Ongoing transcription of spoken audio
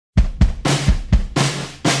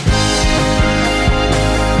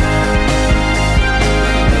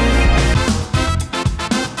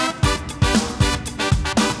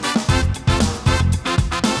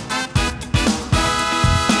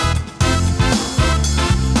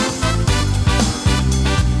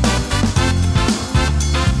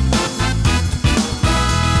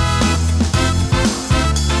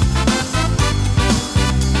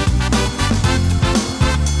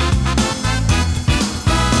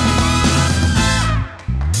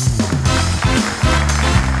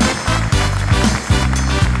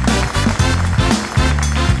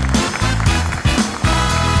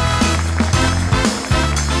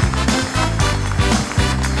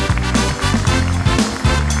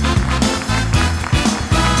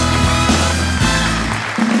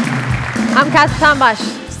ئەم کاتتان باش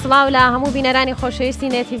سڵاو لە هەموو بینەرانی خۆشەویستی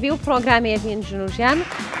NETTV و پرۆگرامی ئەڤین ژن و ژیان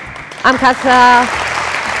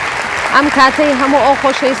ئەم کاتەی هەموو ئەو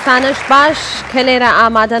خۆشەویستانش باش کە لێرە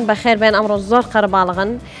ئامادەن بەخێر بێن ئەمڕۆ زۆر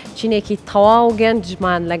قەرباڵغن چینێکی تەواو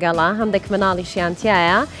گەنجمان لەگەڵا هەندێک مناڵیشیان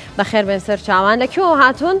تایە بەخێر بێن سەر چاوان لەکوێوە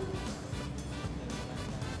هاتوون؟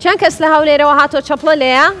 چەند کەس لە هەولێرەوە هاتۆ چەپڵە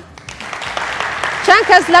لێیە؟ چەند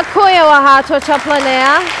کەس لە کۆیەوە هاتۆ چەپڵە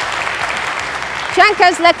لێیە؟ چەند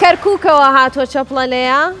کەس لە کەرکووکەوە هاتۆ چەپڵە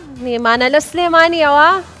لێیە؟ میمانە لە سلێمانیەوە؟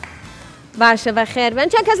 باشە بەخێر بێن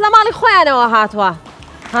چەند کەس لە ماڵی خۆیانەوە هاتووە؟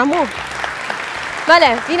 هەموو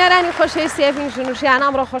بەڵێ بینەرانی خۆشەویستی ئەڤین ژن و ژیان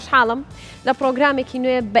ئەمڕۆ خۆشحاڵم لە پرۆگرامێکی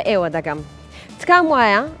نوێ بە ئێوە دەگەم تکام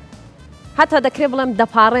وایە هەتا دەکرێت بڵێم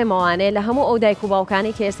دەپاڕێمەوانێ لە هەموو ئەو دایک و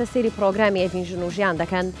باوکانی کە ئێستا سێری پرۆگرامی ئەڤین ژن و ژیان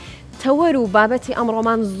دەکەن تەوەر و بابەتی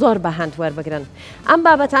ئەمڕۆمان زۆر بەهەند وەربگرن ئەم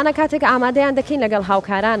بابەتانە کاتێک ئامادەیان دەکەین لەگەڵ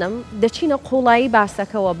هاوکارانم دەچینە قوڵایی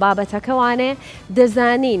باسەکەەوە بابەتەکەوانێ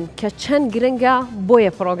دەزانین کە چەند گرنگە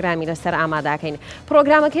بۆیە پرۆگرامی لەسەر ئاماداکەین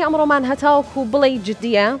پرۆگرامەکەی ئەمڕۆمان هەتاوەکو بڵێ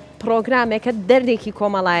جدیە پرۆگرامێکە دەردێکی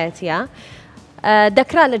کۆمەڵایەتیە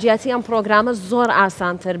دەکرا لە جیاتی ئەم پرۆگرامە زۆر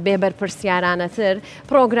ئاسانتر بێبەرپرسیارانەتر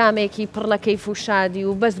پرۆگرامێکی پڕلەکەی فوشادی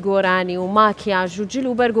و بەس گۆرانی و ماکیاژ و جل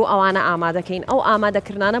و بەرگ و ئەوانە ئامادەکەین ئەو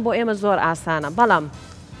ئامادەکردانە بۆ ئێمە زۆر ئاسانە بەڵام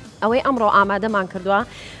ئەوەی ئەمڕۆ ئامادەمان کردووە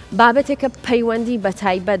بابەتێکە پەیوەندی بە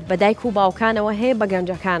تایبەت بە دایک و باوکانەوە هەیە بە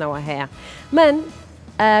گەنجەکانەوە هەیە من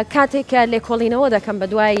کاتێککە لێکۆڵینەوە دەکەم بە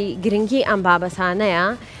دوای گرنگی ئەم بابەتانەیە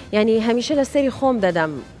یعنی هەمیشە لە سەری خۆم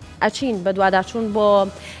دەدەم ئەچین بە دوواداچوون بۆ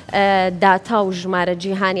داتا و ژمارە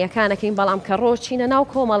جیهانیەکانەکەین بەڵام کە ڕۆچینە ناو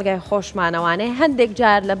کۆمەڵگای خۆشمانەوانەیە هەندێک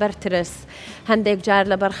جار لەبەر ترس هەندێک جار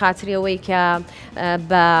لەبەر خاتریەوەی کە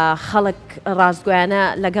بە خەڵک ڕاستگویانە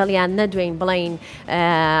لەگەڵیان نەدوێین بڵین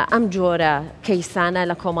ئەم جۆرە کەیسانە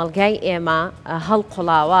لە کۆمەڵگای ئێمە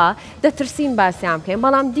هەڵقوڵاوە دەترسین باسییان بکەین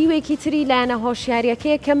بەڵام دیوێکی تری لایەنە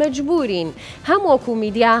هۆشیاریەکەیە کە مەجبورین هەمووەکو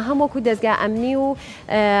میدیا هەمووەکو دەستگا ئەمنی و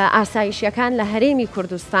ئاسایشیەکان لە هەرێمی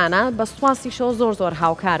کوردستانە بە سوپاسیشەوە زۆر زۆر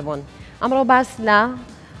هاوکار بوون ئەمڕۆ باس لە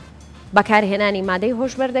بەکارهێنانی مادەی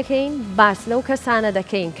هۆشبەر دەکەین باس لەو کەسانە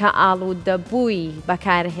دەکەین کە ئاڵوودەبووی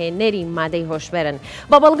بەکارهێنەری مادەی هۆشبەرن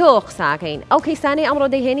بە بەڵگەوە قساکەین ئەو کەیسانەی ئەمڕۆ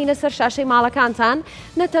دەیهێنینە سەر شاشەی ماڵەکانتان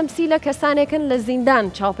نەتەمسیلە کەسانێکن لە زیندان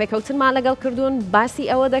چاوپێکەوتنمان لەگەڵ کردوون باسی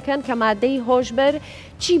ئەوە دەکەن کە مادەی هۆشبەر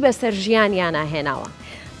چی بەسەر ژیانیان هێناوە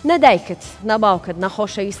نەدایکت نەباوکت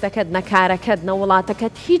نەخۆشەویستەکەت نەکارەکەت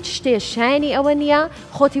نەوڵاتەکەت هیچ شتێ شایانی ئەوە نییە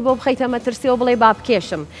خۆتی بۆ بخەیتە مەترسیەوە بڵێ با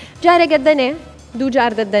بکێشم جارێکت دەنێ دوو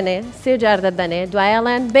جار دەدەنێ سێ جار دەدەنێ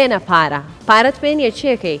دوایەڵێن بێنە پارەت پێ نییە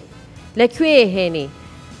چێکەی لەکوێ هێنی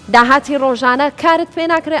داهاتی ڕۆژانە کارت پێ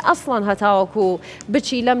ناکرێ ئەسڵەن هەتاوەکو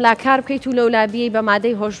بچی لەم لا کار بکەیت و لەولابیەی بە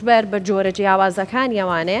مادەی هۆشبەر بە جۆرە جیاوازەکان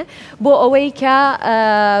یەوانێ بۆ ئەوەی کە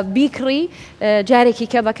بیکڕی جارێکی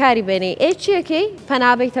کە بەکاری بێنێ ئێ چیەکەی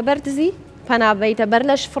پەنابەیتە بەر دزی پەنابەیتە بەر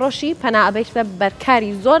لەش فرۆشی پەنابەیتە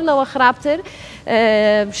بەرکاری زۆر لەوە خراپتر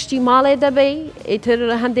شتی ماڵێ دەبەی ئیتر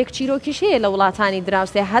هەندێک چیرۆکیش هەیە لە وڵاتانی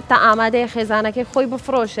دراوسێ هەتا ئامادەیە خێزانەکەی خۆی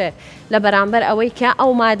بفرۆشێ لە بەرامبەر ئەوەی کە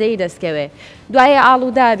ئەو مادەی دەستکەوێ دوایە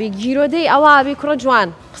ئاڵوودابی گیرۆدەی ئەوابی کوڕە جوان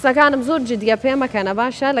قسەکانم زۆر جدیە پێ مەکەنە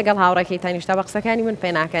باشە لەگەڵ هاوڕێکی تەنیشتە بە قسەکانی من پێ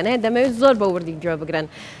ناکەنێ دەمەوێت زۆر بە وردی گوێ بگرن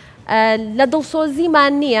لە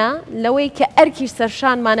دڵسۆزیمان نییە لەوەی کە ئەرکی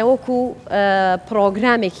سەرشانمانەوەکو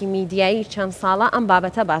پرۆگرامێکی میدیایی چەند ساڵە ئەم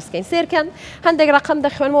بابەتە باسکەین سێرکەن هەندێک ڕقم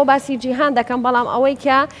دەخوێنەوە باسی جیهان دەکەم بەڵام ئەوەی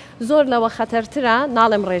کە زۆر لەوە خەتەرترە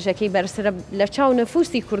ناڵێم ڕێژەکەی بەرسرە لە چاو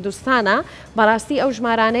نەفوسی کوردستانە بەڕاستی ئەو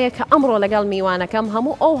ژمارانەیە کە ئەمڕۆ لەگەڵ میوانەکەم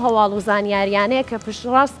هەموو ئەو هەواڵ و زانیاریانەیە کە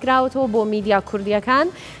پشتڕاست کراوەتەوە بۆ میدیا کوردیەکان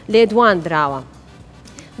لێدوان دراوە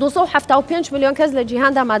 275 میلیۆن کەس لە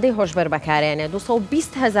جیهاندا مادەی هۆشبەر بەکارێنێ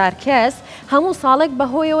 220,000 کەس هەموو ساڵێک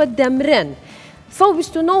بەهۆیەوە دەمرن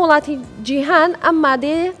 129 وڵاتی جیهان ئەم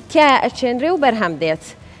مادەیە تیا ئەچێنرێ و بەرهەم دێت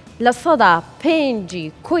لە سەدا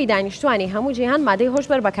 5 کۆی دانیشتوانی هەموو جیهان مادەی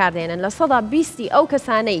هۆشبەر بەکاردێنن لە سەدا 20 ئەو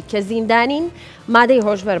کەسانەی کە زیندانین مادەی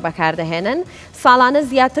هۆشبەر بەکاردەهێنن ساڵانە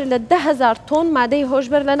زیاتر لە 10,000 تۆن مادەی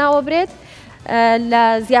هۆشبەر لەناوە برێت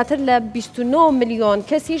لە زیاتر لە 29 میلیۆن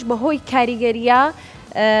کەسیش بەهۆی کاریگەریە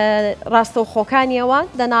ڕاستەوخۆکانیەوە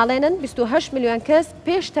دەناڵێنن 28 میلیۆن کەس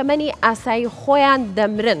پێش تەمەنی ئاسایی خۆیان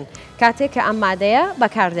دەمرن کاتێک کە ئەم مادەیە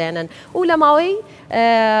بەکاردێنن و لە ماوەی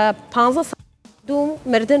 15 دوو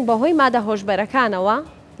مردن بەهۆی مادە هۆشبەرەکانەوە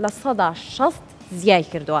لە سەدا 60 زیای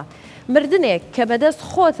کردووە مردنێک کە بەدەست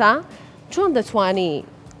خۆتە چۆن دەتوانی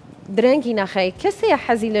درەنگی نەخەی کەسەیە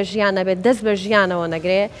حەزی لە ژیانە بێت دەست بە ژیانەوە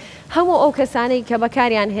نەگرێ هەموو ئەو کەسانەی کە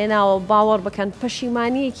بەکاریان هێناوە باوەڕ بکەن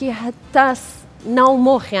پەشیمانیەکی هەتا ناو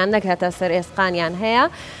مۆخیان نەکاتە سەر ئێسقانیان هەیە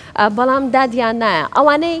بەڵام دادیان نایە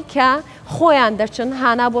ئەوانەی کە خۆیان دەچن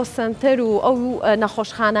هانا بۆ سنتەر و ئەو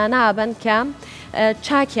نەخۆشخانانە بن کە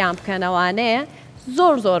چاکیان بکەنەوانەیە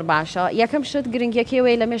زۆر باشە. یەکەم شت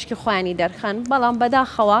گرنگەکەوەی لە مێشکی خۆیانی دەرخەن، بەڵام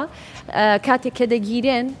بەداخەوە کاتێک کە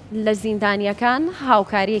دەگیرێن لە زیندانیەکان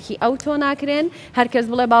هاوکاریەکی ئەو تۆ ناکرێن، هەرکەس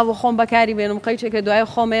بڵێ با بۆ خۆم بەکاری بێنم قەیچێکە دوای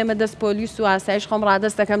خۆم ئێمە دەست پۆلیس و ئاسایش خۆم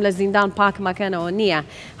ڕادەست دەکەم لە زیندان پاک مەکەنەوە نییە.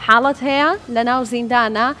 حاڵەت هەیە لە ناو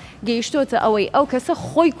زیندانە گەیشتۆتە ئەوەی ئەو کەسە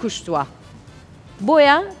خۆی کوشتووە.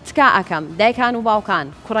 بۆیە تکا ئەەکەم دایکان و باوکان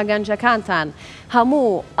کوڕەگەنجەکانتان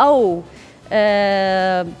هەموو ئەو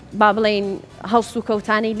با بڵێن هەڵسو و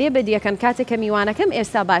کەوتانی لێ بەدیەکەن کاتێک کە میوانەکەم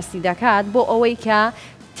ئێستا باسی دەکات بۆ ئەوەی کە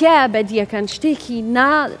تیا بەدیەکەن شتێکی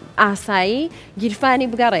ئاسایی گیرفانی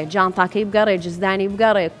بگەڕێ، جانتاکەی بگەڕێ، جزدانی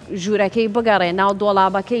بگەڕێ، ژوورەکەی بگەڕێ، ناو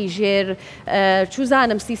دۆڵابەکەی ژێر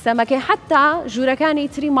چوزانم سیستەمەکەی حتا ژوورەکانی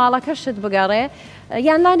تری ماڵەکەشت بگەڕێ،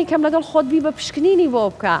 یانلانی کەم لەگەڵ خۆتبی بە پشکنینی بۆ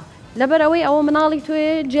بکە. لەبەرەوەی ئەوە مناڵی توێ،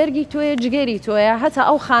 جێرگی توێ، جگەری تۆیە، هەتا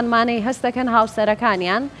ئەو خانمانەی هەستەکەن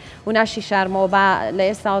هاوسەرەکانیان و ناشی شارمەوە بە لە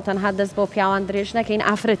ئێستاوە تەنها دەست بۆ پیاوان درێژ نەکەین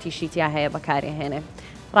ئافرەتیشی تیا هەیە بەکارهێنێ.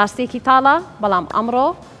 ڕاستێکی تاڵە، بەڵام ئەمڕۆ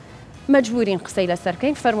مەجبورین قسەی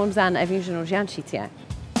لەسەرکەین. فەرموون بزانن ئەڤین ژن و ژیان چیتیە.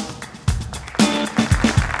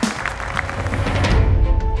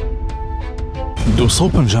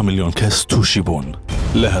 250 میلیۆن کەس تووشی بوون.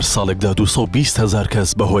 لە هەر ساڵێکدا 220,000 کەس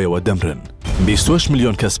بەهۆیەوە دەمرن. 28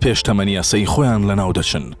 میلیۆن کەس پێش تەمەنی یاسایی خۆیان لەناو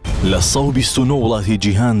دەچن. لە 129 وڵاتی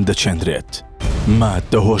جیهان دەچێندرێت.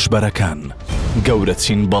 مادە هۆشبەرەکان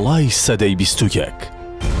گەورەترین بەڵای سەدەی 21.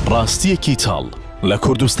 ڕاستیەکی تاڵ لە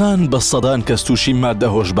کوردستان بە سەدان کەس تووشی مادە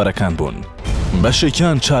هۆشبەرەکان بوون.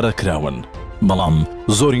 بەشێکیان چارەکراون، بەڵام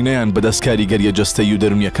زۆرینەیان بە دەستکاری گەریە جەستەی و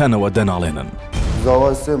دەرونیەکانەوە دەناڵێنن.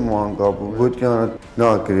 زاوا سێ مانگا بوو گوتیان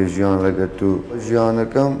ناکرێ ژیان لەگەت و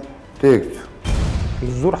ژیانەکەم تێکت.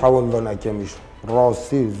 زۆر حەوڵ دا نەکەمیش،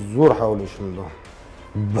 ڕاستی زۆر حەوڵیشم دا،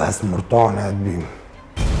 بەس مرتانەت بیم.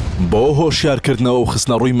 بۆ هۆشیارکردنەوە و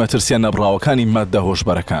خستنە ڕووی مەترسیان نەبراوەکانی مادە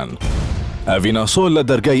هۆشبەرەکان، ئەڤین ئاسۆ لە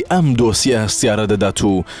دەرگای ئەم دۆسیە هەستیارە دەدات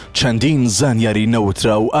و چەندین زانیاری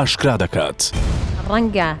نەوترا و ئاشکرا دەکات.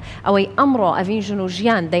 ڕەنگە ئەوەی ئەمڕۆ ئەڤین ژن و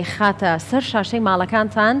ژیان دەیخاتە سەر شاشەی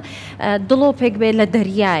ماڵەکانتان دڵۆپێک بێ لە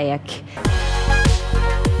دەریایەک.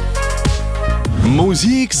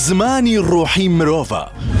 موزیک زمانی ڕۆحی مرۆڤە.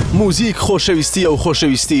 موزیک خۆشەویستی و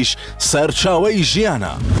خۆشەویستیش سەرچاوەی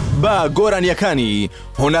ژیانە. بە گۆرانیەکانی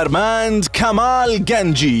هونەرمەند کەمال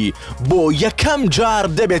گەنجی بۆ یەکەم جار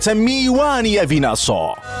دەبێتە میوانی ئەڤین ئاسۆ.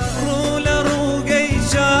 ڕوو لە ڕووگەی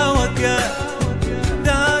چاوەکە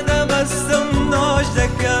دادەبەستم نۆش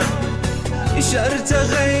دەکەم، شەرتە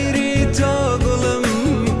غەیری تۆ گوڵم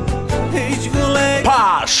هیچ گوڵێک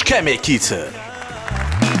پاش کەمێکی تر.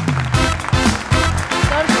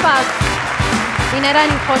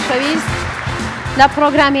 بینەرانی خۆشەویست، لە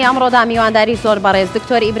پرۆگرامی ئەمڕۆدا میوانداری زۆر بەڕێز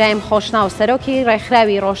دکتۆر ئیبراهیم خۆشناو سەرۆکی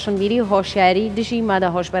ڕێکخراوی ڕۆشنبیری و هۆشیاری دژی مادە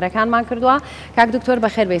هۆشبەرەکانمان کردووە. کاک دکتۆر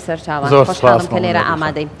بەخێر بێی سەرچاوان، خۆشحاڵم کە لێرە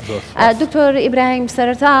ئامادەین. دکتۆر ئیبراهیم،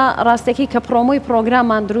 سەرەتا ڕاستەکەی کە پرۆمۆی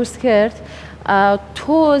پرۆگراممان دروست کرد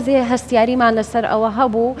تۆزێ هەستیاریمان لەسەر ئەوە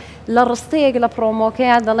هەبوو لە ڕستەیەک لە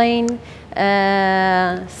پرۆمۆکەیە دەڵێن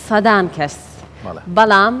سەدان کەس،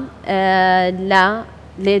 بەڵام لە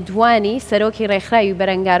لێدوانی سەرۆکی ڕێکخراوی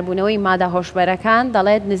بەرەنگاربوونەوەی مادە هۆشبەرەکان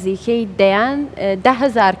دەڵێت نزیکەی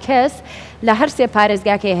 10,000 کەس لە هەر سێ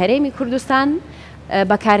پارێزگاکەی هەرێمی کوردستان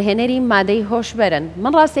بەکارهێنەری مادەی هۆشبەرن.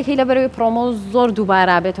 من ڕاستێکی لەبەرەوەی پرۆمۆ زۆر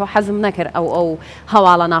دووبارە بێتەوە حەزم نەکرد ئەو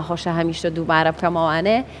هەواڵە ناخۆشە هەمیشە دووبارە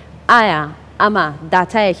بکەمەوانێ. ئایا ئەمە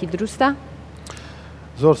داتایەکی دروستە؟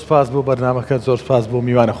 زۆر سپاس بۆ بەرنامەکە، زۆر سپاس بۆ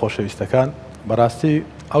میوانە خۆشەویستەکان. بەڕاستی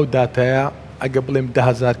ئەو داتایە ئەگە بڵێم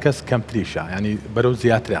 10,000 کەس کەمتریشە، ینی بەرەو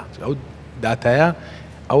زیاترە. ئەو داتایە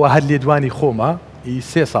ئەوە هەر لێدوانی خۆمە ئی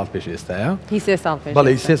 3 ساڵ پێش ئێستاە،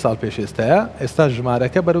 بەڵێ 3 ساڵ پێش ئێستاە، ئێستا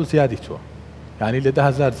ژمارەکە بەرەو زیادی چوە، ینی لە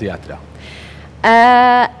 10,000 زیاترە.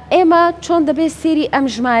 ئێمە چۆن دەبێت سێری ئەم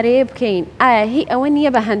ژمارەیە بکەین؟ ئایا هی ئەوە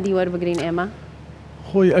نییە بە هەندی وەربگرین ئێمە؟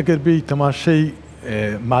 خۆی ئەگەر بێی تەماشەی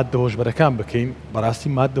مادە هۆشبەرەکان بکەین، بەڕاستی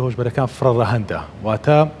مادە هۆشبەرەکان فڕە هەندە،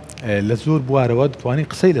 واتە لە زۆر بوارەوە دەتوانین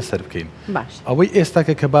قسەی لەسەر بکەین. ئەوەی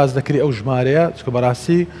ئێستاکە کە باز دەکری ئەو ژمارەیە چکە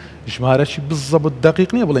بەڕاستی ژمارەشی بزەبت دقیق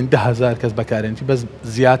نییە بڵێن 10,000 کەس بەکارێنی، بەس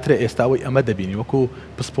زیاترە ئێستا ئەوەی ئەمە دەبینی وەکو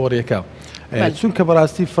پسپۆڕیەکە، چونکە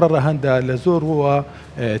بەڕاستی فڕە هەندە لە زۆر وە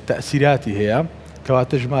تەسیراتی هەیە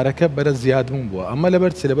کەواتە ژمارەکە بەرە زیادبوون بووە. ئەمە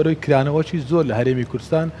لەبەر لەبەرەوەی کرانەوەی زۆر لە هەرێمی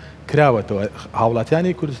کوردستان کراوەتەوە.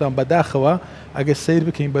 هاوڵاتیانی کوردستان بەداخەوە ئەگە سیر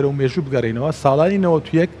بکەین بەرەو مێژوو بگەڕێنەوە ساڵانی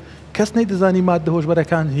 91 کەس نەیدەزانی مادە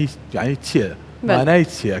هۆشبەرەکان هیچ یعنی چییە؟ مانای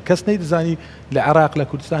چییە؟ کەس نەیدەزانی لە عێراق لە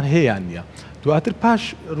کوردستان هەیەیان نییە. دواتر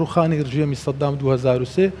پاش ڕوخانی ڕژێمی سەدام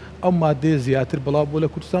 2003 ئەو مادەیە زیاتر بڵاو بوو لە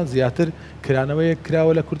کوردستان زیاتر کرانەوەیە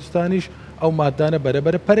کراوە لە کوردستانیش ئەو مادانە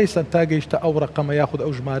بەرەبەرە پەرەیسەن تا گەیشتە ئەو ڕقەمە یاخود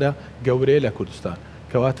ئەو ژمارە گەورەیە لە کوردستان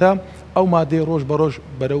کەواتە ئەو مادەی ڕۆژ بە ڕۆژ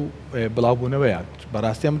بەرەو بڵاوبوونەوەیە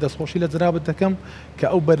بەڕاستی ئەم دەستخۆشی لە جنابەت دەکەم کە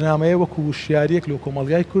ئەو بەرنامەیە وەکو وشیارێک لە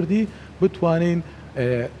کۆمەڵگای کوردی بتوانین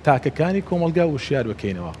تاکەکانی کۆمەلگا وشیار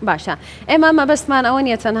بکەینەوە باشە ئێمە مەبەستمان ئەوە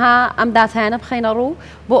نیە تەنها ئەم داتایانە بخەینە ڕوو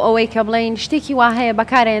بۆ ئەوەی کە بڵین شتێکی وا هەیە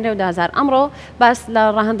بەکارهێنرێ و دازار ئەمڕۆ باس لە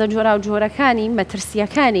ڕەهەندە جۆرا و جۆرەکانی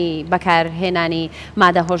مەترسیەکانی بەکارهێنانی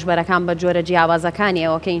مادە هۆشبەرەکان بە جۆرە جیاوازەکانی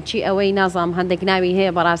ئەوەکەین چی ئەوەی نازام هەندێک ناوی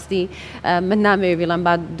هەیە بەڕاستی من نامەوێ بڵم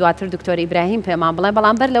با دواتر دکتۆر ئیبراهیم پێمان بڵێ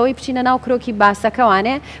بەڵام بەر لەوەی بچینە ناو کرۆکی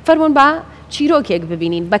باسەکەوانێ فەرمونون بە چیرۆکێک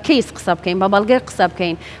ببینین بە کەیس قسە بکەین بە بەڵگەی قسە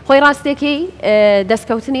بکەین خۆی ڕاستێکی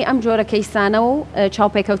دەستکەوتنی ئەم جۆرە کەیسانە و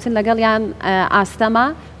چاوپێکەوتن لەگەڵیان ئاستەمە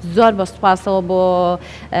زۆر بە سوپاسەوە بۆ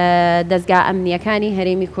دەستگا ئەمنیەکانی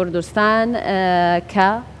هەرێمی کوردستان کە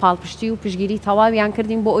پاڵپشتی و پشگیری تەواویان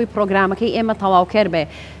کردین بۆ ئەوی پرۆگرامەکەی ئێمە تەواوکەر بێ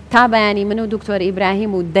تا بەیانی من و دکتۆر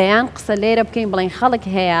ئیبراهیم و دەیان قسە لێرە بکەین بڵین خەڵک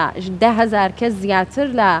هەیە 10,000 کەس زیاتر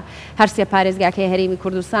لە هەرسێ پارێزگاکەی هەرێمی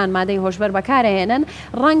کوردستان مادەی هۆشبەر بەکارهێنن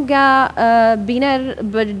ڕەنگە بینەر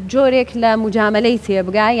بە جۆرێک لە مجاملەی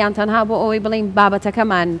تێبگا یان تەنها بۆ ئەوەی بڵین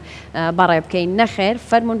بابەتەکەمان بەڕێ بکەین نەخێر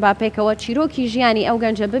فەرمونون با پێکەوە چیرۆکی ژیانی ئەو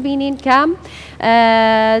گەنجە ببینین کە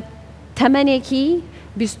تەمەنێکی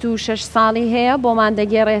 26 ساڵی هەیە بۆمان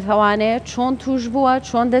دەگێڕێتەوانێ چۆن توش بووە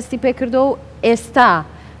چۆن دەستی پێکردو و ئێستا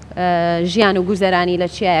ژیان و گوزەرانی لە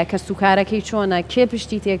چیایە کە سوکارەکەی چۆنە کێ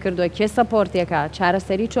پشتی تێکردووە کێ سەپۆرتێکە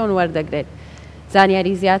چارەسەری چۆن وەردەگرێت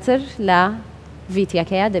زانیاری زیاتر لە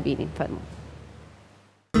ڤیدیۆیەکەیە دەبینین فەرموو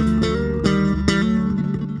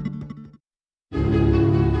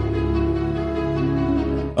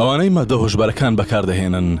ئەوانەی مادە هۆشبەرەکان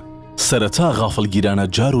بەکاردەهێنن سەرەتا غافڵگیرانە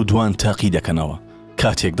جار و دوان تاقی دەکەنەوە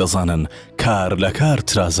کاتێک دەزانن کار لە کار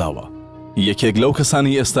ترازاوە یەکێک لەو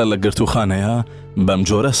کەسانی ئێستا لە گرتوخانەیە بەم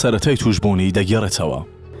جۆرە سەرەتای توشبوونی دەگێڕێتەوە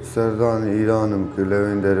سەردانی ئیرانم کرد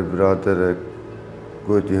لەوێن دەرە برادرێک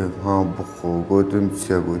گوتی ها بخۆ گوتم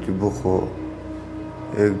چیە گوتی بخۆ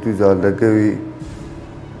یەک دوو جار لەگەوی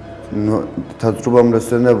تەجروبەم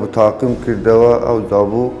لەسەر نەبوو تاقیم کردەوە ئەو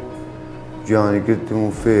دابوو گیانی گرتم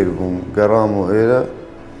و فێر بووم گەڕام و ئێرە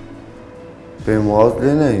پێم واز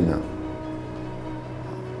لێ نەهێنا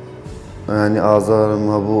ینی ئازارم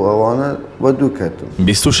هەبوو ئەوانە بە دوو کەتم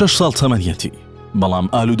 26 ساڵ تەمەنیەتی بەڵام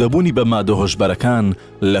ئالوودەبوونی بە مادە هۆشبەرەکان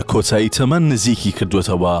لە کۆتایی تەمەن نزیکی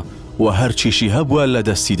کردوێتەوە و هەرچیشی هەبووە لە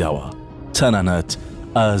دەستی داوە تەنانەت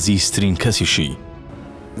ئازیزترین کەسیشی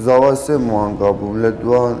زاوای سێ مانگا بووم لە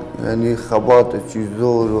دوان ینی خەباتێکی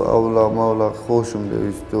زۆر و ئەولا ماولا خۆشم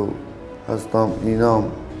دەویست و هەستام ئینام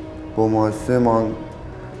بۆ مای سێ مانگ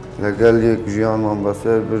لەگەڵ یەک ژیانمان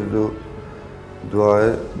بەسەر برد و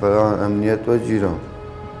دوایە بەلان ئەمنیەت وە جیران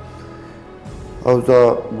ئەوزا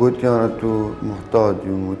گوتیانە تو محتاجی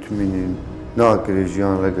و مطمئنین ناکرێ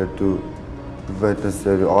ژیان لەگەر تو ببێتە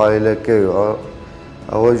سەر و عایلەکەی و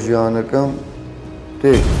ئەوە ژیانەکەم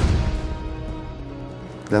تێک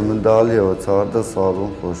لە منداڵیەوە 14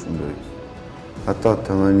 ساڵم خۆشم دەویست هەتا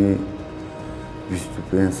تەمەنی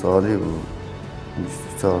 25 ساڵی بوو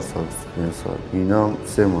 24 ساڵ 25 ساڵ ئینام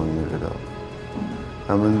سێ مانگ نەگەدا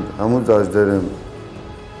هەموو جاش دەرم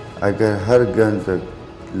ئەگەر هەر گەنجێک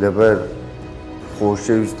لەبەر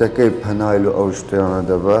خۆشەویستەکەی پەنایل و ئەو شتیانە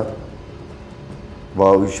دەبە با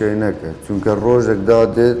ئیشەی نەکرد چونکە ڕۆژێک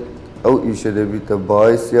دادێت ئەو ئیشە دەبیتە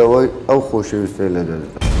باعثی ئەوەی ئەو خۆشەویستەی لە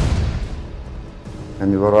دەست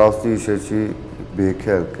هەنی بەڕاستی ئیشەکی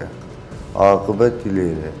بێکەرکە عاقبەتی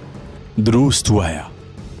لێرێ دروست وایە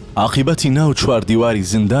عاقبەتی ناو چواردیواری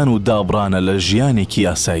زیندان و دابڕانە لە ژیانێکی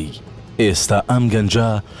یاسایی ئێستا ئەم گەنجە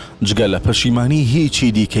جگە لە پەشیمانی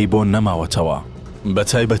هیچی دیکەی بۆ نەماوەتەوە بە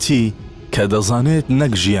تایبەتی کە دەزانێت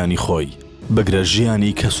نەک ژیانی خۆی بگرە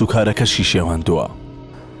ژیانی کە سوکارەکەشی شێواندووە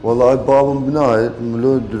وەڵای بابم بنایێت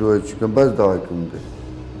ملۆ درۆی چکە بەس دایکم دێت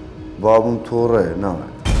بابم تۆڕەیە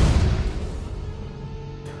نایێت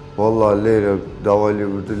وەڵا لێرە داوای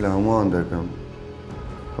لێبوردن لە هەمووان دەکەم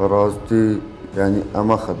بەڕاستی ینی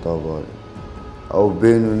ئەمە خەتابارە ئەو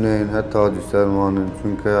بێن و نێن هەتا دیسەرمانن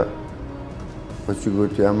چونکە بەچی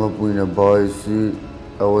گوتی ئەمە بووینە باعثی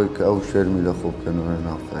ئەوەی کە ئەو شەرمی لە خۆ بکەنەوە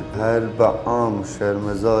ناخێت هەر بە عام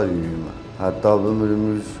شەرمەزاری ویمە هەتا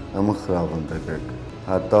بمرمیش ئەمە خراپەندەکەک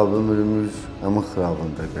هەتا بمرمیش ئەمە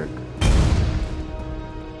خراپەندەکەک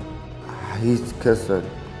هیچ کەسێک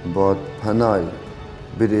با پەنای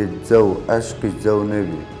برێت جە و ئەشقی جە و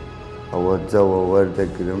نەبێت ئەوە جەوە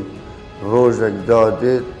وەردەگرم ڕۆژێک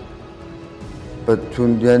دادێت بە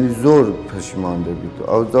توندیانی زۆر پەشیمان دەبیت و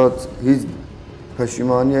ئەو زات هیچ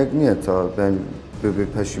پەشیمانیەک نییە تا ببێ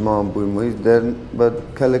پەشیمان بوویمەوەی دەر بە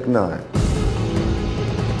کەلک نایە.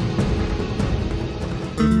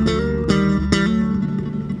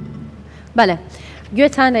 بەڵێ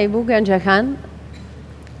گوێتان نەیبوو گەنجەکان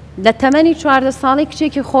لە تەمەنی 14 ساڵی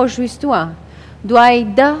کچێکی خۆشویستووە دوای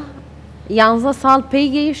 11 ساڵ پێی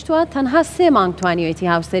گەیشتووە تەنها 3 مانگ توانیوێتی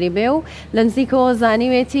هاوسەری بێ و لە نزیکەوە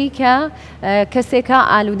زانیوێتی کە کەسێکە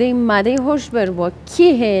ئالوودەی مادەی هۆشبەر بووە کی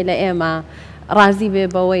هەیە لە ئێمە ڕازی بێ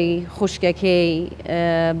بەوەی خوشکەکەی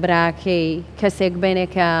براکەی کەسێک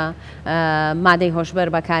بێنێکە مادەی هۆشبەر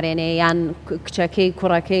بەکارێنێ یان کچەکەی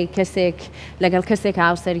کوڕەکەی کەسێک لەگەڵ کەسێک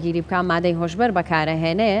هاوسەرگیری بکە مادەی هۆشبەر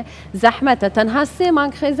بەکارەهێنێ زەحمەتە تەنها 3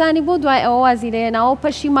 مانگ خێزانی بۆ دوای ئەوە وازی لێناوە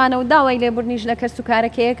پەشیمانە و داوای لێبوردنیش لە کەس و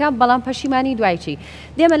کارەکەیەکە بەڵام پەشیمانی دوای چی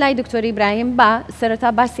دێمە لای دکتۆری ئیبراهیم با سەرەتا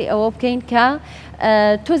باسی ئەوە بکەین کە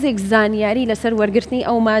تۆزێک زانیاری لەسەر وەرگرتنی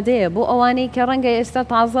ئەو مادەیە بۆ ئەوانەی کە ڕەنگە ئێستا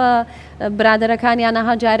تازە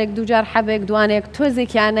برادەرەکانیانەها جارێک دووجار حەبێک دوانێک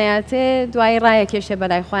تۆزێکیانەیەتێ دوای ڕایەکێشە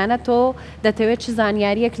بەلای خۆیانە تۆ دەتەوێت چ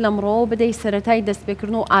زانیاریەک لەمڕۆ بدەی سەرەتای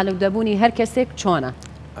دەستپێکردن و ئالوودەبوونی هەر کەسێک چۆنە؟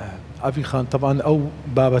 ئەڤین خان تەبان ئەو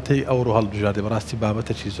بابەتەی ئەو ڕۆ هەڵبژاردێ بەڕاستی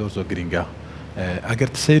بابەتەی زۆر زۆر گرنگە. ئەگەر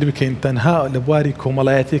سیر بکەین تەنها لە بواری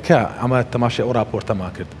کۆمەڵایەتێکە ئەمە تەماشای ئەو راپۆرتەما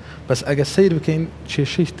کرد بەس ئەگە سیر بکەین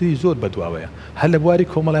کێشەی زۆر بەدواوەیە هەر لە بواری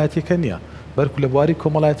کۆمەڵایەتێکە نییە بەرکو لە بواری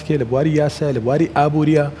کۆمەڵایەتێکە لە بواری یاسا لە بواری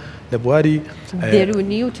ئابووریە لە بواری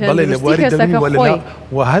دێرونی و لە بواری دەرونی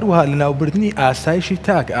و هەروەها لە ناوبردنی ئاسایشی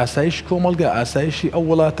تاک ئاسایش کۆمەڵگە ئاسایشی ئەو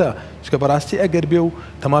وڵاتە چکە بەڕاستی ئەگەر بێ و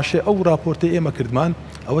تەماشای ئەو راپۆرتی ئێمە کردمان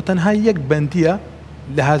ئەوە تەنها یەک بەندیە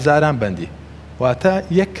لە هەزاران بەندی واتە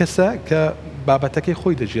یەک کەسە کە بابەتەکەی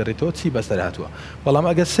خۆی دەژێڕێتەوە چی بەسەر هاتووە بەڵام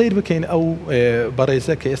ئەگەر سیر بکەین ئەو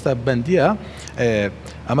بەڕێزە کە ئێستا بەندیە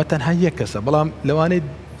ئەمە تەنها یەک کەسە بەڵام لەوانەیە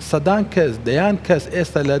سەدان کەس دەیان کەس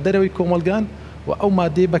ئێستا لە دەرەوەی کۆمەلگان و ئەو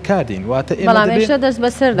مادەی بەکاردین واتە ئێمە دەست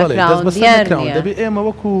بەسەر دەبێ ئێمە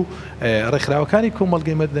وەکو ڕێکخراوەکانی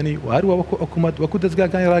کۆمەلگەی مەدەنی و هەروە وەکو حکوومەت وەکو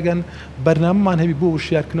دەستگاکانی ڕاگەن بەرنامەمان هەبی بۆ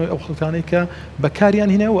وشیارکردنەوەی ئەو خەڵکانەی کە بەکاریان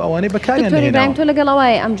هێناوە و ئەوانەی بەکاریان هێناوە. تۆ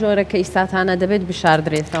لەگەڵەوەی ئەم جۆرە کەیساتانە دەبێت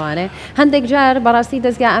بشاردرێتەوەوانێ هەندێک جار بەڕاستی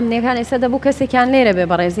دەستگا ئەمنیەکان ئێستا دەبوو کەسێکیان لێرە بێ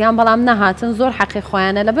بەڕێزیان بەڵام نەهاتن زۆر حەقی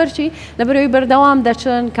خۆیانە لەبەرچی لەبەرەوەی بەردەوام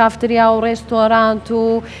دەچن کافتریا و ڕێستۆرانت و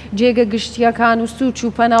جێگە گشتیەکان و سوچ و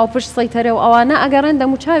پەنا و پشت سەیتەرە و ئەوانە ئەگەڕن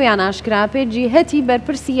دەموچاویان ئاشکرا پێ جیهەتی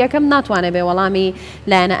بەرپرسی یەکەم ناتوانێت بێ وەڵامی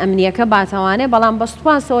لایەنە ئەمنیەکە باتەوانێ بەڵام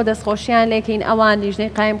بەسوپاسەوە دەستخۆشیان لێکین ئەوان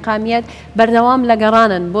لیژنەی قایم قامیەت بەردەوام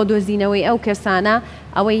لەگەڕانن بۆ دۆزینەوەی ئەو کەسانە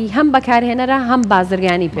ئەوەی هەم بەکارهێنەرە هەم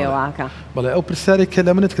بازرگانی پێواکە. بەڵێ ئەو پرسیارێک کە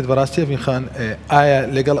لە منت کرد بەڕاستی ئەڤین خان ئایا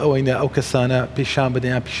لەگەڵ ئەوەینە ئەو کەسانە پیشان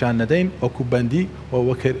بدەیان پیشان نەدەین وەکو بەندی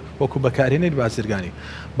وەکو بەکارهێنەری بازرگانی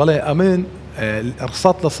بەڵێ ئەمن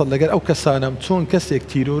 100% لەگەر ئەو کەسانم چۆن کەسێک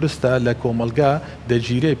تیرۆرستە لە کۆمەلگا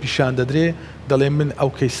دەگیرێ پیشان دەدرێ دەڵێ من ئەو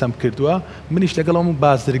کەیسەم کردووە منیش لەگەڵ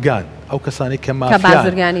بازرگان ئەو کەسانی کە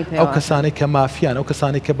مافیان ئەو کەسانی کە مافیان ئەو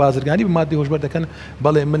کەسانی کە بازرگانی بە مادەی هۆشبەر دەکەن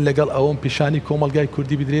بەڵێ من لەگەڵ ئەوم پیشانی کۆمەلگای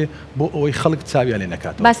کوردی بدرێ بۆ ئەوەی خەڵک چاویان لێ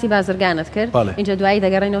نەکات. باسی بازرگانت کرد اینجا دوایی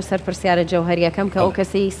دەگەڕێنەوە سەر پرسیارە جەوهەریەکەم کە ئەو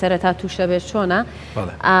کەسی سەرەتا تووشە بێت چۆنە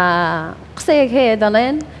قسەیەک هەیە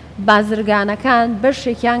دەڵێن بازرگانەکان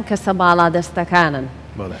بەشێکیان کەسە باڵا دەستەکانن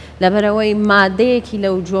لەبەرەوەی مادەیەکی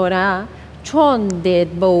لەو جۆرە چۆن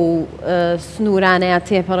دێت بەو سنوورانەیە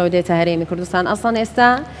تێپەڕە و دێتە هەرێمی کوردستان ئەسڵەن ئێستا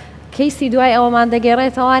کەیسی دوای ئەوەمان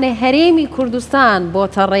دەگەڕێتەوانێ هەرێمی کوردستان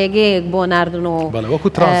بۆتە ڕێگەیەک بۆ ناردن و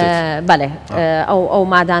بەڵێ ئەو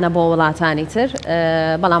مادانە بۆ وڵاتانی تر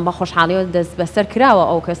بەڵام بە خۆشحاڵیەوە دەست بەسەر کراوە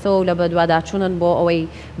ئەو کەسە و لە بەدواداچوونن بۆ ئەوەی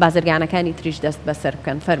بازرگانەکانی تریش دەست بەسەر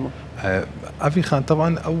بکەن فەرموو. ئەڤین خان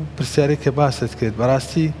تەوان ئەو پرسیارێک کە باست کرد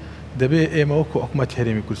بەڕاستی دەبێت ئێمە وەکو حکوومەتی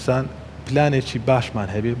هەرێمی کوردستان پلانێکی باشمان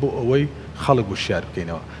هەبێ بۆ ئەوەی خەڵک وشیار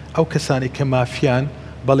بکەینەوە ئەو کەسانی کە مافیان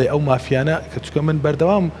بەڵێ ئەو مافیانە کە چکە من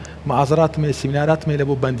بەردەوام مەعازراتمێ سیمیناراتمێ لە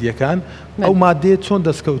بۆ بەندیەکان ئەو مادەیە چۆن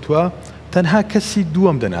دەستکەوتووە تەنها کەسی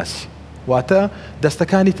دووەم دەناسی واتە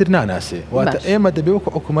دەستەکانی تر ناناسێ واتە ئێمە دەبێ وەکو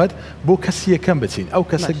حکوومەت بۆ کەسی یەکەم بچین ئەو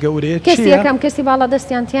کەسە گەورەیە کەسی یەکەم کەسی باڵا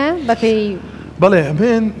دەستیانتیە بەپێی بەڵێ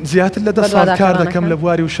من زیاتر لە 10 ساڵ کار دەکەم لە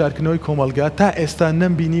بواری وشارکردنەوەی کۆمەلگا تا ئێستا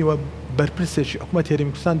نەمبینیوە بەرپرسێکی حکوومەتی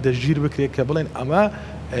هەرێمی کوردستان دەژیر بکرێت کە بڵێن ئەمە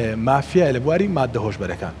مافیای لە بواری مادە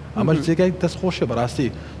هۆشبەرەکان ئەمەش جێگای دەستخۆشە بەڕاستی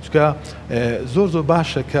چکە زۆر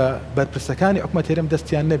باشە کە بەرپرسەکانی حکوومەتی هەرێم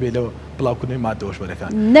دەستیان نەبێت لەوە بڵاوکردنەوەی مادە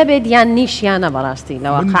هۆشبەرەکان نەبێت یان نیشیانە بەڕاستی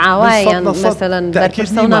لەوە قاوایان مەسەلەن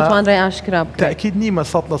بەرپرسە و ناتوانرێ ئاشکرا بکرێت تاکید نیمە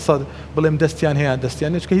 100% بڵێم دەستیان هەیە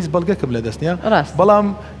دەستیان چکە هیچ بەڵگەکەم لە دەستنیە بەڵام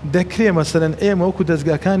دەکرێ مەسەلەن ئێمە وەکو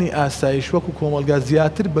دەستگاکانی ئاسایش وەکو کۆمەلگا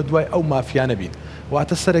زیاتر بە دوای ئەو مافیانە بین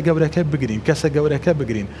واتە سەرە گەورەکە بگرین کەسە گەورەکە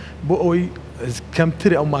بگرین بۆ ئەوەی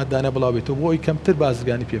کەمتر ئەو مادانە بڵاوێتەوە بۆ ئەوی کەمتر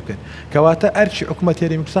بازرگانی پێ بکەن کەواتە ئەرچی حکوومەت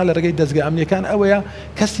هێرمی کوردستان لە ڕێگەی دەستگا ئەمنیەکان ئەوەیە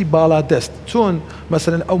کەسی باڵا دەست چۆن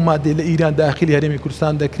مەسەرەن ئەو مادەی لە ئیران داخلی هەرێمی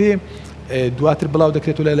کوردستان دەکرێت دواتر بڵاو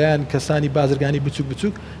دەکرێت و لەلایەن کەسانی بازرگانی بچوک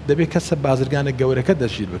بچوک دەبێت کەسە بازرگانە گەورەکە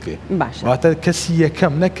دەستگیر بکرێت واتە کەسی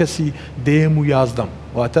یەکەم نە کەسی دێم و یازدەم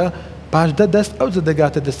واتە پاشدە دەست ئەو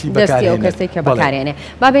دەگاتە دەستی بەکارێنێ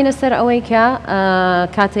با بینە سەر ئەوەی کە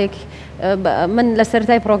کاتێک من لە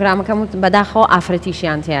سەرای پرۆگرامەکەم بەداخەوە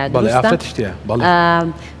ئافرەتیشیان تیا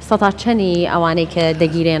سەتا چەنی ئەوانەی کە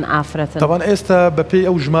دەگیرێن ئافرەتن تاوان ئێستا بەپێی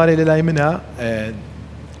ئەو ژمارە لە لای منە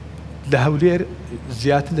لە هەولێر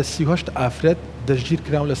زیاتر لە 38 ئافرەت دەستگیر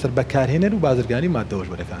کراون لەسەر بەکارهێنەر و بازرگانی مادە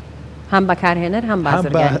هۆشبەرەکان هەم بەکارهێنەر هەم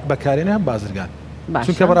بەکارهێنەر هەم بازرگان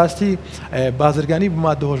چونکە بەڕاستی بازرگانی بە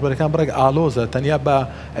مادە هۆشبەرەکان بڕێک ئالۆزە تەنیا بە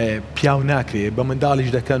پیاو ناکرێت بە منداڵیش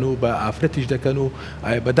دەکەن و بە ئافرەتیش دەکەن و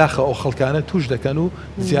بەداخە ئەو خەڵکانە توش دەکەن و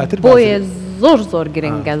زیاتر بۆیە زۆر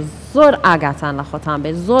گرنگە زۆر ئاگاتان لە خۆتان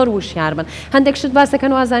بێت زۆر وشیار بن هەندێک شت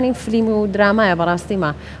باسەکەن وازانین فلیم و درامایە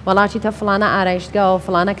بەڕاستیمە وڵاتی تە فلانە ئارایشتگاوە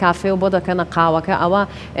فلانە کافێ و بۆ دەکەنە قاوەکە ئەوە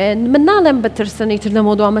من ناڵێم بترسنی تر لە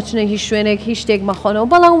مۆدووە مەچنە هیچ شوێنێک هیچ شتێک مەخۆنەوە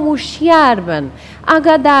بەڵام وشیار بن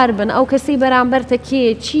ئاگادار بن ئەو کەسی بەرامبەرتە کێ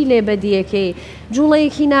چی لێ بەدیەکەی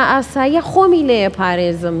جوڵەیەکی نائاساییە خۆمی لێ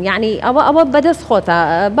پارێزم یعنی ئەوە بەدەست خۆتە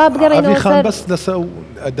با بگەڕێنەوە بەس لەسە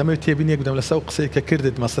دەمەوێت تێبینێک بدەم لەسە قسەی کە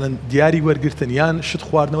کردت مەسەڵەن دیاری وەرگرتن یان شت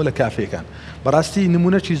خواردنەوە لە کافێکان بەڕاستی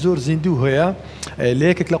نمونەکی زۆر زیندوو هەیە لە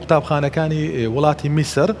یەکێک لە قوتابخانەکانی وڵاتی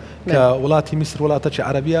میسر کە وڵاتی میسر وڵاتەی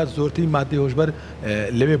عەرەبیە زۆرترین مادەی هۆشبەر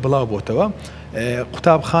لەوێ بڵاو بۆتەوە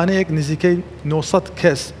قوتابخانەیەک نزیکەی 900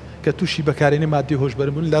 کەس کە تووشی بەکارێنی مادەی هۆشبەر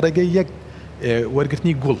بوون لە ڕێگەی یەک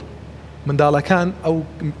وەرگرتنی گوڵ منداڵەکان ئەو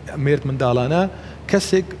مێرد منداڵانە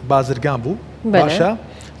کەسێک بازرگان بوو باشە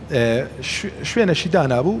شوێنەشی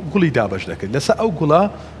دانابوو گوڵی دابش دەکرد لەسەر ئەو گوڵە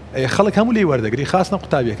خەڵک هەموو لێ وەردەگری خاستنە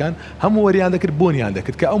قوتابیەکان هەموو وەریان دەکرد بۆنیان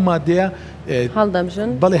دەکرد کە ئەو مادەیە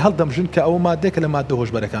بەڵێ هەڵدەمژن کە ئەو مادێکە لە مادە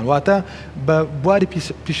هۆشبەرەکان واتە بە بواری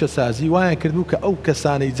پیشەسازی وایان کردبوو کە ئەو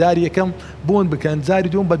کەسانەی جاری یەکەم بۆن بکەن جاری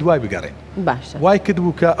دوم بە دوای بگەڕێن وای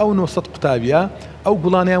کردبوو کە ئەو 900 قوتابیە ئەو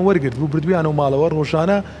گوڵانیان وەرگرت بوو بردویان و ماڵەوە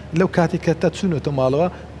ڕۆژانە لەو کاتێک کە تا چوونەتە ماڵەوە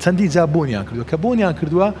چەندی جا بۆنیان کردووە کە بۆنیان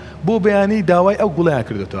کردووە بۆ بەیانی داوای ئەو گوڵیان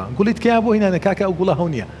کردوێتەوە گوڵیت کیان بۆ هینانە کاکە ئەو گوڵە هەو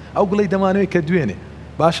نییە ئەو گوڵی دەمانەوەی کە دوێنێ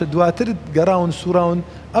باشە دواتر گەڕاون سوراون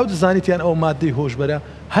ئەو دەزانیتیان ئەو مادەی هۆشبەرە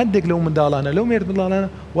هەندێک لەو منداڵانە لەو مێرد منداڵانە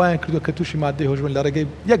وایان کردووە کە تووشی مادەی هۆشبەر لە ڕێگەی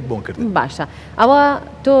یەک بۆن کردن باشە ئەوە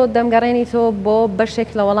تۆ دەمگەڕێنی تۆ بۆ بەشێک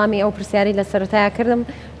لە وەڵامی ئەو پرسیاری لە سەرەتایە کردم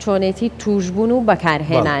چۆنێتی توشبوون و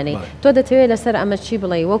بەکارهێنانی تۆ دەتەوێت لەسەر ئەمە چی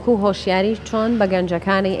بڵێ وەکو هۆشیاری چۆن بە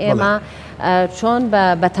گەنجەکانی ئێمە چۆن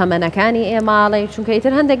بە تەمەنەکانی ئێماڵی چونکە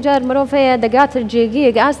ئیتر هەندێک جار مرۆڤ هەیە دەگاتر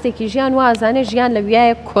جێگیەک ئاستێکی ژیان وازانێ ژیان لە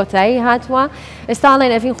ویایە کۆتایی هاتووە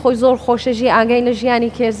ئێستاڵێن ئەڤین خۆی زۆر خۆشەژی ئاگای لە ژیانی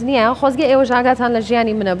کێز نییە خۆزگە ئێوە ژاگاتان لە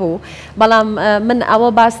ژیانی منە بوو بەڵام من ئەوە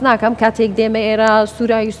باس ناکەم کاتێک دێمە ئێرە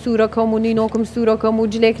سوورایی سوورەکەم و نینۆکم سوورەکەم و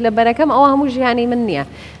جلێک لە بەرەکەم ئەوە هەموو ژیانی من نییە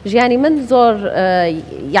ژیانی من زۆر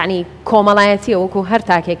یعنی کۆمەڵایەتیە وەکو هەر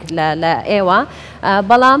تاکێک لە ئێوە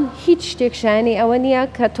بەڵام هیچ شتێکشانی ئەوە نییە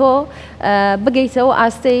کە تۆ بگەیتەوە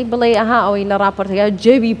ئاستەی بڵێ ئەها ئەوەی لە ڕاپۆرتەکە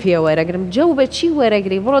جەوی پێوەرەگرم جەو بە چی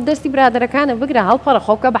وەرەگری بڕۆ دەستی برادەرەکانە بگرە هەڵپەڕە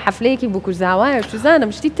خۆکە بە حەفلەیەکی بکوزاوایە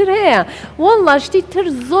چزانم شتی تر هەیە وەڵڵا شتی تر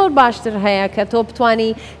زۆر باشتر هەیە کە تۆ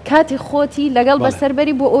بتانی کاتی خۆتی لەگەڵ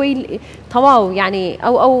بەسەربەری بۆ ئەوەی تەواو یعنی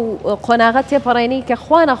ئەو قۆناغە تێپەڕێنی کە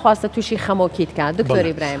خوا نەخواستە تووشی خەمۆکیت کە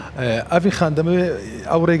دکتۆری برایم ئەڤین خان دەمەوێت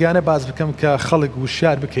ئەو ڕێگانە باز بکەم کە خەڵک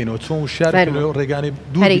وشار بکەینەوە چۆن وشار ڕێگانی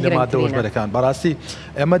دووری لە مادە هۆشبەرەکان بەڕاستی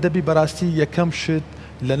ئێمە دەبی بەڕاستی یەکەم شت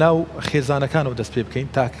لە ناو خێزانەکانەوە دەست پێ بکەین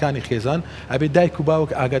تاکەکانی خێزان ئەبێ دایک و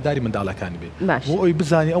باوک ئاگاداری منداڵەکانی بێ بۆ ئەوی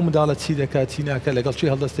بزانی ئەو منداڵە چی دەکات چی ناکە لەگەڵ چی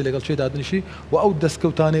هەڵدەستی لەگەڵ چێ دادنیشی و ئەو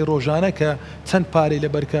دەستکەوتانەی ڕۆژانە کە چەند پارەی لە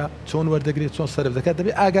بەرکە چۆن وەردەگرێت چۆن سەرف دەکات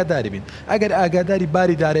دەبێت ئاگاداری بین ئەگەر ئاگاداری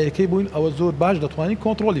باری دارایەکەی بووین ئەوە زۆر باش دەتوانین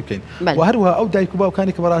کۆنتترۆلی بکەین و هەروەها ئەو دایک و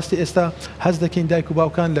باوکانی کە بەڕاستی ئێستا هەز دەکەین دایک و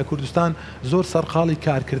باوکان لە کوردستان زۆر سەرقاڵی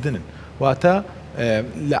کارکردنن واتە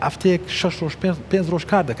لە ئەفتەیەک 6 ڕۆژ 5 ڕۆژ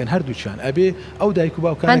کار دەکەن هەردووچیان ئەبێ ئەو دایک و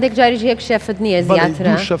باوکان هەندێک جاریش یەک شەفت نییە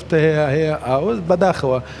زیاتر شەفتە هەیە ئاوە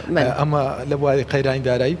بەداخەوە ئەمە لە بواری قەیرانی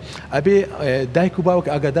دارایی ئەبێ دایک و باوک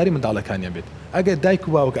ئاگاداری منداڵەکانیان بێت ئەگەر دایک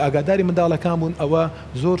و باوک ئاگاداری منداڵەکان بوون ئەوە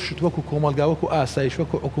زۆر شت وەکو کۆمەلگا وەکو ئاسایش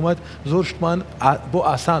وەکو حکوومەت زۆر شتمان بۆ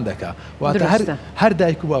ئاسان دەکات واتە هەر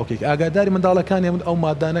دایک و باوکێک ئاگاداری منداڵەکانی هەموو ئەو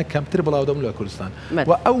مادانە کەمتر بڵاو دەم لە کوردستان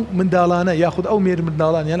و ئەو منداڵانە یاخود ئەو مێر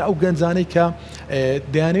منداڵان یان ئەو گەنجانەی کە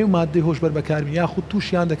دەیانەوێت مادەی هۆشبەر بەکاربێن یاخود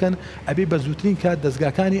تووشیان دەکەن ئەبێ بە زووترین کات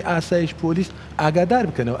دەستگاکانی ئاسایش پۆلیس ئاگادار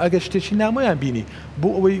بکەنەوە ئەگەر شتێکی نامۆیان بینی بۆ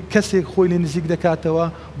ئەوەی کەسێک خۆی لە نزیک دەکاتەوە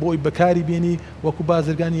بۆ ئەوی بەکاری بێنی وەکو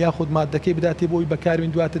بازرگانی یاخود مادەکەی بداتێ بۆ ئەوی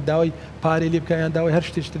بەکاربێن دواتر داوای پارەی لێ بکە یان داوای هەر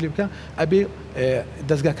شتێشتر لێ بکە ئەبێ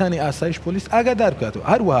دەستگاکانی ئاسایش پۆلیس ئاگادار بکاتەوە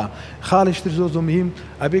هەروەها خاڵیشتر زۆر مهم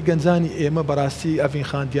ئەبێ گەنجانی ئێمە بەڕاستی ئەڤین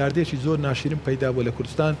خان دیاردێکی زۆر ناشرین پەیدا بووە لە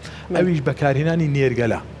کوردستان ئەویش بەکارهێنانی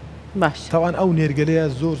نێرگەلە تاوان ئەو نێرگەلەیە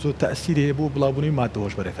زۆر تەئسیر هەیە بۆ بڵاوبوونی مادە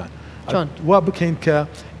هۆشبەرەکان وا بکەین کە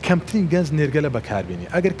کەمترین گەنج نێرگەلە بەکاربێنی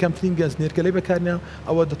ئەگەر کەمترین گەنج نێرگەلەی بەکارنا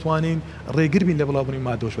ئەوە دەتوانین ڕێگر بین لە بڵاوبوونی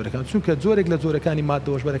مادە هۆشبەرەکان چونکە زۆرێک لە جۆرەکانی مادە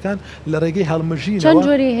هۆشبەرەکان لە ڕێگەی هەڵمژینەوە چەند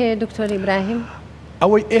جۆری هەیە دکتۆر ئیبراهیم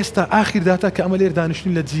ئەوەی ئێستا ئاخر داتا کە ئەمە لێر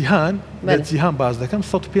دانیشتین لە جیهان لە جیهان باز دەکەم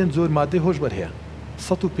 105 زۆر مادەی هۆشبەر هەیە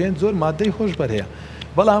 105 زۆر مادەی هۆشبەر هەیە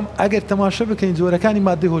بەڵام ئەگەر تەماشا بکەین زۆرەکانی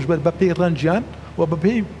مادەی هۆشبەر بە پێی ڕەنجیان و بە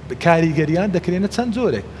پێی کاریگەریان دەکرێنە چەند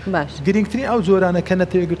زۆرێک گرنگترین ئەو زۆرانە کە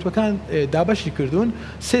نەتەوەگرتوەکان دابەشی کردوون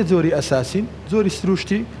سێ زۆری ئەساسین زۆری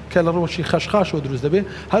سروشتی کە لە ڕۆژی خەشخاشەوە دروست دەبێت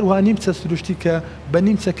هەروەها نیمچە سروشتی کە بە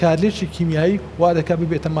نیمچە کارلێکی کیمیایی وا دەکات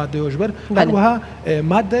ببێتە مادەی هۆشبەر هەروەها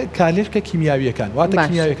مادە کارلێشکە کیمیاویەکان واتە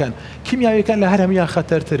کیمیاویەکان لە هەر هەمیان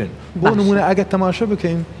خەتەرترن بۆ نمونە ئەگەر تەماشا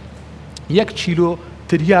بکەین 1 کیلۆ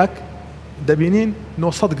تریاک دەبینین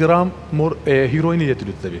 900 گرام هیرۆینی لێ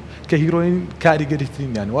دروست دەبێت کە هیرۆین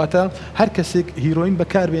کاریگەریترینیان واتە هەر کەسێک هیرۆین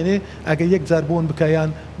بەکاربێنێ ئەگەر 1 جار بۆن بکایان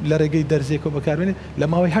لە ڕێگەی دەرزێکەوە بەکاربێنێ لە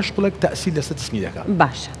ماوەی 8 قوڵک تەئسیر لەسەر جسمی دەکات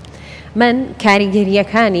باشە من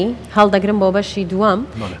کاریگەریەکانی هەڵدەگرم بۆ بەشی دووەم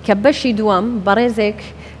کە بەشی دووەم بەڕێزێک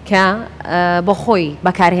کە بۆ خۆی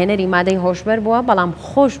بەکارهێنەری مادەی هۆشبەر بووە بەڵام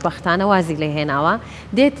خۆشبەختانە وازی لێ هێناوە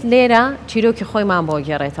دێت لێرە چیرۆکی خۆیمان بۆ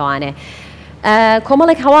گێڕێتەوانێ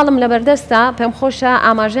کۆمەڵێک هەواڵم لە بەردەستە پێم خۆشە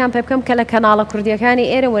ئاماژەیان پێ بکەم کە لە کەناڵە کوردیەکانی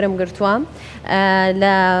ئێرە وەرم گرتووە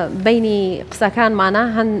لە بینی قسەکانمانە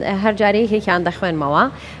هەر جارەیەکێکیان دەخوێنمەوە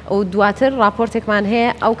و دواتر راپۆرتێکمان هەیە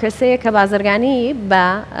ئەو کەسەیە کە بازرگانی بە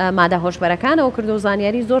مادە هۆشبەرەکانەوە کرد و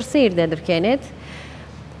زانیاری زۆر سیر دەدرکێنێت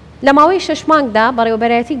لە ماوەی 6 مانگدا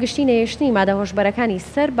بەڕێوەبەرایەتی گشتی نەهێشتنی مادە هۆشبەرەکانی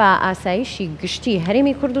سەر بە ئاسایشی گشتی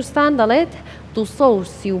هەرێمی کوردستان دەڵێت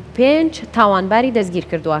 235 تاوانباری دەستگیر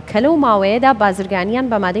کردووە کە لەو ماوەیەدا بازرگانیان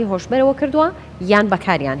بە مادەی هۆشبەرەوە کردووە یان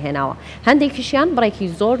بەکاریان هێناوە هەندێکیشیان بڕێکی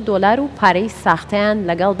زۆر دۆلار و پارەی ساختەیان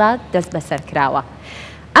لەگەڵدا دەست بەسەر کراوە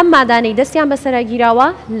ئەم مادانەی دەستیان بەسەرگیراوە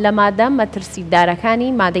لە مادە مەترسیدارەکانی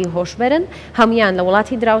مادەی هۆشبەرن هەمویان لە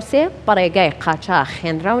وڵاتی دراوسێ بەڕێگای قاچاق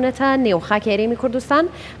خێنراونەتە نێوخاکی هەرێمی کوردستان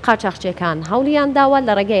قاچاقچیەکان هەوڵیان داوە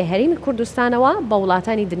لە ڕێگای هەرێمی کوردستانەوە بە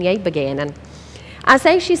وڵاتانی دنیای بگەێنن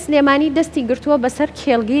ئاسایشی سلێمانی دەستی گرتووە بەسەر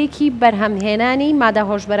کێڵگەیەکی بەرهەمهێنانی مادە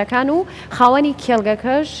هۆشبەرەکان و خاوەنی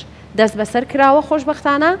کێڵگەکەش دەست بەسەر کراوە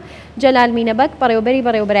خۆشبەختانە جەلال مینەبەک بەڕێوەبەری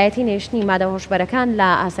بەڕێوەبەرایەتی نێشتنی مادە هۆشبەرەکان لە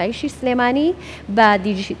ئاسایشی سلێمانی بە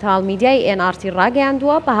دیجیتال میدیای NETTV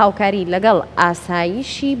ڕاگەیاندووە بە هاوکاری لەگەڵ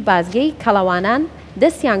ئاسایشی بازگەی کەڵەوانان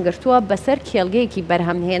دەستیان گرتووە بەسەر کێڵگەیەکی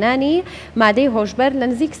بەرهەمهێنانی مادەی هۆشبەر لە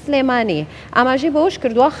نزیک سلێمانی ئاماژەی بەوەش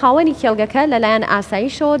کردووە خاوەنی کێڵگەکە لەلایەن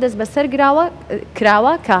ئاسایشەوە دەست بەسەر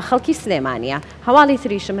کراوە کە خەڵکی سلێمانیە هەواڵی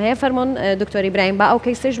تریشم هەیە فەرمۆن دکتۆر ئیبراهیم با ئەو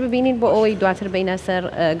کەیسەش ببینین بۆ ئەوەی دواتر بینە سەر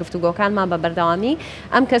گفتوگۆکانمان بە بەردەوامی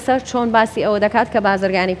ئەم کەسە چۆن باسی ئەوە دەکات کە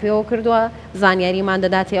بازرگانی پێوە کردووە زانیاریمان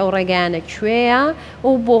دەداتی ئەو ڕێگەیانە کوێیە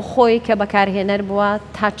و بۆ خۆی کە بەکارهێنەر بووە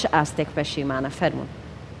تا چ ئاستێک پەشیمانە فەرموون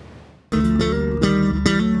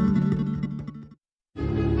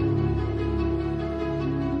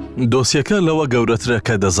دۆسیەکە لەوە گەورەترە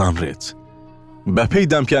کە دەزانرێت. بە پێی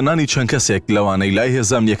دامپیانانی چەند کەسێک لەوانەی لای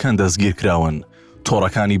هێزانیەکان دەستگیر کراون،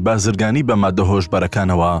 تۆڕەکانی بازرگانی بە مادە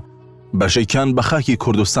هۆشبەرەکانەوە بەشێکیان بە خاکی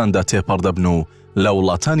کوردستاندا تێپەڕ دەبن و لە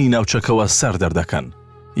وڵاتانی ناوچەکەوە سەر دەردەکەن.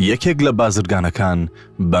 یەکێک لە بازرگانەکان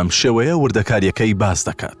بەم شێوەیە وردەکاریەکەی باز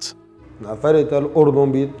دەکات. نفرێتە لە ئوردن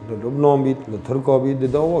بیت، لە لوبنان بیت، لە تورکا بیت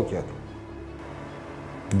دەداوا کرد.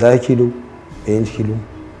 10 کیلو، 5 کیلو،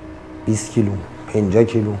 20 کیلو، 50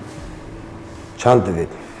 کیلو چند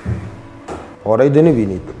دەوێت پارەی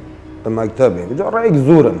دەنەبینیت لە مەکتەبێ بجا ڕێک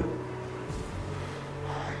زۆرن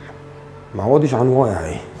مەوادیش هەنوایە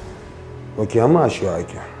هەیە وەکی هەمە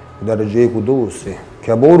ئەشیاکە دەرەجەیەک و 2 و 3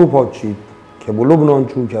 کە بۆ ئەوروپا بچیت کە بۆ لوبنان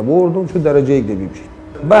چوو کە بۆ ئوردن چوو دەرەجەیەک دەبی بچیت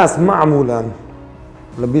بەس معمولاً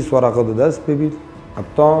لە 20 وەرەقە دەست پێبیت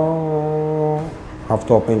هەتا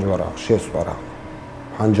 75 وەرەق 6 وەرەق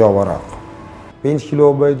 50 وەرەق 5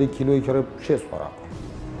 کیلو باید کیلوی کرد 6 وەرەق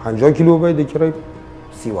 50 کیلو باید کرد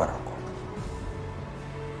 30 وەرەق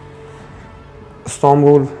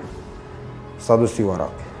استانبول 130 ورق،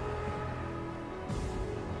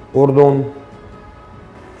 اردن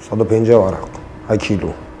 150 ورق 1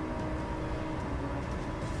 کیلو.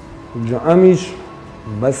 جمعیش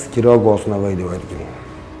بس کرا گاسنوایی دیگریم.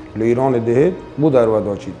 ایران دهید بود در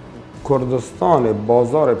وداچید. کردستان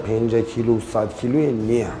بازار 5 کیلو 100 کیلوی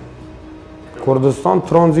نیه. کردستان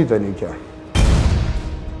ترانزیت نیکه.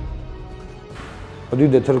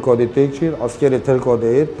 حدود ترکاده تکچیر، اسکر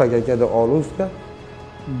ترکاده پککد آلوز که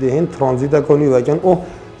دهین ترانزیت کنی و کن او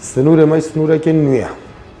سنور مای سنوره که نیه.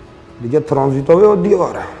 دیگه ترانزیت های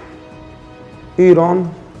دیاره. ایران،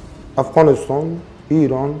 افغانستان،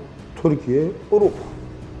 ایران، ترکیه، اروپا.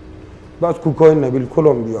 بعد کوکائین نبیل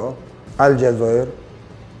کلمبیا، الجزایر،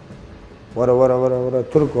 ورا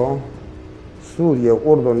ترکا، سوریه،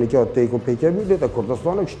 اردن نیکه تیکو پیکه بیده تا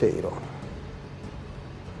کردستان و کشته ایران.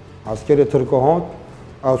 عسکر ترکا ها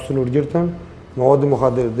از سنور گرتن مواد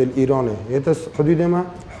مخدر دل ایرانه. یه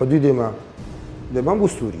حدود ما دبن بو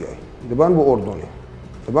سوریه، دبن بو اردنه،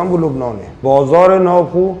 دبن بو لبنانه. بازار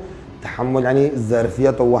ناخو تحمل یعنی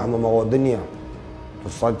ظرفیت و وهم مواد نیه.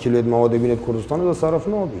 100 کیلو مواد بین کردستان رو صرف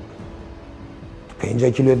نابید. 5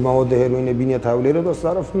 کیلو مواد هروئین بین تولید رو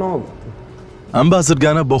صرف نابید. ئەم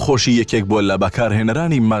بازرگانە بۆ خۆشی یەکێک بۆ لە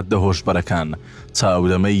بەکارهێنەرانی ماددە هۆشبەرەکان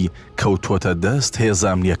چاودەمەی کەوتوۆتە دەست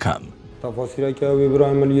هێزانیەکان. تفاصیلی که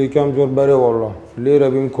ابراهیم یکم جور بره والا. لیره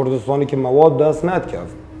بیم کردستانی که مواد دست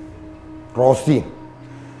نکرد. راستی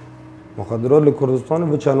مخدرات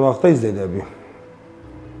لکردستان به چند وقته زده بیم.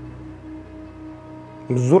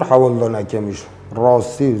 زور حوال دا نکمیش.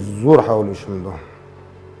 راستی زور حوالشم دا.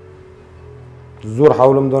 زور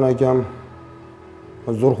حولم دا نکم.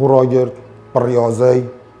 زور خورا گرد. ریاضی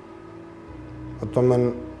حتی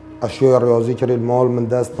من اشیاء ریاضی کرد، مال من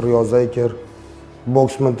دست پر ریاضی کرد،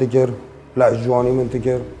 بوکس من تکرد، لحجوانی من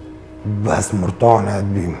تکرد، بس مرتاحت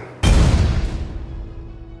بیم.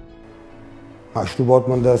 مشروبات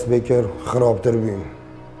من دست بکر خرابتر بیم،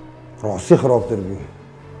 راستی خرابتر بیم.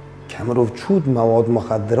 کمرو چود مواد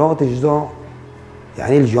مخدرات اجدا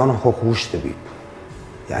یعنی الجان خو خوش تبید،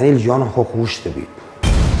 یعنی الجان خو خوش تبید.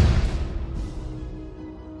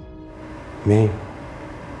 می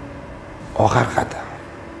آخر خطا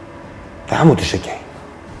همو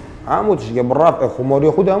تشکی برافع خماری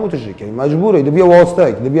خود همو تشکی مجبوره دبی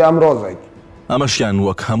واسطه دبی امراضک. ئەمەشیان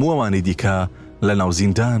وەک هەموو ئەوانی دیکە لە ناو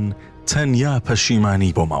زیندان تەنیا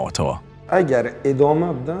پەشیمانی بۆ ماوەتەوە. ئەگەر ئێدامە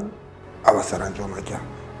بدەن ئەوە سەرنجامەکە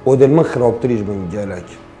بۆ دل من خراپتریش بن گەلک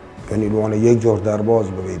یعنی لوانە یەک جۆر دەرباز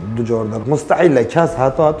ببێت دو جۆر دەر مستعیل لە کەس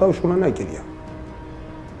هەتا شوونە نەکردە.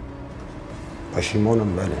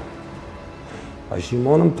 پەشیمانم بەێ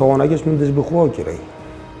پشیمانم توانگش من دش بخوا کردی.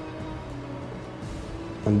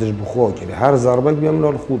 من دش بخوا کردی. هر ضربه بیام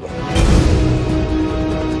لال خوده.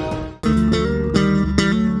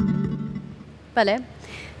 بله.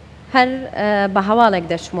 هر به حوالك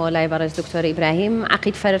دشمو لای برز دکتر ابراهیم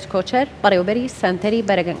عقید فرد کوچر بەڕێوەبەری سنتری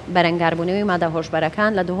بەرەنگاربوونەوەی مادە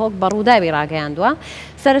هۆشبەرەکان لە دهۆک بەڕووداوی ڕاگەیاندووە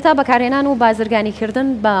سەرەتا بەکارهێنان و بازرگانیکردن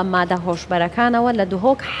بە مادە هۆشبەرەکانەوە لە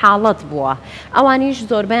دهۆک حاڵەت بووە ئەوانیش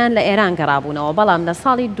زۆربیان لە ئێران گەڕابوونەوە بەڵام لە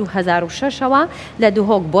ساڵی 2006ەوە لە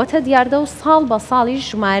دهۆک بۆتە دیاردە و ساڵ بە ساڵی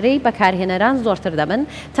ژمارەی بەکارهێنەران زۆرتر دەبن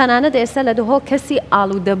تەنانەت ئێستا لە دهۆک کەسی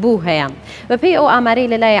ئاڵوودەبوو هەیە بەپێی ئەو ئامارەی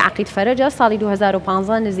لەلای عقید فەرەجە ساڵی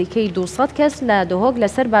 2015 نزیکەی 200 کەس لە دهۆک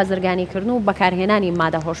لەسەر بازرگانیکردن و بەکارهێنانی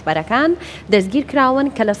مادە هۆشبەرەکان دەستگیر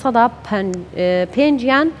کراون کە لە سەدا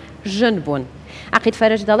 5 ژن بوون. عقید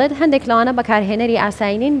فەرەج دەڵێت هەندێک لەوانە بەکارهێنەری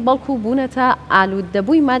ئاسایینین بەڵکو بوونەتە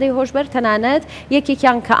ئالوودەبووی مادەی هۆشبەر تەنانەت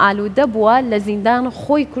یەکێکیان کە ئالوودە بووە لە زیندان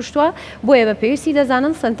خۆی کوشتووە بۆیە بە پێویستی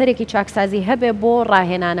دەزانن سنتەرێکی چاکسازی هەبێ بۆ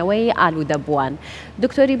ڕاهێنانەوەی ئالوودەبووان.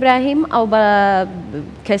 دکتۆر ئیبراهیم ئەو بە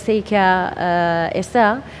کەسەی کە ئێستا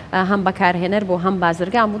هەم بەکارهێنەر بۆ هەم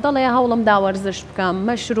بازرگان بوو دەڵێ هەوڵم داوەرزش بکەم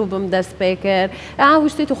مەشروبم دەست پێ کرد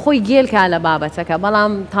وشتێت و خۆی گێلکە لە بابەتەکە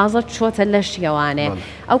بەڵام تازە چۆتە لەشیەوانێ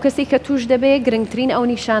ئەو کەسی کە توش دەبێ گرنگترین ئەو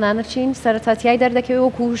نیشانانە چین سەرەتاتیای دەردەکەوێت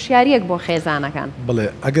وەکو هوشیاریەک بۆ خێزانەکان. بڵێ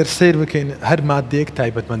ئەگەر سیر بکەین هەر مادەیەک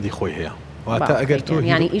تایبەتمەندی خۆی هەیە واتە ئەگەر تۆ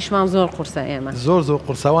ینی ئیشمان زۆر قورسە ئێمە زۆر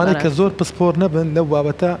قورساوانە کە زۆر پسپۆر نەبن لەو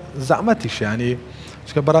بابەتە زەحمەتیش ینی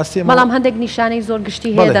بەڕاستی بەڵام هەندێک نیشانەی زۆر گشتی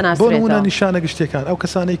هەیە دەناسرێتەوە. بۆ نمونە نیشانە گشتیەکان ئەو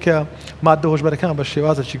کەسانەی کە مادە هۆشبەرەکان بە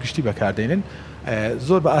شێوازێکی گشتی بەکاردێنن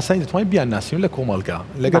زۆر بە ئاسانی دەتوانین بیان ناسیون لە کۆمەڵگا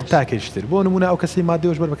لەگەر تاکێشتر بۆ نمونە ئەو کەسی مادە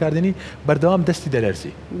هۆشبەر بەکاردێنی بەردەوام دەستی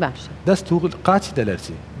دەلەرزی دەست و قاچی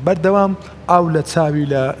دەلەرزی بەردەوام ئاو لە چاوی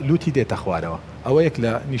لە لوتی دێتە خوارەوە ئەوە یەک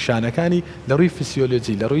لە نیشانەکانی لە ڕووی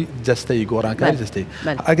فسیۆلۆجی لە ڕووی جەستەی گۆڕانکاری جەستەی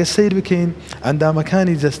ئەگە سیر بکەین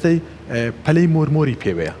ئەندامەکانی جەستەی پەلەی مۆرمۆری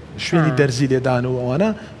پێوەیە شوێنی دەرزی لێدان و ئەوانە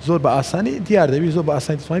زۆر بە ئاسانی دیار دەبی زۆر بە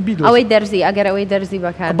ئاسانی توانین بیدۆزین ئەوەی دەرزی ئەگەر ئەوەی دەرزی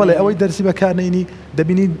بەکار بڵێ ئەوەی دەرزی بەکارنێنی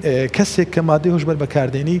دەبینین کەسێک کە مادەی هۆشبەر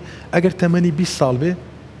بەکاردێنی ئەگەر تەمەنی 20 ساڵ بێ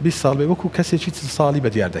 20 ساڵ بێ وەکو کەسێکی 40 ساڵی بە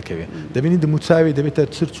دیار دەکەوێت دەبینین دموچاوی دەبێتە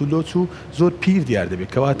چرچ و لۆچ و زۆر پیر دیار دەبێت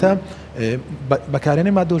کەواتە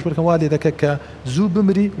بەکارێنەی مادە هۆشبەرەکە وا لێ دەکات کە زوو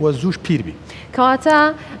بمری و زووش پیر بی کەواتە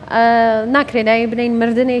ناکرێت دای بنین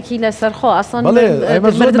مردنێکی لەسەرخۆ ئەسڵ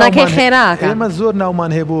مردنەکەی خێراکە ئێمە زۆر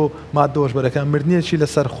ناومان هەیە بۆ مادە هۆشبەرەکە مردنیەکی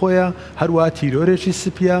لەسەر خۆیە هەروە تیرۆرێکی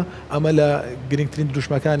سپیە ئەمە لە گرنگترین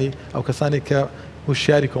دروشمەکانی ئەو کەسانێک کە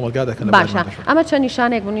وشیاری کۆمەلگا دەکەن باشە ئەمە چەند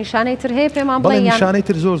نیشانێک بوو نیشانەی تر هەیە پێمان بڵێ نیشانەی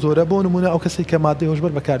تر زۆر زۆرە بۆ نمونە ئەو کەسێک کە مادەی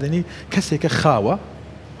هۆشبەر بەکاردێنی کەسێکە خاوە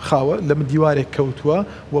لە من دیوارێک کەوتووە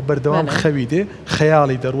و بەردەوام خەوی دێ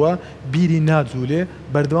خەیاڵی دەڕوە بیری ناجوولێ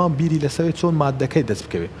بەردەوام بیری لەسەوەی چۆن مادەکەی دەست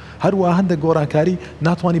بکەوێت هەروە هەندێک گۆڕانکاری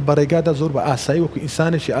ناتوانانی بەڕێگادا زۆر بە ئاسایی وەکو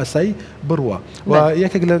ئینسانێکی ئاسایی بڕوە و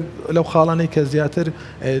یەکێک لەو خاڵانەی کە زیاتر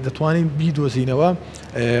دەتوانین بیدۆزینەوە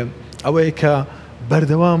ئەوەیە کە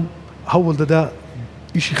بەردەوام هەوڵ دەدا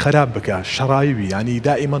ئیشی خراپ بکە شەڕاوی ینی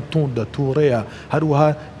دائیمەن توندە تووڕەیە هەروەها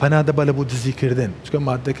پەنادەبە لە بۆ دزیکردن چکە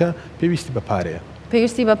مادەکە پێویستی بە پارەیە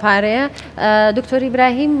پێویستی بە پارەیە دکتۆر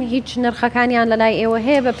ئیبراهیم هیچ نرخەکانیان لە لای ئێوە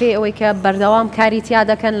هەیە بە پێ ئەوەی کە بەردەوام کاری تیا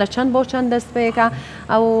دەکەن لە چەند بۆ چەند دەست پێەکە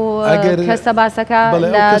ئەو کەسە باسەکە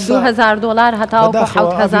لە $2000 هەتاوەکو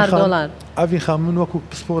 $7000 ئەڤین خان من وەکو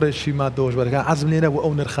پسپۆڕێکی مادە هۆشبەرەکە عەزم لێ نەبوو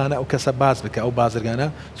ئەو نرخانە ئەو کەسە باز بکە ئەو بازرگانە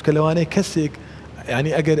چکە لەوانەیە کەسێک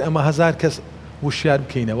ینی ئەگەر ئەمە 1000 کەس وشیار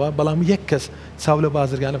بکەینەوە بەڵام یەک کەس چاو لە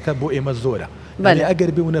بازرگانە بکات بۆ ئێمە زۆرە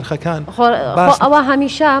ئەگەر بێ و نرخەکان ئەوە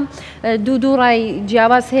هەمیشە دوو ڕای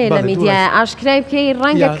جیاواز هەیە لە میدیایە ئاشکرای بکەی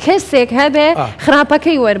ڕەنگە کەسێک هەبێ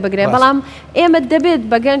خراپەکەی وەربگرێ بەڵام ئێمە دەبێت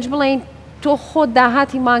بە گەنج بڵین تۆ خۆت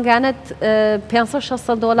داهاتی ماگانت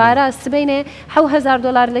 $500-600 سبینێ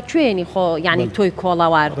 $7000 لەکوێنی خۆ ینی تۆی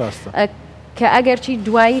کۆڵەوار کە ئەگەرچی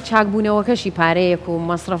دوایی چاکبوونەوەکەشی پارەیەک و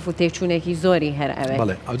مەصرف و تێچوونێکی زۆری هەر ئەوێ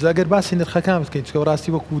ئەو ئەگەر باسی نرخەکان بکەین چکە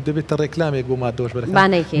ڕاستی وەکو دەبێتە ڕێکلامێک بۆ مادە هۆشبەرەکە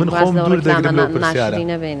من خۆم ناشری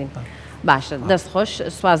نەبێنین باشە دەستخۆش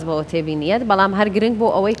سواز بەەوە تێبینیت بەڵام هەر گرنگ بۆ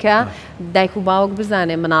ئەوەی کە دایک و باوک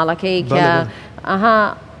بزانێ مناڵەکەی کە ئەها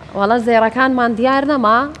وەڵە زێڕەکانمان دیار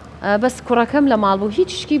نەما بەس کوڕەکەم لە ماڵ بوو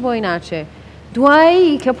هیچ شکی بۆی ناچێ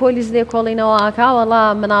دوایی کە پۆلیس لێ کۆڵینەوە ئاکا وەڵا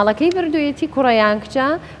مناڵەکەی بردوویەتی کوڕەیان کچە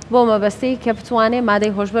بۆ مەبەستەی کە بتوانێت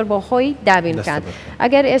مادەی هۆشبەر بۆ خۆی دابین بکات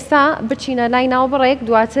ئەگەر ئێستا بچینە لای ناوبڕێک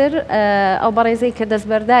دواتر ئەو بەڕێزەی کە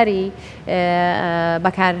دەستبەرداری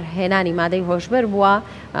بەکارهێنانی مادەی هۆشبەر بووە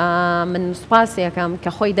من سوپاسیەکەم کە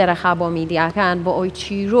خۆی دەرەخا بۆ میدیاکان بۆ ئەوی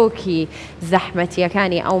چیرۆکی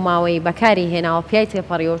زەحمەتیەکانی ئەو ماوەی بەکاری هێناوە پیای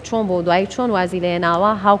تێپەڕیەوە چۆن بۆ دوایی چۆن وازی لە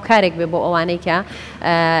هێناوە هاوکارێک بێ بۆ ئەوانەی کە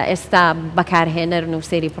ئێستا بەکارهێنەرن و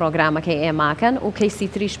سێری پرۆگرامەکەی ئێماکەن و کەیسی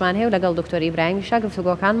تریشمان هەیە و لەگەڵ دکتۆر ئیبراهیمیشا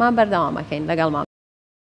گفتوگۆکانمان بەردەوامەکەین لەگەڵمان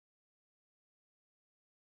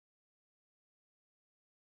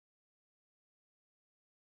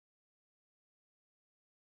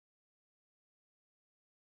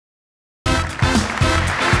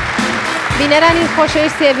بینەرانی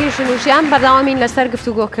خۆشەویست تێڤیژن و ژیان بەردەوامین لەسەر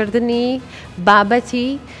گفتوگۆکردنی بابەتی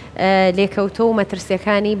لێکەوتە و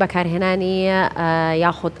مەترسیەکانی بەکارهێنانی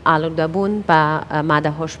یاخود ئاڵوودەبوون بە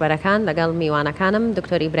مادە هۆشبەرەکان لەگەڵ میوانەکانم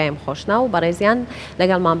دکتۆر ئیبراهیم خۆشنا و بەڕێزیان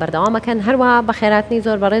لەگەڵمان بەردەوامەکەن هەروەها بە خێراتنی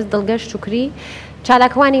زۆر بەڕێز دڵگەشت شوکری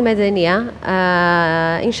چالاکوانی مەدەنیە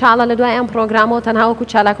ئینشاءڵە لە دوای ئەم پرۆگرامەوە تەنهاوەکو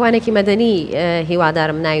چالاکوانێکی مەدەنی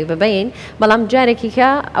هیوادارم ناوی ببین بەڵام جارێکی کە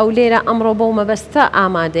ئەو لێرە ئەمڕۆ بۆ مەبەستە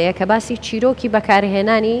ئامادەیە کە باسی چیرۆکی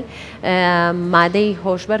بەکارهێنانی مادەی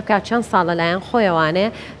هۆشبەر بکات چەند ساڵ لەلایەن خۆیەوانێ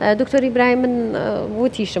دکتۆر ئیبراهیم من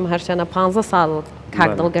وتیشم هەرچەنە 15 ساڵ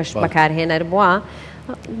کاک دڵگەشت بەکارهێنەر بووە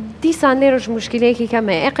دیسان لێرەش مشکلەیەکی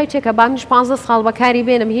کەمە ئێقەی چێکە بامش 15 ساڵ بەکاری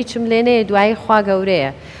بێنم هیچم لێنەیە دوایی خوا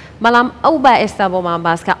گەورەیە بەڵام ئەو با ئێستا بۆمان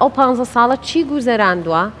باسکە ئەو 15 ساڵە چی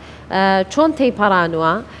گوزەراندووە چۆن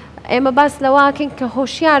تێیپەڕانووە ئێمە باس لەواکەین کە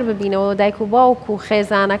هۆشیار ببینەوە دایک و باوک و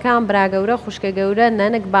خێزانەکان براگەورە خوشکە گەورە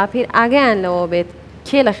نەنک باپیر ئاگیان لەوە بێت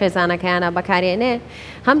کێ لە خێزانەکەیانە بەکارێنێ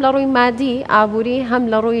هەم لە ڕووی مادی ئابووری هەم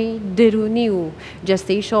لە ڕووی دەرونی و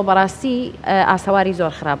جەستەیشەوە بەڕاستی ئاسەواری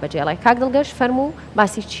زۆر خراپ بەجێڵی کاک دڵگەشت فەرموو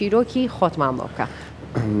باسی چیرۆکی خۆتمان بۆ بکە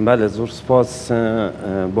بله زور سپاس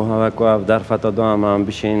بۆ هەواکو ئەو دەرفەتە دوامان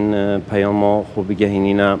بشین پەیامۆ خوب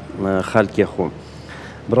بگەهێنینە خەڵکی خۆ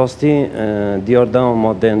بڕاستی دیاردەوە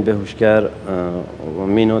مادەیان بێهوشکار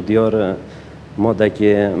مینۆ دیار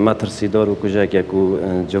مادەکی مەترسیدار و کوژەکێک و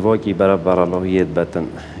جڤاکی بەرەبەرەڵاهیەت بەتن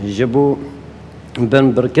ji bo bin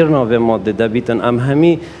birkirina vê madê debîtin em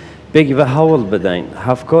hemî بگی و هەوڵ بدەین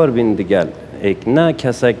هەفکار بین دگەل نه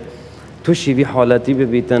کەسێک تووشی وی حاڵەتی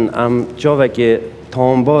ببیتن ئەم جاوێکی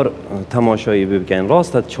تامبار تەماشایی ببکەین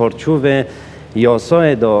ڕاستە چارچوبێ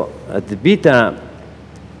یاسایدا دبیتە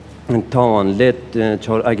تاوان لێت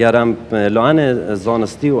ئەگەرم لاەنە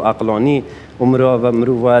زانستی و عەقلانی و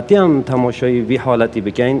مرۆڤەتی ئەم تەماشایی وی حاڵەتی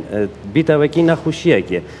بکەین بیتەوەکی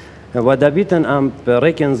نەخۆشیەکێ و دەبیتن ئەم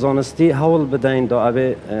ڕێکن زانستی هەوڵ بدەین دا ئەوێ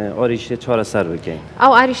ئاریشتێ چارەسەر بکەین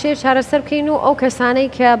ئەو ئاریشتەیە چارەسەر بکەین و ئەو کەسانەی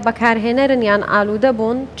کە بەکارهێنەرن یان ئالوودە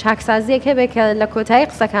بوون چاکسازیەک هەبێت کە لە کۆتایی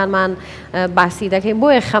قسەکانمان باسی دەکەین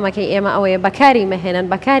بۆیە خەمەکەی ئێمە ئەوەیە بەکاری مەهێنن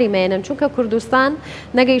بەکاری مێنن چونکە کوردستان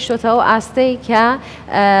نەگەیشتۆتەوە ئاستەی کە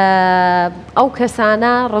ئەو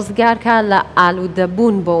کەسانە ڕزگارکە لە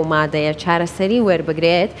ئالوودەبوون بۆ مادەیە چارەسەری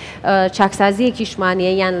وەربگرێت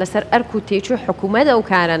چاکسازیەکیشمانیە یان لەسەر ئەرک و تێچوو حکوومەت ئەو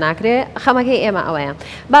کارە ناکرێ خەمەکەی ئێمە ئەوەیە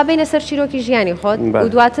با بینە سەر چیرۆکی ژیانی خۆت و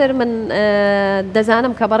دواتر من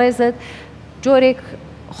دەزانم کە بەڕێزت جۆرێک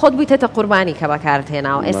خۆت بوویتە قوربانی کە بەکارت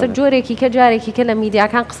هێناوە ئێستا جۆرێکی کە جارێکی کە لە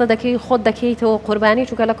میدیاکان قسە دەکەی خۆت دەکەیتەوە قوربانی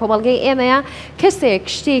چونکە لە کۆمەڵگەی ئێمەیە کەسێک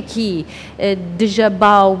شتێکی دژە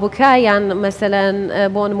باو بکە یان مەسەلەن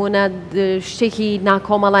بۆ نمونە شتێکی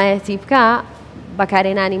ناکۆمەڵایەتی بکە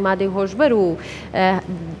بەکارهێنانی مادەی هۆشبەر و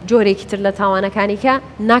جۆرێکی تر لە تاوانەکانی کە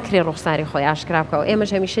ناکرێ ڕوخساری خۆی ئاشکرا بکەوە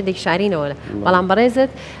ئێمەش هەمیشە دەیشارینەوە بەڵام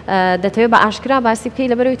بەڕێزت دەتەوێت بە ئاشکرا باسی بکەی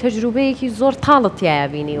لەبەرەوەی تەجروبەیەکی زۆر تاڵت تایە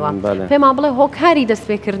بینیوە پێمان بڵێ هۆکاری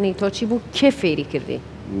دەستپێکردنی تۆ چی بوو کێ فێری کردی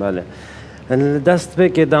دەست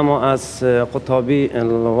پێکێ داما ئەس قوتابی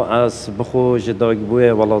ئەس بخۆ ji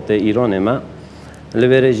dagibûyê welatê Îranê me li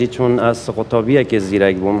vê jî çûn ez qutabiyekê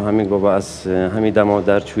zîrek bûm hemî goba ez hemî dema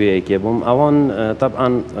derçûyekê bûm ewan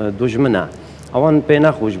teban dujmin e ewan pê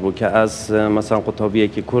nexweş bû ke ez meselan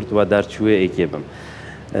qutabiyekî Kurd ve derçûyekê bim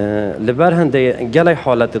li ber hindê gelek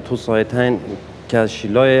haletê tûsayet hene ke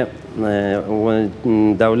şîlayê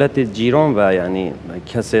dewletê cîran ve yanî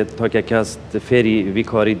kesê take kes fêrî vî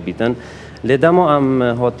karî dibîtin لێ دەما ئەم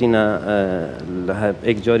هاتینە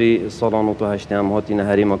ئێکجاری ساڵان و هەشتێ ئەم هاتینە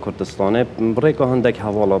هەرێمە کوردستانê بڕێکە هەندێک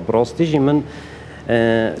هەواڵە بڕاستیژی من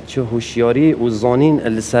چ هوشیاری و زانین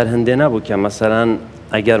لەسەر هەندێ نەبوو کە مەسەلەن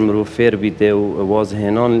ئەگەر مرۆڤ فێر بیتێ و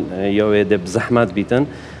وازهێنان یاوێ دێ بزەحمەت بیتن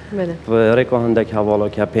ڕێکە هەندێک هەواڵە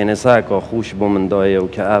کە پێنێساکە خوش بۆ مندایە و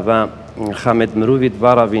کە ئەڤە خەمت مرۆڤیت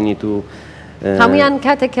بەڕابینیت و هەمویان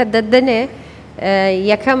کاتێک کە دەدەنێ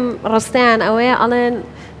یەکەم ڕستیان ئەوەیە ئەڵێن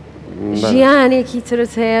ژیانێکی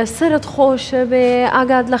ترت هەیە سرت خۆشە بێ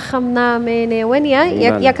ئاگات لە خەم نامێنێ وەنیە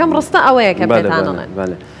یەکەم ڕستە ئەوەیە کە پێتانڵێن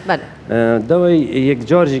دەوەی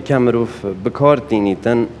یەکجارژی کە مرۆڤ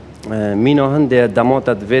بکارتینیتن مینا هەندێ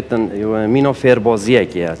دەماتە دەوێتن مینا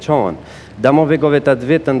فێربازیەکەیە چۆن دەما بێگاوێتە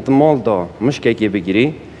دەوێتن ماڵدا مشکێکی بگیری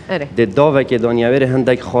دێ داوێکی دانیاوێرە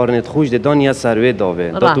هەندێک خارنێت خوش دێ دانیا سەروێ داوێ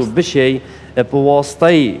دەتو بشەی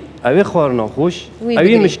پواستایی ئەوێ خارنە خوش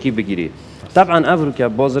ئەوی مشکی بگیری طبعا ئەڤروکە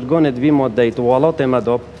بازرگانت وی مادەیت وڵاتێ مە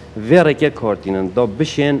دا vêrekê kartînin da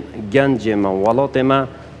bişên gencê me welatê me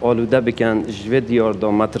alûde bikin ji vê diyar da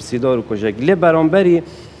mەترسیدار û kojek lê beramberî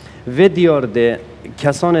vê diyar de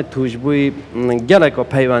kesanê tûjbûyî geleka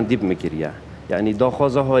peywendî mikiriye yanî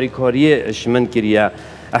daxwaza harîkariyê ji min kiriye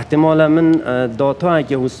ehtimala min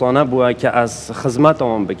datayekê hûsane bûye ke ez xizmeta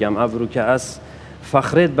wan bikim evrûke ez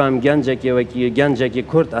فەخرێت بەم گەنجێکی وەکی گەنجێکی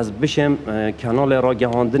کورد ئەس بشێم کەناڵێ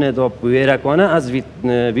ڕاگەهاندنێ دا وێرەکانە ئەس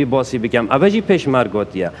وی باسی بکەم ئەڤەژی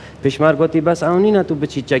پێشمەرگاتیە پێشمەرگاتی بەس ئەو نینە تو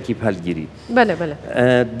بچی چەکی هەلگیری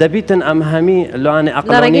دەبیتن ئەم هەمی لاوانێ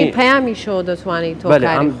عەقلانی پەیامی شۆ دەتوانیت تۆ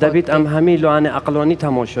دەبیت ئەم هەمی لاوانێ عەقلانی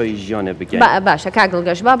تەماشای ژیانێ بکەین باشە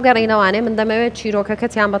کاگڵگەشت با بگەڕینەوانێ من دەمەوێت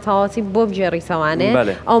چیرۆکەکەتیان بە تەواوەتی بۆ بجێڕیتەوانێ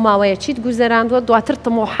ئەو ماوەیە چیت گوزەراندووە دواتر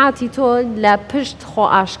تمۆحاتی تۆ لە پشت خۆ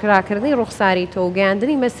ئاشکراکردنی ڕوخساری تۆ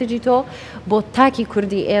گەیاندنی مەسیجی تۆ بۆ تاکی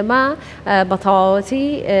کوردی ئێمە بە تەواوەتی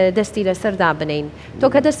دەستی لەسەردا بنین تۆ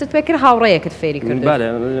کە دەستت پێکرد هاوڕێیەکت فێری کرد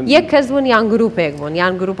یەک کەس بوون یان گروپێک بوون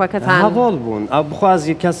یان گروپەکەتان هەواڵ بوون ئەو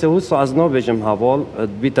بخوازی کەسێ وسە ئەز نابێژم هەواڵ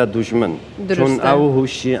بیتە دوژمن چون ئەو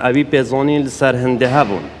هوشی ئەوی پێزانی لەسەر هەندێ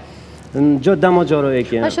هەبوون جا دەما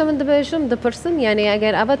جارۆیەکی باشە من دەبێژم دەپرسم یعنی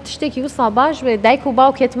ئەگەر ئەوە تشتێکی وسا باش بێ دایک و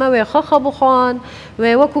باوکێتمەوێ خەخە بخۆن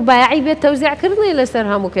وێ وەکو بایعی بێت تەوزیعکردنی لەسەر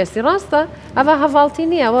هەموو کەسی ڕاستە ئەوە هەڤاڵتی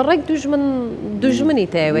نییە ئەوە ڕێک دوژمنی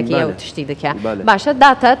تەیەوەکی ئەو تشتی دکە باشە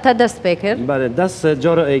داتە تا دەست پێ کرد دەست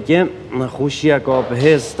جارۆیەکێ خوشیەکە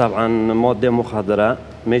بەهێز تەبعاً مادێ مخەدرە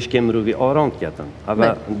مێشکێ مرۆڤی ئارام دکەتن ئەوە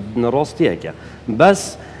ڕاستیەکە بەس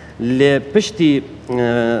لێ پشتی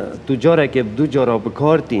تو جارێکێ دوو جارە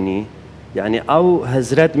بکارتینی یعنی ئەو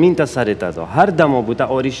هەزرەت مینتە سەرێتەدا هەر دەما بووتە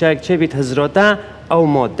ئۆریشایەک چێ بیت هەزرۆتە ئەو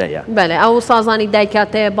مادەیە بەێ ئەو سازانی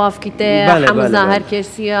دایکاتەیە بافکی تەیە هەمزا هەر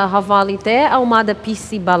کێسیە هەڤاڵی تەیە ئەو مادە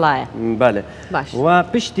پیسی بەڵایە بەێ و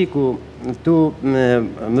پشتێک و تو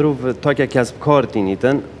مرۆڤ تاکە کەسب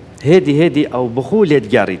کارتینیتن هێدی ئەو بخۆ لێت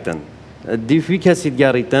گەڕیتن دیفی کەسی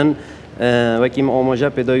گەڕیتن وەکی ئۆمۆژە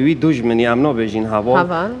پێداوی دوژمنی ئەم نابێژین هەواڵ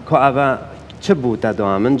کە ئەوە چ بوو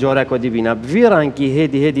تەدا من جارێکۆ دیبینە ڤیڕانکی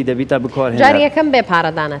هێدی دەبیتە بکار جاری یەکەم بێ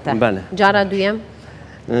پارەدانەتە جارە دوێم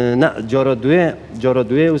جارە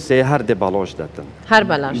دوێ و سێ هەر دێ باڵۆش دەتن هەر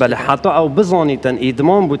بەلاش بەێ حتا ئەو بزانیتن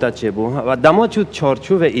ئیدمان بووتە چێ بوو و دەما چوت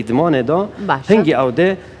چارچووە ئیدمانێدا هەنگی ئەو دێ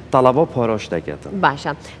تەڵەبە پارۆش دەکەتن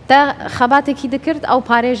باشە تا خەباتێکی دەکرد ئەو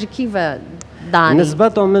پارێژێکی بە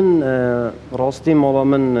نسبەتە من ڕاستی ماڵە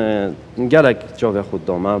من گەلێک جاوێ خود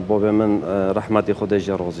دامە بۆ بێ من ڕەحمەتی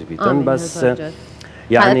خودێژە ڕازی بیتن بەس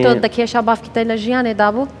یعنی تۆ دەکێشە بافکیتە لە ژیانێدا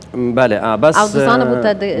بوو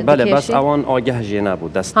بەێ بەس ئەوان ئاگەهژێ نبوو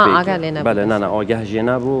دەست بەێ نانە ئاگەهژێ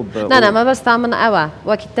نبوو نانەمە بەستا من ئەوە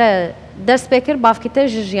وەکیتە دەست پێ کرد بافکیتە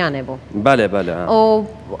ژیانێ بوو بەێ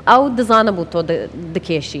ئەو دزانە بوو تۆ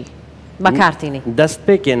دکێشی بەکارتینی دەست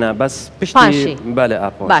پێکێنە بەس پشتی بەێ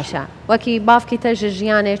ئاپۆ باشە وەکی بافکیتە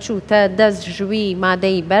ژیانێ چووتە دەست ژووی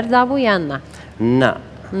مادەی بەردا بوو یان نه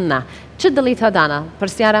نه چ دڵی تەدانە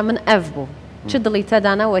پرسیارە من ئەف بوو چ دڵی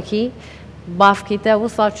تەدانە وەکی بافکیتە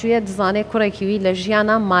وسا چوویە دزانێ کوڕێکیوی لە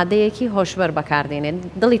ژیانە مادەیەکی هۆشبەر بەکاردێنێن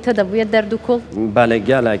دڵی تە دەبووە دەرد و کوڵ بەێ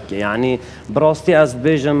گەلێک یعنی بڕاستی ئەس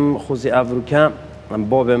بێژم خوزی ئەڤروکە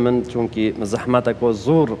بۆ بێ من چونکی زەحمەتێکۆ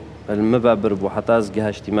زۆر المبە بربوو حتا ئەس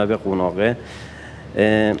گەهشتی مەبێ قوناغێ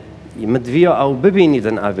مدویە ئەو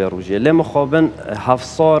ببینیدن ئەڤێ ڕوژێ لێ مخۆبن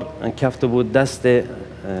هەفسار کەفتە بوو دەستێ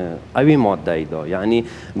ئەوی مادەیدا یعنی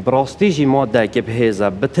بڕاستیژی مادەیەکە بهێزە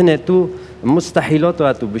بتنێت و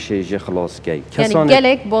مستحیلاتەوە تو بشێژێ خلاصکەی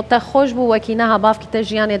گەلێک بۆتە خۆش بوو وەکی نەها بافکیتە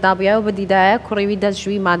ژیانێ دابووە و بەدیدایە کوڕێوی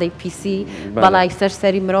دەستژووی مادەی پیسی بەڵای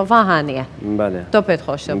سەرسەری مرۆڤ هاانەیە تۆ پێت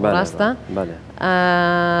خۆشە ڕاستە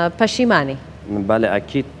پەشیمانی بەێ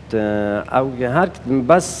ئەکیت ئەو هەر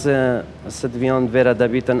بەس سدڤیان وێرە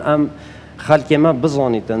دەبیتن ئەم خەلکێمە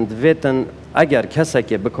بزانیتن دوێتن ئەگەر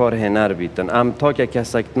کەسێکێ بکارهێنەر بیتن ئەم تاکە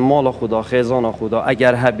کەسێک ماڵە خودا خێزانە خودا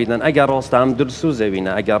ئەگەر هەبیدن ئەگەر ڕاستە ئەم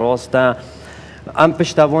درسوزەوینە ئەگەر ڕاستە ئەم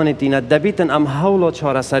پشتەوانێتینە دەبیتن ئەم هەوڵە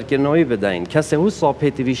چارەسەرکردنەوەی بدەین کەسێ وسا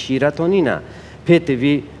پێتیوی شیرەتۆنینە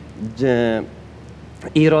پێتیوی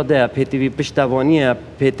ئیرادەیە پێتیوی پشتەوانیە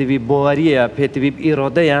پێتیوی بۆوەریە پێتیوی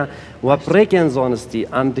ئیرادەیە و پڕێکێن زانستی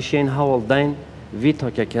ئەم دشێن هەوڵ دەین وی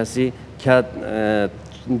تاکە کەسی کە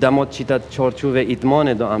دەمۆ چیتە چارچووە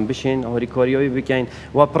ئیدمانێدا ئەم بشین هۆریکاریەوەی بکەین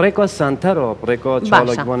و پڕێکە سنتەرەوە پڕێکە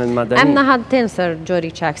چاڵکوانن مەدەنی ئەم نەهاتێن سەر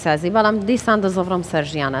جۆری چاکسازی بەڵام دیسان دەزەڤڕم سەر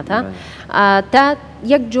ژیانەتە تا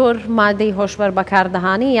یەک جۆر مادەی هۆشبەر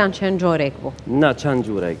بەکاردەهانی یان چەند جۆرێک بوو نه چەند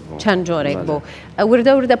جۆرێک بوو چەند جۆرێک بوو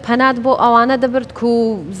وردە پەنات بۆ ئەوانە دەبرد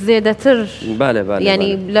و زێدەتر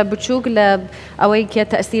ینی لە بچووک لە ئەوەی کە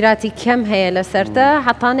تەسیراتی کەم هەیە لەسەرتە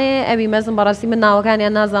حتانێ ئەوی مەزم بەڕاستی من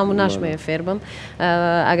ناوەکانیان نازام و ناشمێ فێر بم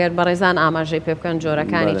ئەگەر بەڕێزان ئاماژەی پێ بکەن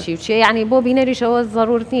جۆرەکانی چی و چیە یعنی بۆ بینەریشەوە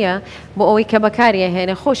ضرورت نییە بۆ ئەوەی کە بەکاریە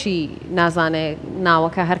هێنێ خۆشی نازانێ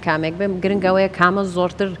ناوەکە هەر کامێک بێ گرنگەوەی کامە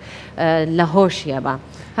زۆرتر لە هۆشیە بە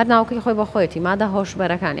هەر ناوکەی خۆی بە خۆیەتی مادە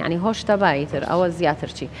هۆشبەرەکان ینی هۆش تەباییتر ئەوە زیاتر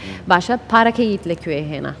چی باشە پارەکەیت لەکوێ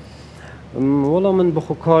هێنا وەڵام من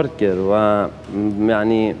بخۆ کارت کرد و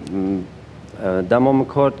یعنی دەما من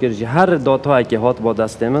کارت کردی هەر داتایەکی هات بۆ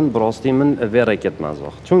دەستێ من بڕاستی من vێڕێکت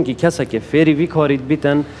مەزاخ چونکی کەسێکی فێری وی کاریت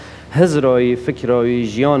بیتن هزرایی فکرایی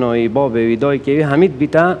ژیانایی بابێوی دایکێوی هەمیت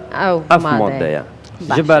بیتە ئەف مادەیە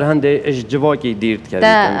ji ber hindê ji civakê dîr dikevî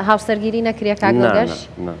hevsergirî nekiriye kagilgeş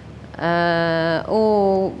û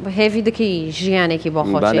hêvî dikî jiyanekî bo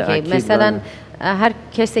xweşekê meselen her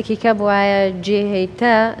kesekî ke buwaye cihê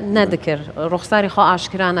te nedikir ruxsarî xwe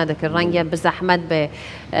aşkira nedikir renge bi zehmet bê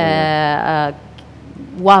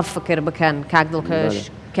wav fikir bikin kagdilkeş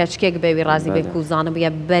keçkek bê wî razî bê ku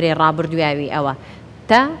zanibûye berê rabirdûye wî ew e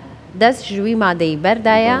te dest ji wî madeyî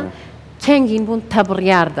berdaye kengîn bûn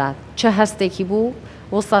tebiryar da çi hestekî bû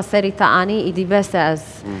وسا سەری تەعانی ئیدی بەسە ئەس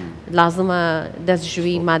لازمە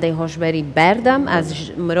دەستژووی مادەی هۆشبەری بەردەم ئەس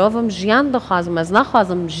مرۆڤم ژیان دەخوازم ئەس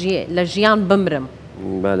ناخوازم لە ژیان بمرم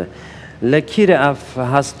بەێ لە کیرە ئەف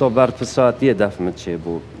هەستۆ بەرپساتیە دەفمت چێ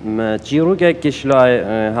بوو چیرۆکێکی شلای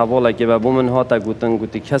هەواڵێکی بە بۆ من هاتە گوتن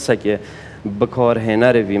گوتی کەسێکێ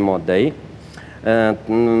بکارهێنەرە وی مادەی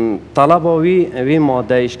تەڵەبەوی وی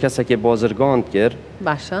مادەیش کەسێکی بازرگاند کرد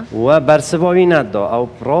باشە و بەرسڤاوی نەدا ئەو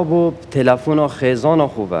پڕابوو تەلەفۆنە خێزانە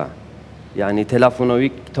خوبە یعنی تەلەفۆنەوی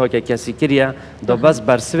تاکە کەسی کریە دا بەس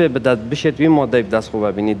بەرسڤێ بدەت بشێت وی مادەی بدەست خوبە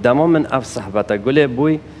بینی دەما من ئەف سەحبەتە گولێ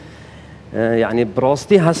بووی یعنی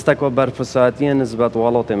بڕاستی هەستێکەوە بەرپرساتیە نسبەت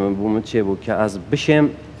وڵاتی من بوو من چێ بوو کە ئەس بشێم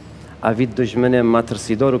ئەڤی دژمنێ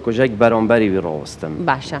مەترسیدار و کۆژێک بەرامبەری وی ڕاوەستم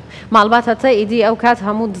باشە ماڵباتە ئیدی ئەو کات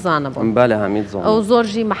هەموو دزانە بوون بەلێ هەمی دزانە ئەو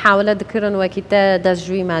زۆرژی مەحاولە دکردن وەکی تە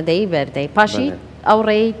دەستژووی مادەی بەردەی پاشی ئەو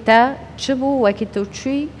ڕێی تە چ بوو وەکی تو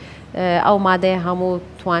چووی ئەو مادەیە هەموو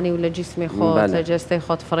توانی و لە جیسمی خۆت لە جێستەی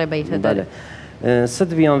خۆت فڕێ بیتە دەرێ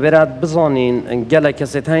سدویان وێرات بزانین گەلە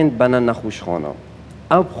کەسێت هەین بەنە نەخۆشخانە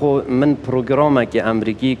ئەو من پرۆگرامێکی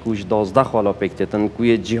ئەمریکی کوش 12 خاڵا پێکتێتن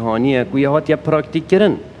کویە جیهانیە کویە هاتیە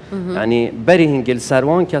پراکتیکردن يعني بري هنجل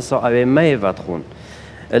سروان كسا أوي ما يفتخون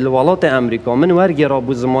الولايات أمريكا من ورقي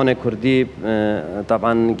رابو زمان كردي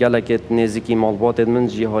طبعا قالك نزيكي مالبات من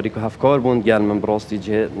جهاري كهفكار بوند قال من براستي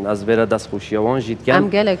جه از بره دست خوشيوان جيت كان ام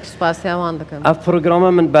قالك سپاسيوان دكم اف برنامه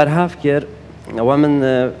من برهف كر ومن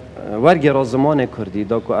ورقي را زمان كردي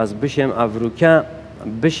داكو از بشم افروكا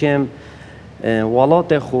بشم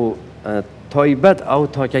ولايات خو تایبت او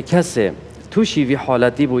تاکه کسی توشی وی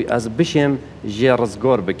حالتی بوی از بشم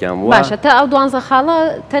جێڕزگۆر بکەم باشە تا ئەو دوانزە خاڵە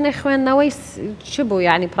تەنێ خوێندنەوەی چ بوو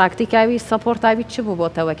یعنی پراکتیکاوی سەپۆرتاوی چ بوو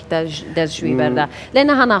بۆتەوەکی دەستژووی بەردا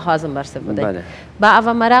لێنە هە ناخوازم بەرسە بدەیت با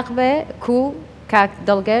ئەڤە مەراق بێ کو کاک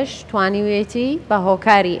دڵگەش توانیوێتی بە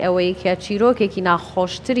هۆکاری ئەوەی کە چیرۆکێکی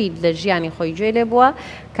ناخۆشتری لە ژیانی خۆی گوێ لێ بووە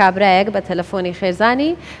کابرایەک بە تەلەفۆنی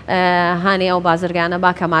خێزانی هاانی ئەو بازرگانە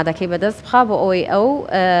با کەمادەکەی بەدەست بخا بۆ ئەوەی ئەو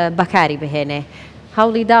بەکاری بهێنێ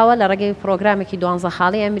هەوڵی داوە لە ڕێگەی پرۆگرامێکی دوانزە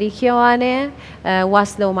خاڵی ئەمریکیەوانەیە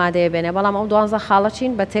واس لەو مادەیە بێنێ بەڵام ئەو دوانزە خاڵە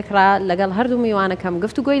چین بە تێکرا لەگەڵ هەردوو میوانەکەم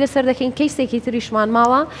گفتوگۆی لەسەر دەکەین کەیسێکی تریشمان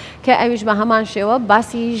ماوە کە ئەویش بە هەمان شێوە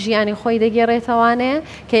باسی ژیانی خۆی دەگێڕێتەوانێ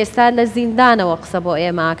کە ئێستا لە زیندانەوە قسە بۆ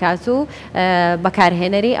ئێمە ئاکات و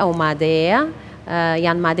بەکارهێنەری ئەو مادەیە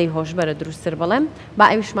یان مادەی هۆشبەرە دروستتر بڵێم با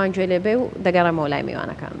ئەویشمان گوێ لێ بێ و دەگەڕێمەوە لای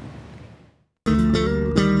میوانەکان.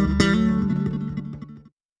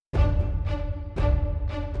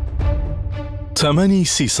 تەمەنی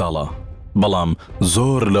 30 ساڵە بەڵام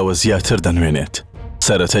زۆر لەوە زیاتر دەنوێنێت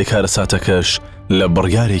سەرەتای کارەساتەکەش لە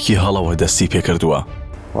بڕیارێکی هەڵەوە دەستی پێکردووە.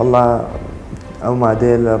 وەڵا ئەو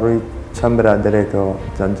مادەیە لە ڕووی چەند برادەرێکەوە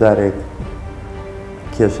چەند جارێک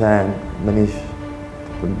کێشایان منیش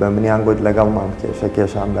بە منیان گوت لەگەڵمان کێشە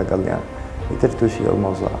کێشام لەگەڵیان ئیتر تووشی ئەو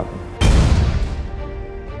مەوزوعە بوو.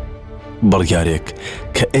 بڕیارێک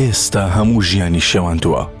کە ئێستا هەموو ژیانی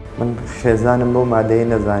شێواندووە. من خێزانم بۆ مادەی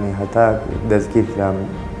نەزانی هەتا دەستگیر کرام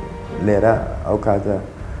لێرە ئەو کاتە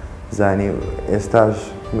زانی و ئێستاش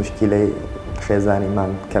مشکیلەی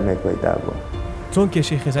خێزانیمان کەمێک پەیدا بووە. چۆن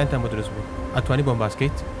کێشەی خێزانتان بۆ دروست بوو؟ ئەتوانی بۆم باس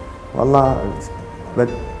بکەیت؟ وەڵا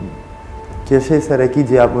کێشەی سەرەکی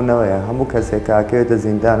جیابوونەوەیە هەموو کەسێک کاکەوێتە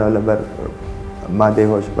زیندانەوە لەبەر مادەی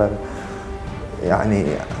هۆشبەر یعنی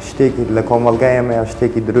شتێکی لە کۆمەڵگای ئێمە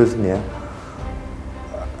شتێکی دروست نییە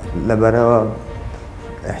لەبەرەوە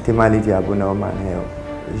احتیمالی جیابوونەوەمان هەیە و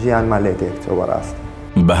ژیانمان لێ تێکچۆ بەڕاست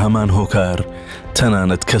بە هەمان هۆکار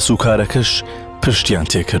تەنانەت کەس و کارەکەش پشتیان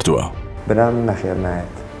تێکردووە. برام نەخێر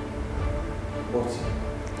نایەت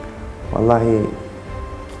وەڵاهی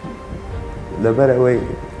لەبەر ئەوەی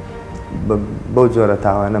بەو جۆرە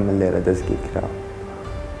تاوانە من لێرە دەستگیر کراوە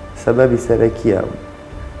سەبەبی سەرەکیە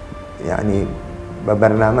یعنی بە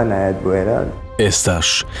بەرنامە نایەت بۆ ئێرە ئێستاش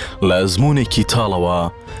لە ئەزموونێکی تاڵەوە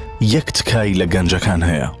یەک تکای لە گەنجەکان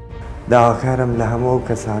هەیە. داواکارم لە هەموو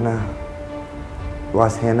کەسانە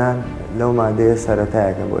واسهێنان لەو مادەیە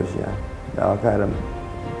سەرەتایەکە بۆ ژیان داواکارم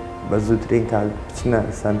بە زووترین کال بچنە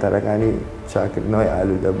سەنتەرەکانی چاکردنەوەی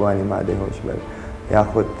ئالوودەبوانی مادەی هۆشبەر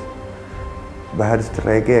یاخود بە هەر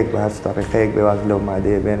ڕێگەیەک بە هەر تەڕیقەیەک بێواز لەو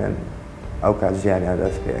مادەیە بێنن ئەو کات ژیانیان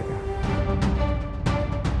دەست پێەکە.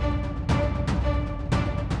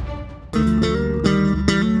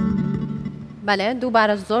 بەڵێ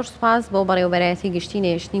دووبارە زۆر سوپاس بۆ بەڕێوەبەرایەتی گشتی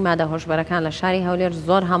نێشتنی مادە هۆشبەرەکان لە شاری هەولێر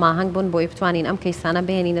زۆر هەماهەنگ بوون بۆی بتوانین ئەم کەیسانە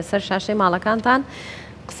بهێنینە سەر شاشەی ماڵەکانتان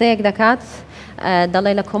قسەیەک دەکات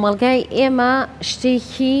دەڵێ لە کۆمەڵگای ئێمە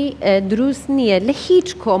شتێکی دروست نییە لە هیچ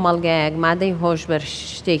کۆمەڵگایەک مادەی هۆشبەر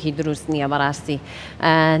شتێکی دروست نییە بەڕاستی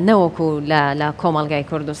نەوەکو لە کۆمەڵگای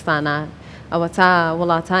کوردستانە ئەوە تا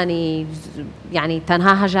وڵاتانی یعنی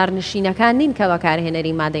تەنها هەژار نشینەکان نین کە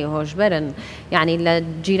بەکارهێنەری مادەی هۆشبەرن یعنی لە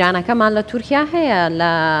جیرانەکەمان لە تورکیا هەیە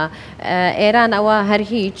لە ئێران ئەوە هەر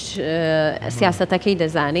هیچ سیاسەتەکەی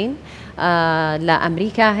دەزانین لە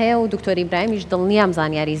ئەمریکا هەیە و دکتۆر ئیبراهیمیش دڵنیام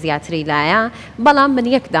زانیاری زیاتری لایە بەڵام من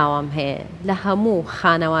یەک داوام هەیە لە هەموو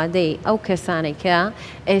خانەوادەی ئەو کەسانێک کە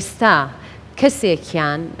ئێستا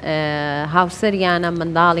کەسێکیان هاوسەریانە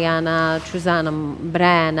منداڵیانە چوزانم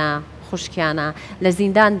برایانە خوشکیانە لە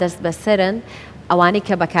زیندان دەست بەسەرن ئەوانەی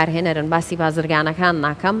کە بەکارهێنەرن باسی بازرگانەکان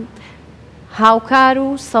ناکەم هاوکار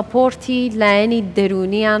و سەپۆرتی لایەنی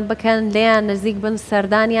دەرونیان بکەن لیان نزیک بن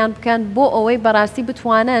سەردانیان بکەن بۆ ئەوەی بەڕاستی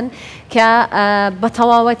بتوانن کە بە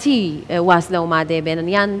تەواوەتی واز لەو مادەیە بێنن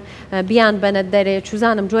یان بیان بەنە دەرێ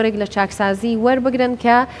چوزانم جۆرێک لە چاکسازی وەربگرن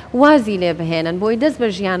کە وازی لێ بهێنن بۆی دەست بە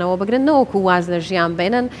ژیانەوە بگرن نەوەکو واز لە ژیان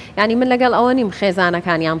بێنن ینی من لەگەڵ ئەوە نیم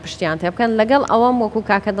خێزانەکانیان پشتیان تێ بکەن لەگەڵ ئەوەم وەکو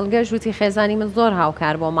کاکە دڵگەژ وتی خێزانی من زۆر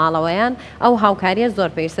هاوکار بۆ ماڵەوەیان ئەو هاوکاریە زۆر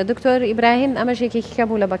پێویستە دکتۆر ئیبراهیم ئەمەش یەکێکی کە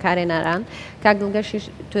بوو لە بەکارهێنەران کاک دڵگەشی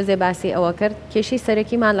تۆزێ باسی ئەوە کرد کێشەی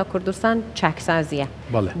سەرەکیمان لە کوردستان چاکسازیە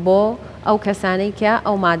بۆ ئەو کەسانەی کە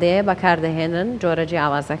ئەو مادەیە بەکاردەهێنن جۆرە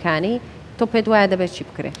جیاوازەکانی تۆ پێت وایە دەبێت چی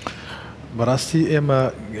بکرێت بەڕاستی ئێمە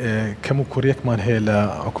کەم و کوڕیەکمان هەیە لە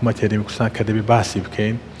حکوومەت هێرمی کوردستان کە دەبێت باسی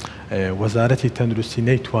بکەین وەزارەتی تەندروستی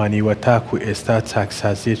نەیتوانیوە تاکو ئێستا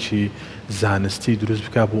چاکسازیەکی زانستی دروست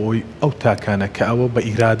بکە بۆ ئەوی ئەو تاکانە کە ئەوە بە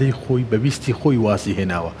ئیرادەی خۆی بەویستی خۆی واسی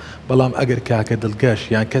هێناوە بەڵام ئەگەر کاکە دڵگەش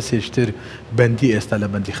یان کەسێشتر بەندی ئێستا لە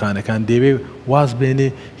بەندیخانەکان دەوێ واز بێنێ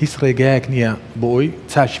هیچ ڕێگایەک نییە بۆ ئەوی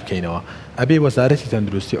چاچ بکەینەوە ئەبێ وەزارەتی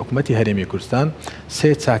تەندروستی حکوومەتی هەرێمی کوردستان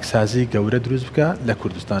سێ چاکسازی گەورە دروست بکە لە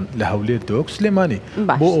کوردستان لە هەولێر دۆک سلێمانی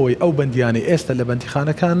بۆ ئەوەی ئەو بەندیانی ئێستا لە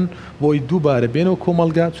بەندیخانەکان بۆی دووبارە بێنەوە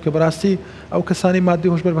کۆمەلگا چکە بەڕاستی ئەو کەسانی مادەی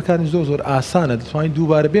هۆشبەر بەکاری زۆر ئاسانە دەتوانین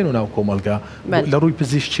دووبارە بێن و ناو کۆمەلگا لە ڕووی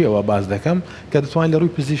پزیشکیەوە باز دەکەم کە دەتوانین لە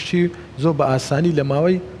ڕووی پزیشکی زۆر بە ئاسانی لە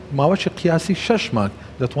ماوەی قیاسی 6 مانگ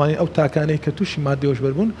دەتوانین ئەو تاکانەی کە تووشی مادەی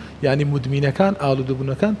هۆشبەر بوون ینی مدمینەکان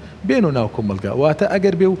ئالودەبوونەکان بێن و ناو کۆمەلگا واتە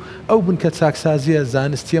ئەگەر بێ و ئەو بن کە چاکسازیە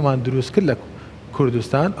زانستیەمان دروست کرد لە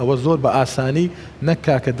کوردستان ئەوە زۆر بە ئاسانی نەک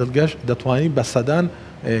کاکە دڵگەش دەتوانین بە سەدان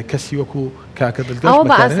کەسی وەکو کاکە دڵگەش ئەوە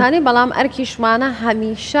بە ئاسانی بەڵام ئەرکیشمانە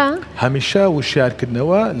هەمیشە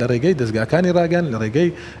وشیارکردنەوە لە ڕێگەی دەستگاکانی ڕاگەن لە ڕێگەی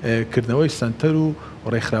کردنەوەی سنتەر و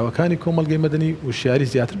ڕێکخراوەکانی کۆمەلگەی مەدەنی وشیاری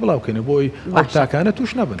زیاتر بڵاوکەنە بۆی ئەو تاکانە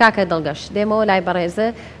توش نەبن کاکە دڵگەش دێمەوە لای بەڕێزە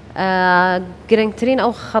گرنگترین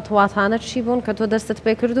ئەو خەتواتانە چی بوون کە تۆ دەستت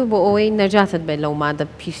پێ کردو بۆ ئەوەی نەجاتت بێت لەو مادە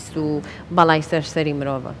پیست و بەڵای سەرسەری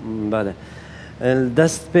مرۆڤە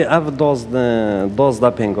دەست پێ ئەف دۆزدا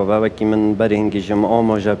پێنگۆڤەوەکی من بەرهنگیژم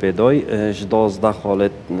ئاماژە پێدۆی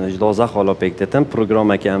دۆزە خاڵۆ پێکتێتن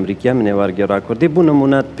پرۆگرامەکە ئەمریکیە منێوەرگێڕا کوردی بوو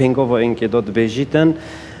نمونەت پێنگۆڤە ئینکێ دۆ دبێژیتن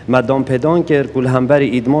مەدام پێدان کرد کول هەمبەری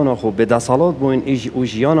ئیدمانە خۆ بێدەسەڵات بووین و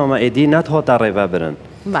ژیانەمە ئێدی نەتهاتە ڕێڤە برن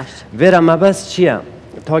وێرە مەبەست چییە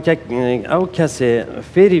تاکە ئەو کەسێ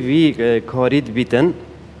فێری وی کاریت بیتن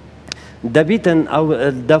دەبیتن ئەو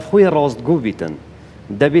دەفخۆی ڕاستگۆ بیتن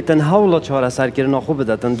دەبیتن هەوڵە چارەسەرکردنە خۆ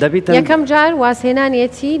بدەتن دەبیتن یەکەم جار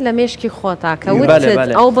واسهێنانیەتی لە مێشکی خۆتا کە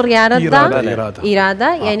وتت ئەو بڕیارەتدا ئیرادە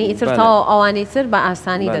یعنی ئیتر تاوە ئەوانی تر بە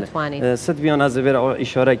ئاسانی دەتوانین ست بیان ئەزەبێر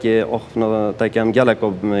ئیشارەکی ئۆخنەتەکەم گەلێکۆ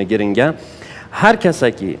گرنگە هەر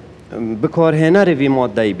کەسێکی بکارهێنەری وی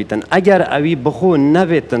مادەی بیتن ئەگەر ئەوی بخۆ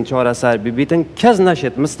نەبێتن چارەسەر ببیتن کەس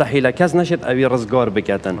نەشێت مستەحیلە کەس نەشێت ئەوی ڕزگار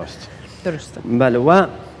بکەتن بەڵێ وە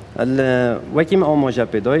وەکیم ئاماژە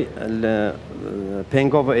پێدۆی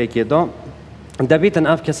پێنگۆڤە ئێکێدا دەبێتن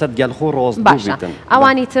ئەف کەسەت گەلخۆ ڕاستگۆ بیتن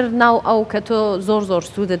ئەوانی تر ناو ئەو کە تۆ زۆر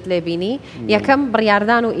سوودت لێبینی یەکەم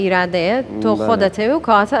بڕیاردان و ئیرادەیە تۆ خۆ دەتەوێت و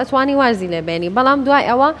کەواتە ئەتوانی وازی لێبێنی بەڵام دوای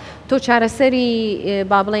ئەوە تۆ چارەسەری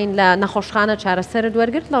با بڵین لە نەخۆشخانە چارەسەرت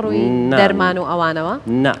وەرگرت لە ڕووی دەرمان و ئەوانەوە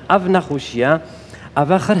نه ئەف نەخۆشیە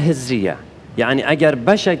ئەڤە خەر هزریە یعنی ئەگەر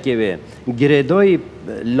بەشێکێوێ گرێدۆی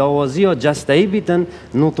لاوازی و جەستەیی بیتن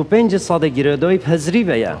 95% گرێدۆی هەزری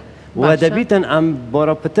بەیە و دەبیتن ئەم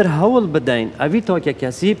بۆرەپتر هەوڵ بدەین ئەوی تاکە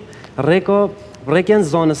کەسیب ڕێکێن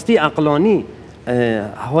زانستی ئەقلانی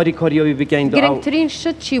هەواری کاریەوەی بکەین گرنگترین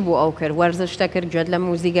شت چی بوو ئەو کرد وەرزشتە کرد گوێت لە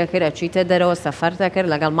موزیکە کرد ئەچیتە دەرەوە سەفەرتە کرد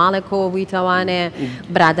لەگەڵ ماڵێکەوە بوویتەوانێ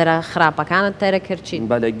برادرە خراپەکانت تەرە کرد چین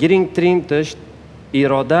بەڵێ گرنگترین تشت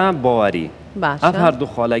ئیرادە باوەری ئەف هەردوو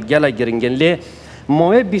خاڵە گەلە گرنگن لێ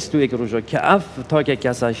ماوەیە 21 ڕۆژە کە ئەف تاکە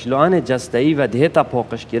کەسەشلوانە جەستەیی و دهێتە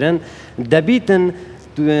پۆقشکردن دەبیتن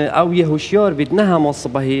ئەو یە هوشیار بیت نە هەموو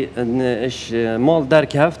سبەهی ماڵ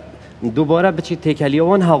دەرکەفت دووبارە بچی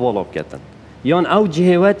تێکەلیەوان هەواڵۆ بکەتن یان ئەو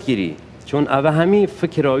جهێوەت گیری چون ئەوە هەمی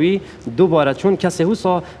فکراوی دووبارە چون کەسێ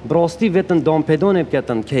هوسا بڕاستی وێتن دامپێدانێ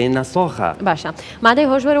بکەتن کە نەساخە باشە مادەی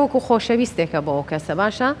هۆشبەر وەکو خۆشەویستێکە بۆ ئەو کەسە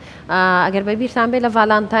باشە ئەگەر بەبیرتان بێت لە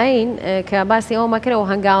ڤالانتاین کە باسی ئەوە مەکرەوە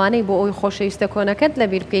هەنگاوانەی بۆ ئەوی خۆشەویستە کۆنەکەت لە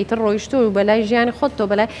بیر بکەیتر ڕۆیشت و بەلای ژیانی خۆت تۆ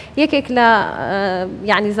بەلای یەکێک لە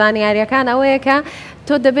یعنی زانیاریەکان ئەوەیە کە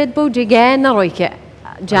تۆ دەبێت بەو جێگایە نەڕۆیکە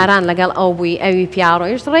جاران لەگەڵ ئەو بووی ئەوی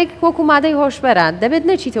پیاڕۆیشت ڕێک وەکو مادەی هۆشبەرە دەبێت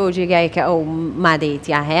نەچیتەوە جێگایی کە ئەو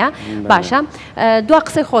مادەیەتیا هەیە باشە دوا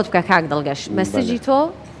قسەی خۆت بکە کاک دڵگەشت مەسیجی تۆ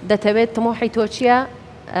دەتەوێت تمۆحی تۆ چییە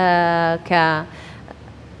کە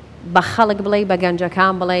بە خەڵک بڵێ بە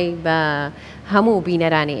گەنجەکان بڵێ بە هەموو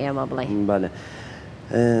بینەرانی ئێمە بڵێ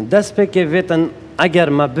دەست پێکێ وێتن ئەگەر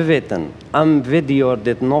مە بوێتن ئەم ڤیدیۆ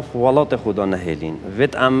دێت نۆف وڵاتە خوددا نەهێلین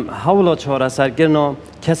وێت ئەم هەوڵە چارەسەرکردنەوە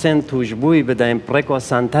کەسێن توشبووی بدەین پڕێکەوە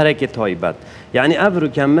سنتەرێکی تایبەت یعنی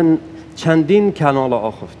ئەڤروکە من چەندین کەناڵە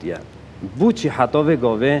ئاخفتیە بوچی حتاوێ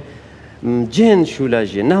گاوێ جێن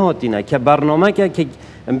شوولەژێ نەهاتینە کە بەرنامەکە کە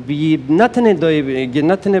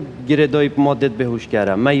نەتنێ گرێدای مادێت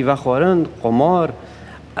بێهوشکارە مەیڤە خواردن قمار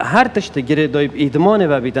هەر تشتە گرێدای ئیدمانێ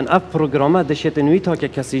ببیتن ئەف پرۆگرامە دەشێتن وی تاکە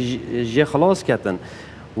کەسی ژێ خلاص کەتن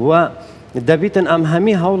و دەبیتن ئەم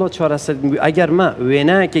هەمی هەوڵە چارەسەر ئەگەر مە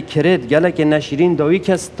وێنەیەکی کرێت گەلێکی نەشیرین داوی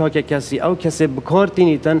کەس تاکە کەسی ئەو کەسێ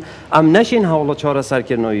بکارتینیتن ئەم نەشین هەوڵە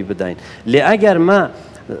چارەسەرکردنەوەی بدەین لێ ئەگەر مە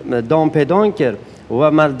دام پێدان کرد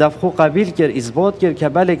و مەلدەفخۆ قبیل کرد ئیثبات کرد کە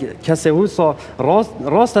بەڵێ کەسێ وسا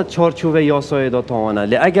ڕاستە چارچوبە یاسایەدا تاوانە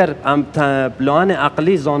لێ ئەگەر ئەم پلانێ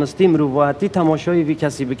عەقلی زانستی مرۆڤەتی تەماشای وی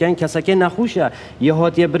کەسی بکەن کەسەکە نەخۆشە یە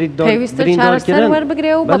هاتیە بریندارکردن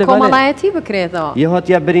وەربگرێ و بە کۆمەڵایەتی بکرێتەوە یە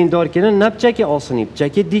هاتیە بریندارکردن نە بچەکی ئاسنی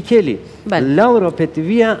بچەکی دیکێلی لەورۆ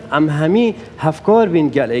پێتیڤیە ئەم هەمی هەفکار بین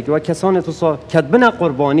گەلێک و کەسانێت وسا کەت بنە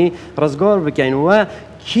قوربانی ڕزگار بکەین و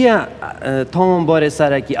کیە تاوانبارێ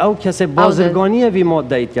سەرەکی ئەو کەسێ بازرگانیە وی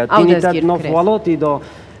مادەیت کرد تینیتە ناوڵاتیدا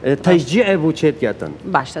تەشجیع بوو چێتکەتن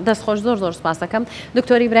باشە دەستخۆش زۆر سپاس دەکەم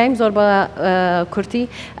دکتۆر ئیبراهیم زۆر بە کورتی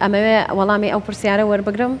ئەمەوێ وەڵامی ئەو پرسیارە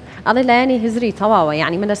وەربگرم ئەڵێ لایەنی هزری تەواوە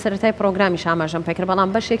یعنی من لە سەرەتای پرۆگرامی ئاماژەم پێکرد بەڵام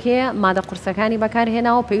بەشێکەیە مادە قورسەکانی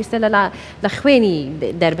بەکارهێناوە پێویستە لە خوێنی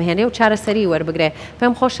دەربهێنێ و چارەسەری وەربگرێ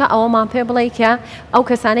پێم خۆشە ئەوەمان پێ بڵێ کە ئەو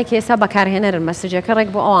کەسانێک ئێستا بەکارهێنەرن مەسجەکە ڕێک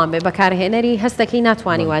بۆ ئەوان بێ بەکارهێنەری هەستەکەی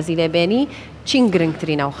ناتوانانی وازی لێبێنی چین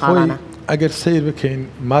گرنگترینە و خاڵانە ئەگەر سیر بکەین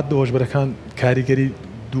مادە هۆشبەرەکان کاریگەری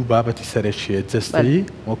دوو بابەتی سەرەکیە جەستەیی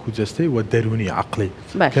وەکو جەستەی و دەرونی عەقڵی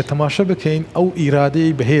کە تەماشا بکەین ئەو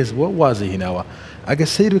ئیرادەی بەهێز بووە وازی هێناوە ئەگە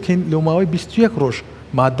سیر بکەین لەو ماوەی 21 ڕۆژ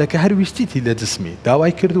مادەکە هەر ویستیتی لە جسمی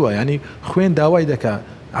داوای کردووە ینی خوێن داوای دەکا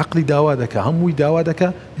عەقلی داوا دەکا هەمووی داوا دەکا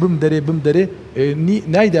بم دەرێ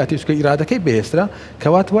نایداتی چکە ئیرادەکەی بەهێسترا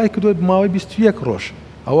کەوات وای کردووە ماوەی 21 ڕۆژ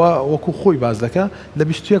ئەوە وەکو خۆی باز دەکا لە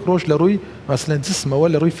 21 ڕۆژ لە ڕووی مەسەلەن جسمەوە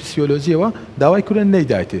لە ڕووی فیسیۆلۆژیەوە داوای کردن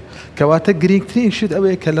نەیدایێت کەواتە گرنگترین شت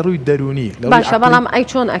ئەوەیە کە لە ڕووی دەرونی باشە بەڵام ئەی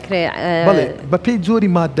چۆن ئەکرێ بە پێی جۆری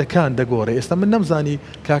مادەکان دەگۆڕێ ئێستا من نەمزانی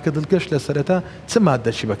کاکە دڵگەشت لە سەرەتا چ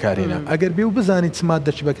مادەچی بەکارێنە ئەگەر بێ و بزانی چ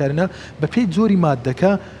مادەچی بەکارێنە بە پێی جۆری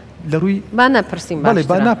مادەکە لە ڕووی با نەپرسین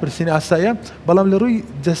با ناپرسین ئاسایە بەڵام لە ڕووی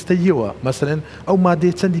جەستەییەوە مەسەلەن ئەو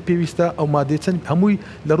مادەی چەندی پێویستە ئەو مادەی چەند هەمووی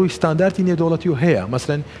لە ڕووی ستانداردی نێودەوڵەتی و هەیە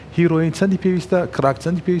مەسەلەن هیرۆین چەندی پێویستە کراک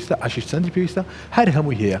چەندی پێویستە ئاشیش چەندی پێویستە هەر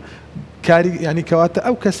هەمووی هەیە کاری ینی کەواتە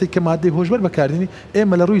ئەو کەسێک کە مادەی هۆشبەر بەکاردێنی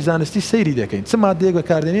ئێمە لە ڕووی زانستی سەیری دەکەین چ مادەیەک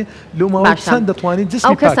بەکاردێنێ لەو ماوەی چەند دەتوانین جسمی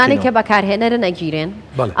ئەو کەسانی کە بەکارهێنەرن ئەگیرێن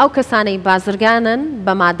ئەو کەسانەی بازرگانن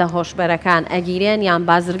بە مادە هۆشبەرەکان ئەگیرێن یان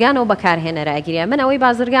بازرگان و بەکارهێنەرە ئەگیرێن من ئەوەی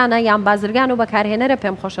بازرگانە یان بازرگان و بەکارهێنەرە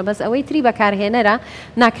پێم خۆشە بەس ئەوەی تری بەکارهێنەرە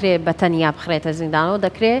ناکرێت بە تەنیا بخرێتە زیندانەوە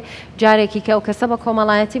دەکرێت جارێکی کە ئەو کەسە بە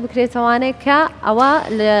کۆمەڵایەتی بکرێتەوانێت کە ئەوە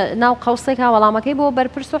لە ناو قەوسێکا وەڵامەکەی بۆ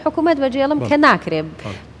بەرپرس و حکوومەت بەجێڵم کە ناکرێت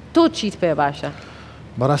تۆ چیت پێ باشە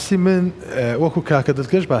بەڕاستی من وەکو کاکە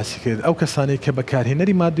دڵگەشت باسی کرد ئەو کەسانی کە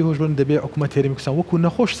بەکارهێنەری مادی هۆشبەرن دەبێت حکوومەت هێرمی کوردستان وەکو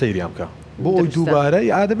نەخۆش سەیریان بکە بۆ ئەوی دووبارە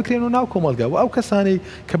ئادە بکرێن و ناو کۆمەلگا و ئەو کەسانی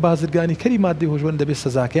کە بازرگانی کەری مادی هۆشبەرن دەبێت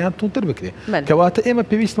سەزاکەیان تونتر بکرێت کەواتە ئێمە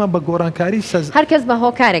پێویستمان بە گۆڕانکاری هەرکەس بە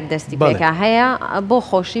هۆکارێک دەستی پێکا هەیە بۆ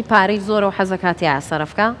خۆشی پارەی زۆر و حەزەکاتی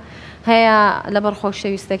ئاسەرفکە هەیە لەبەر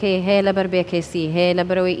خۆشەویستەکەی هەیە لەبەر بێکەسی هەیە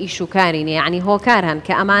لەبەرەوەی ئیش و کاری نێ ینی هۆکار هەن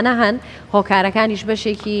کە ئەمانە هەن هۆکارەکانیش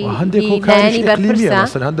بەشێکی هەندێک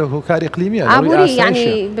بەرپرسە هەندێک هۆکاری اقلیمیە ئابووری ینی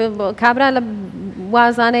کابرا لە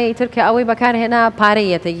وازانەی تر کە ئەوەی بەکارهێنا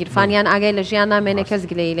پارەیەتە گیرفانیان ئاگای لە ژیان نامێنێ کەس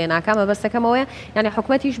گلەی لێ ناکەمە بەستەکەمەوەیە ینی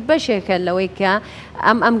حکوومەتیش بەشێکە لەوەی کە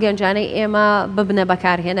ئەم گەنجانەی ئێمە ببنە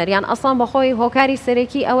بەکارهێنەر یان ئەسڵان بەخۆی هۆکاری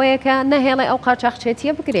سەرەکی ئەوەیە کە نەهێڵێ ئەو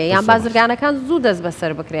قاچاقچێتیە بکرێ یان بازرگانەکان زوو دەست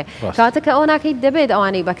بەسەر بکرێ کەواتە کە ئەو ناکەیت دەبێت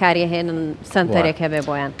ئەوانەی بەکارهێنن سنتەرێکە بێ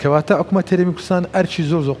بۆیان کەواتە حکوومەت هێرمی کوردستان ئەرچی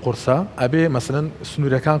زۆر قورسا ئەبێ مەسەلەن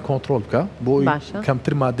سنوورەکان کۆنتڕۆل بکە بۆی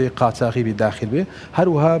کەمتر مادەی قاچاقی بێ داخل بێ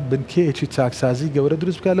هەروەها بنکەیەکی چاکسازی گەورە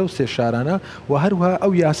دروست بکە لەو سێ شارانە و هەروەها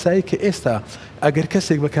ئەو یاسایی کە ئێستا ئەگەر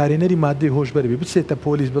کەسێک بەکارهێنەری مادەی هۆشبەر بێ بچێتە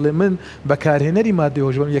پۆلیس بڵێ من بەکارهێنەری مادەی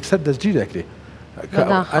هۆشبەر یەکسەر دەستگیر دەکرێت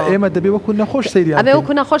ئێمە دەبێ وەکو نەخۆش سەیریان ئەبێ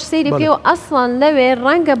وەکو نەخۆش سەیری پێ و ئەسڵان لەوێ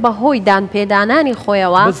ڕەنگە بەهۆی دانپێدانانی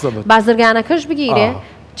خۆیەوە بازرگانەکەش بگیرێ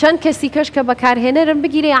چەند کەسی کەش کە بەکارهێنەرن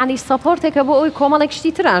بگیرێ ینی سەپۆرتێکە بۆ ئەوی کۆمەڵێک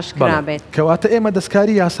شتی تراش کرابێت کەواتە ئێمە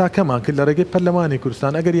دەستکاری یاساکەمان کرد لە ڕێگەی پەرلەمانی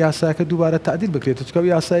کوردستان ئەگەر یاساکە دووبارە تعدیل بکرێت چکە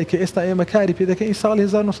یاسایی کە ئێستا ئێمە کاری پێ دەکەین ساڵی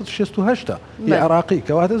 1968 عراقی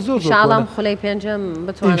کەواتە زۆر شاڵام خولەی پێنجەم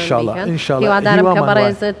بتوانین هیوادارم کە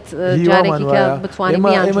بەڕێزت جارێکی کە بتوانین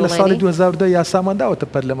ئێمە لە ساڵی 2010 یاسامان داوەتە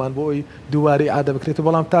پەرلەمان بۆ ئەوی دووبارەی عادە بکرێت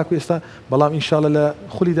بەڵام تاکو ئێستا بەڵام ئینشاڵە لە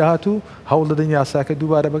خولی داهاتوو هەوڵ دەدەین یاساکە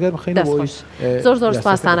دووبارە بەگەر بخەینە بۆ زۆر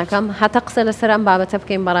سپاسانەکەم هەتا قسە لەسەر ئەم بابەتە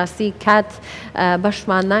بکەین بەڕاستی کات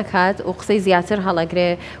بەشمان ناکات و قسەی زیاتر هەڵەگرێ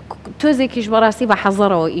تۆزێکیش بەڕاستی بە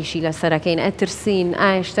حەزەرەوە ئیشی لەسەرەکەین ئەترسین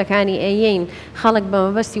ئایا شتەکانی ئەیین خەڵک بە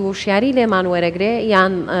مەبەستی وشیاری لێمان وەرەگرێ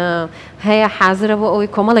یان هەیە حازرە بۆ ئەوەی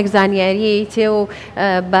کۆمەڵێک زانیاریی تێ و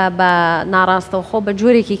بە ناڕاستەوخۆ بە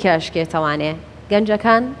جۆرێکی کەشکێتەوانێ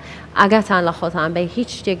گەنجەکان ئاگاتان لە خۆتان بە هیچ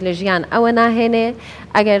شتێک لە ژیان ئەوە ناهێنێ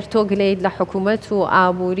ئەگەر تۆ گلەیت لە حکوومەت و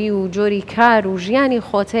ئابووری و جۆری کار و ژیانی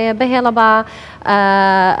خۆتەیە بهێڵە بە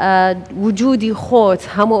وجودی خۆت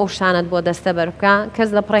هەموو ئەو شتانت بۆ دەستە بەربکە کەس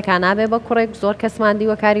لە پڕێکا نابێ بە کوڕێک زۆر کەسمان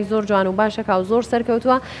دیوەکاری زۆر جوان و باشەکە و زۆر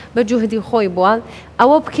سەرکەوتووە بە جوهدی خۆی بووە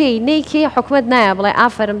ئەوە بکەی نەیکێ حکومت نایە بڵێ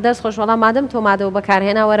ئافرم دەست خۆش وەڵام مادەم تۆ مادەوە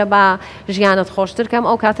بەکارهێنا وەرە بە ژیانت خۆشتر کەم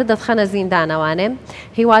ئەو کاتە دەتخەنە زیندانەوانێ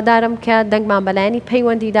هیوادارم کە دەنگمان بەلایانی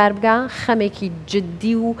پەیوەندی دار بگا خەمێکی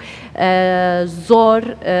جددی و زۆر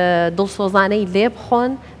دڵسۆزانەی لێ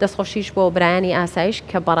بخۆن دەستخۆشیش بۆ برایانی ئاسایش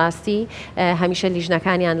کە بەڕاستی هەمیشە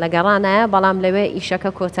لیژنەکانیان لە گەڕانایە بەڵام لەوێ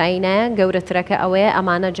ئیشەکە کۆتایینایە گەورەترەکە ئەوەیە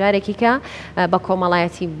ئەمانە جارێکی کە بە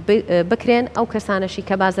کۆمەڵایەتی بکرێن ئەو کەسانەشی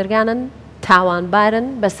کە بازرگانن تاوانبارن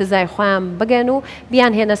بە سزای خۆیان بگەن و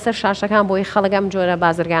بیان هێنە سەر شاشەکان بۆی خەڵگەم جۆرە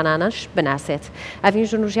بازرگانانش بناسێت ئەڤین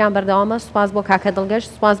ژن و ژیان بەردەوامە سوپاس بۆ کاکە دڵگەشت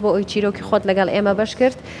سوپاس بۆ ئەوی چیرۆکی خۆت لەگەڵ ئێمە بەش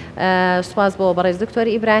کرد سوپاس بۆ بەڕێز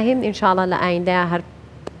دکتۆری ئیبراهیم ئینشاڵە لە ئایندەیە هەر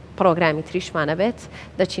پرۆگرامی تریشمانە بێت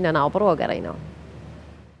دەچینە ناو بڕۆ گەڕینەوە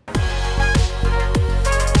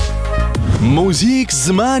موزیک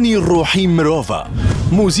زمانی ڕۆحی مرۆڤە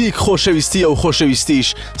موزیک خۆشەویستی ئەو خۆشەویستیش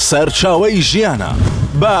سەرچاوەی ژیانە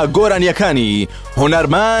بە گۆرانیەکانی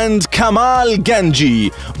هونەرمەند کەمال گەنجی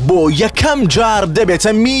بۆ یەکەم جار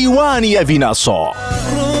دەبێتە میوانی ئەڤین ئاسۆ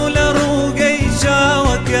ڕوو لە ڕووگەی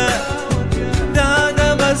چاوەکە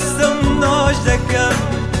دادەبەستم نۆش دەکەم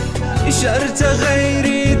شەرتە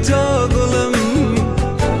غەیری تۆ گوڵم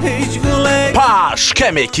هیچ گوڵێک پاش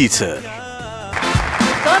کەمێکی تر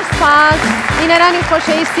زۆر سپاس بینەرانی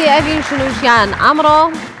خۆشەویستی ئەڤین ژن و ژیان ئەمڕۆ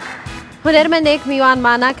هونەرمەندێک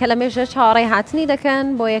میوانمانە کە لە مێژە چاوەڕێی هاتنی دەکەن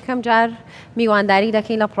بۆ یەکەم جار میوانداری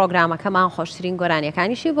دەکەین لە پرۆگرامەکەمان خۆشترین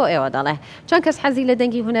گۆرانیەکانیشی بۆ ئێوە دەڵێ چەند کەس حەزی لە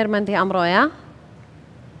دەنگی هونەرمەندی ئەمڕۆیە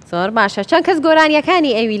زۆر باشە چەند کەس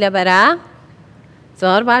گۆرانیەکانی ئەوی لەبەرە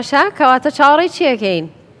زۆر باشە کەواتە چاوەڕێی چیەکەین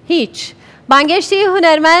هیچ بانگێشتی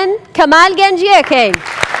هونەرمەند کەمال گەنجیەکەین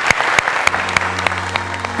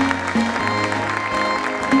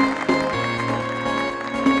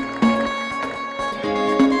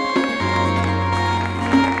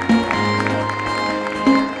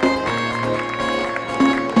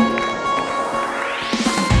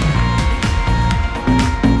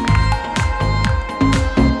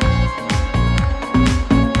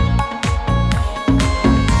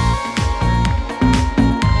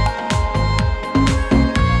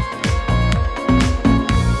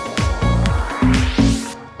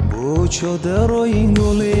چۆ دەڕۆی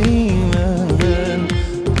گوڵی من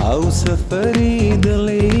ئەو سەفەری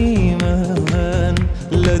دڵی من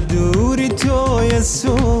لە دووری تۆیە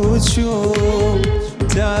سوچۆ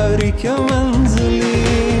تاریکە منزلی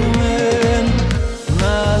من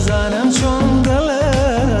نازانم چۆن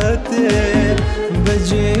دڵت دێ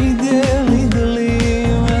بەجێی دێڵی دڵی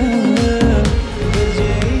من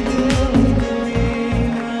بەجێی دێڵی دڵی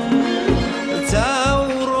من تا و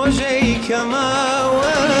ڕۆژەی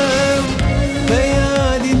کەماوەم بە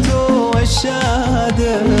یادی تۆوە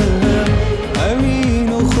شادم ئەوین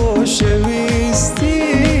و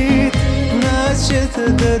خۆشەویستیت ناچێتە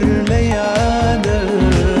دەر لە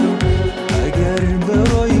یادم ئەگەر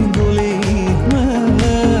بەڕۆی گوڵی من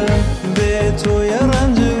بێ تۆیە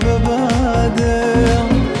ڕەنج بەبادم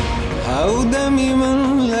هەودەمی من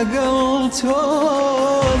لەگەڵ تۆ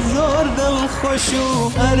زۆر دڵخۆش و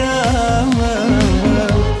ئەرامە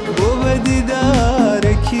بۆ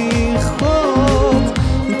بەدیدارێکی خۆت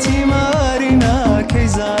تیماری ناکەی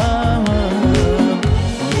زامم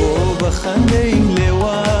بۆ بەخەندەی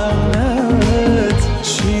لێوانت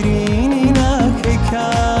شیرینی ناکەی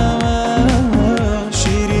کامە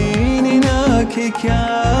شیرینی ناکەی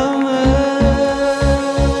کامە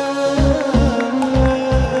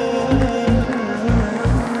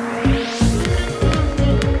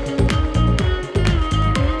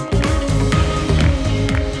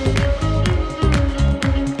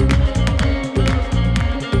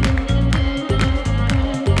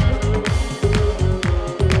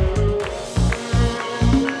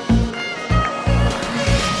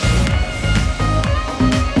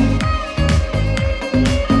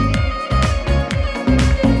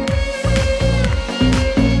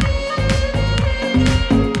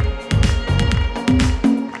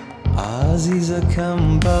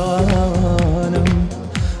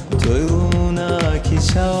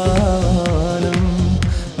چوانم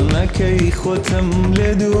نەکەی خۆتم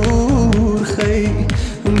لێ دوور خەی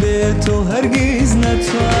بێ تۆ هەرگیز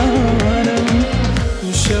نەتوانم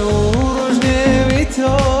شەو ڕۆژ نێوی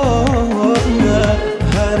تۆ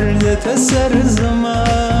هەر دێتە سەر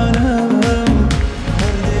زمانم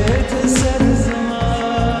هەر دێتە سەر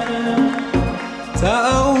زمانم تا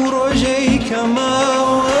ئەو ڕۆژەی کە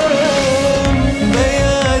ماوەم بە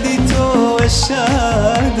یادی تۆ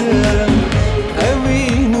شادم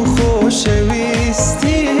ئەڤین و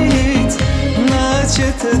خۆشەویستیت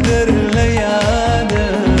ناچێتە دەر لە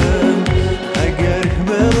یادم ئەگەر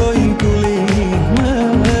بەڕۆی گوڵی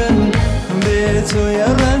من بێ تۆیە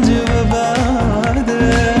ڕەنج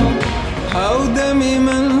بەبادم هەودەمی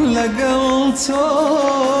من لەگەڵ تۆ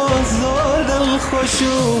زۆر دڵخۆش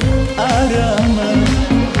و ئارامە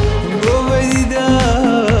بۆ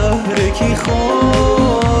بەدیدارێکی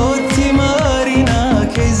خۆت تیماری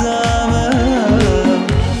ناکەی زامم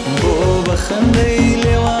بۆ بە خەندەی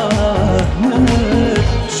لێوانت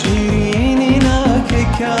شیرینی ناکەی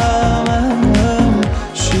کامم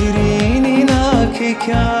شیرینی ناکەی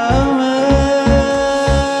کامم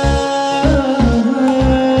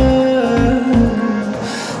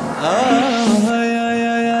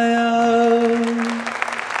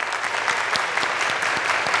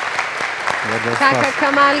کاکە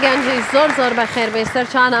کەمال گەنجی زۆر زۆر بەخێر بێ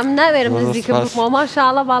سەرچانم ناوێرم نزیکە بوومەوە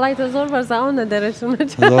ماشاءڵڵە باڵای تۆ زۆر بەرزاوە دەرەچوونە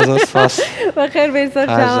بەخێر بێ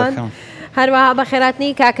سەرچاوان هەروەها بەخێراتنی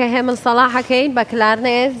کاکە هێمن سەڵاحەکەین بە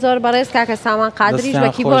کلارنێت زۆر بەڕێز کاکە سامان قادریش بە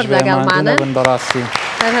کیبۆرد لەگەڵمانن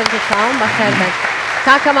هەردووتاوم بەخێر بن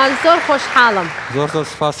کاکەمان زۆر خۆشحاڵم زۆر زۆر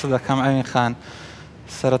سپاس دەکەم ئەوین خان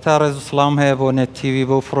سەرەتا ڕێز و سڵام هەیە بۆ نێتتیڤی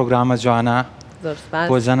بۆ پرۆگرامە جوانە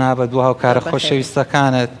بۆ جەنابەت بۆ هاوکارە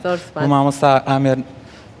خۆشەویستەکانت و مامۆستا ئامێر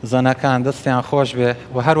زەنەکان دەستیان خۆش بێ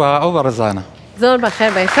و هەروەها ئەو بەڕێزانە زۆر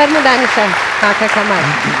بەخێر بێ فەرمودانیشە کاکە کەمال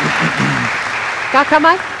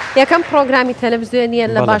کاکەمال یەکەم پرۆگرامی تەلەڤیزیۆنیە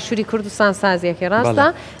لە باشووری کوردستان سازیەکەی ڕاستە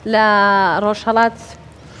لە ڕۆژهەڵات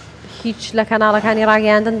هیچ لە کەناڵەکانی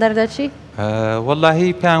ڕاگەیاندن دەردەچی؟ وەڵاهی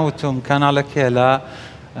پیان وتوم کەناڵەکێ لە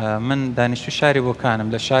من دانیشتوی شاری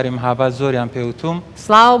بۆکانم لە شاری مەهاباد زۆریان پێوتوم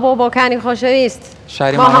سڵاو بۆ بۆکانی خۆشەویست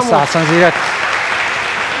شاری مامۆستا حەسەن زیرەک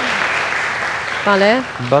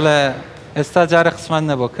بەڵێ ئێستا جارە قسمەت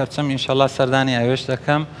نەبوو کەچەم ئینشەڵڵا سەردانی ئەوێش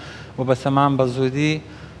دەکەم و بەسەمان بە زوودی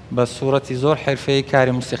بە سوورەتی زۆر حرفەیە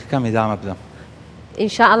کاری موسیقەکەم ئیدامە بدەم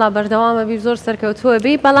ئینشاءڵڵا بەردەوامە بیر زۆر سەرکەوتووە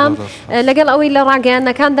بی بەڵام لەگەڵ ئەوەی لە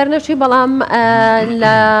ڕاگەیانەکان دەرنەچووی بەڵام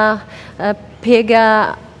لە پێگە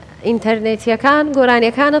ئینتەرنێتیەکان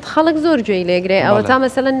گۆرانیەکانت خەڵک زۆر گوێی لێگرێ ئەوە تا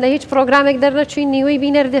مەسەلەن لە هیچ پرۆگرامێک دەرنەچووی نیوەی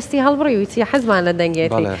بینەر دەستی هەڵبڕی ویتی حەزمان لە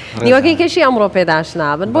دەنگێتی نیوەکەی کەشی ئەمڕۆ پێداش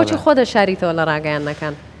نابن بۆچی خۆ دەشاریتەوە لە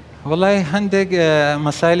ڕاگەیانەکان وڵی هەندێک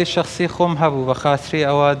مەسایلی شخصی خۆم هەبوو بە خااتری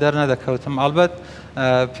ئەوە دەرنەدەکەوتم ئەلبەت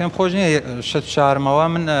پێم خۆش نییە شت شارمەوە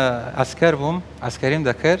من ئەسکەر بووم ئەسکەریم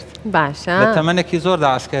دەکرد باشە لە تەمەنێکی زۆردا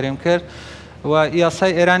ئەسکەریم کرد و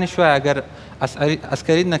یاسای ئێرانی شوایە ئەگەر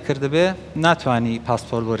ئەسکەریت نەکردبێ ناتوانی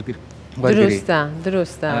پاسپۆرت وەرگرت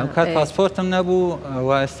دروستە کات پاسپۆرتم نەبوو و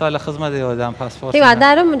ئێستا لە خزمەت دەوەدام پاسپۆرت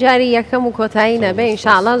هیوادارم جاری یەکەم و کۆتایی نەبێ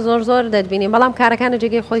ئینشاءڵڵا زۆر زۆر دەتبینین بەڵام کارەکانە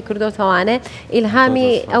جێگەی خۆی کردوتەوانێ ئیلهامی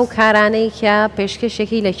ئەو کارانەی کە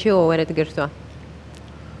پێشکەشێکی لەکوێوە وەرەگرتووە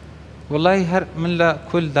وڵی هەر من لە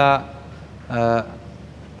کولدا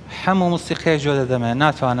هەموو موسیقی جۆ دەدەمێ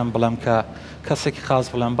ناتوانم بڵم کە کەسێکی خاص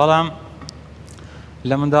بڵم بەڵام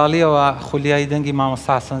لە منداڵیەوە خولیایی دەنگی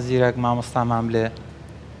مامۆستا حەسەن زیرەک مامۆستا ماملێ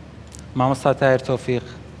مامۆستا تایر تۆفیق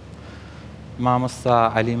مامۆستا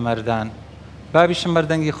عەلی مەردان بابیشم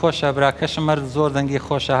بەردەنگی خۆشە براکەشم مەرد زۆر دەنگی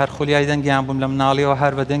خۆشە هەر خولیای دەنگیان بووم لە مناڵیەوە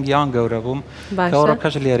هەر بە دەنگیان گەورە بووم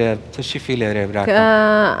کەڕۆکەش لێرێ تشیفی لێرێ براکە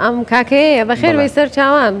ئەم کاکەیە بەخێر وی سەر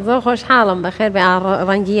چاوان زۆر خۆشحاڵم بەخێر بێ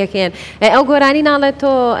ڕەنگیەکەن ئەو گۆرانی ناڵێت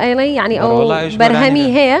تۆ ئەیڵی یعنی ئەو بەرهەمی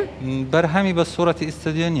هەیە بەرهەمی بە سوورەتی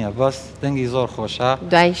ئیستدیۆ نییە بەس دەنگی زۆر خۆشە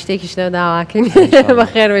دوای شتێکیش لە داواکەین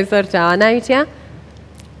بەخێر وی سەر چاوان ناوی چیە؟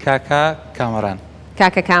 کاکە کامەران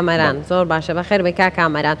کاکە کامەران زۆر باشە بەخێر بێ کاک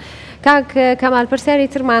کامەران کاک کەمال پرسیاری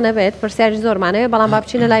ترمانە بێت پرسیاری زۆرمانەوێت بەڵام با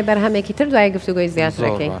بچینە لای بەرهەمێکی تر دوای گفتوگۆی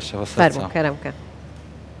زیاترەکەی فەرموو کەرەم کە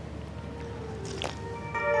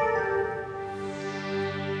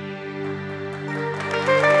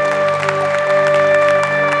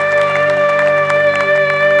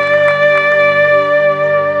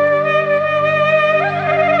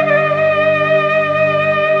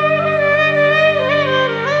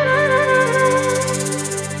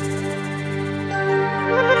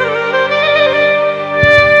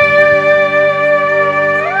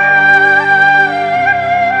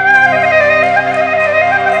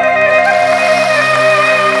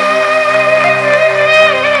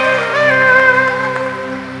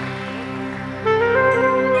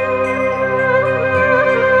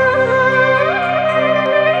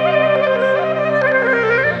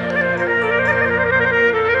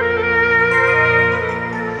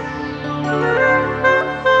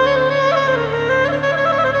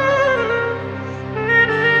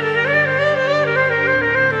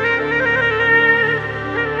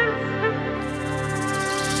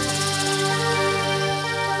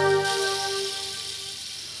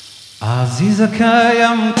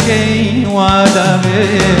عزیزەکەیم کەی وا دەبێ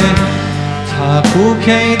تاکو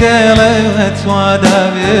کەی دڵت وا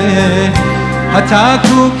دەبێ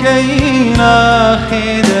هەتاکو کەی ناخی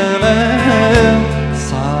دڵم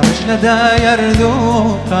ساڕش لەدایەرد و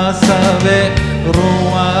تاسەبێ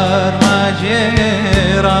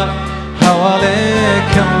ڕووەرمەجێرە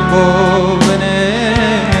هەواڵێکم بۆ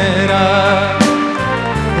بنێرە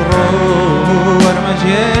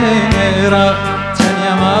ڕووەرمەجێرە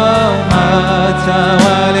تەنیا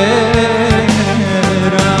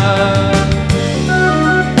ماومەتەوالێرە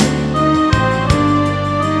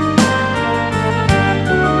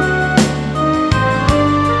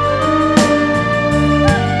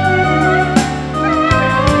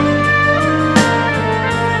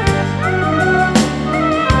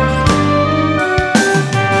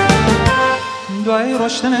دوای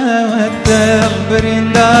ڕۆشتنەوەت دڵ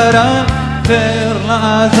بریندارە فێر لە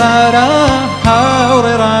ئازارە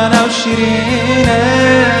هاوڕێڕانە و شیرینم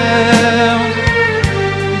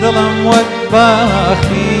دڵم وەک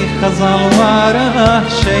باخی خەزاڵوارە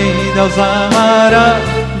شەیدە و زامارە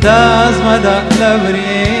دازمەدە لە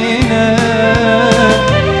برینە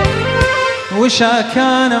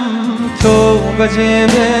وشەکانم تۆ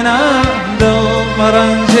بەجێبێنە دڵ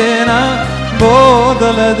مەڕەنجێنە بۆ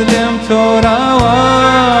دڵت لێم تۆراوە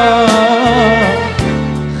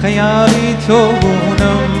خەیاڵی تۆ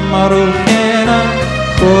بوونم مەڕوخێنە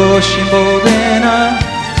خۆشی بۆ بێنە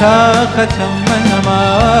تاقەتم من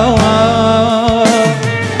نەماوە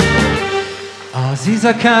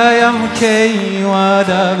عزیزەکەیم کەی وا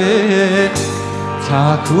دەبێت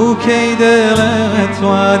تاکو کەی دڵت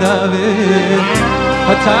وا دەبێت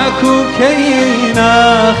هەتاکو کەی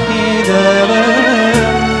ناخی دڵم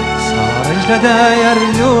ساڕش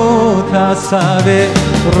لەدایەرد و تاسەبێ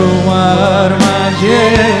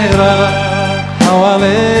ڕووەرمەجێرە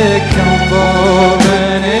هەواڵێکم بۆ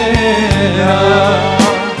بنێرە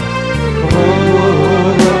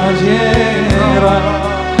ڕووەرمەجێرە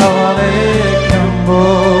هەواڵێکم بۆ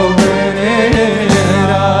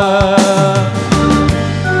بنێرە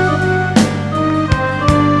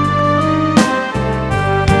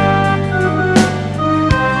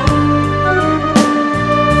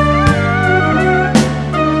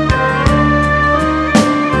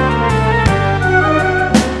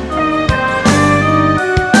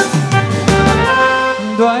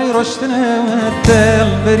دوای ڕۆشتنت دڵ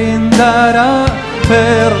بریندارە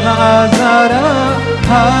فێر لە ئازارە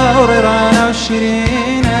هاوڕێڕانە و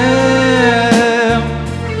شیرینم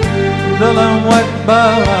دڵم وەک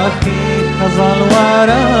باخی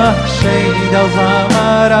خەزاڵوارە شەیدە و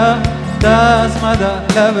زامارە دازمەدە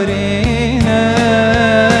لە برینە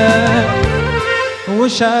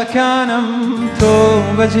وشەکانم تۆ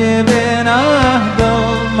بەجێبێنە دڵ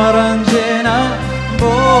مەڕەنجێنە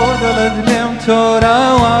بۆ دڵت لێم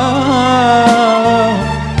تۆراوە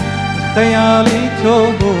خەیاڵی تۆ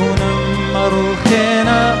بوونم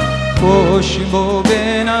مەڕوخێنە خۆشی بۆ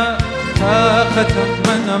بێنە تاقەتم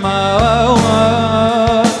من نەماوە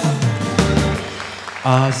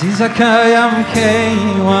عزیزەکەیم کەی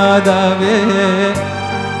وا دەبێت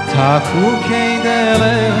تاکو کەی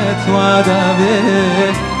دڵت وا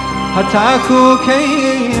دەبێت هەتاکو کەی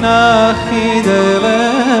ناخی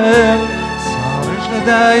دڵم ساڕش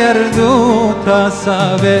لەدایەرد و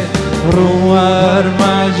تاسەبێ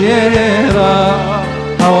ڕووەرمەجێرە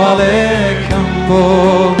هەواڵێکم بۆ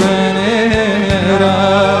بنێرە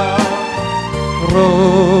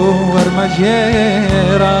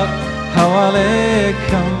ڕووەرمەجێرە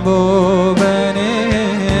هەواڵێکم بۆ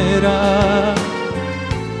بنێرە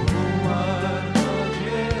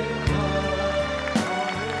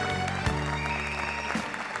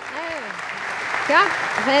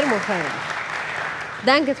فێرم و فێرم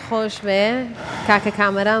دەنگت خۆش بێ کاکە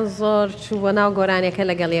کامەران زۆر چوو بۆ ناو گۆرانیەکە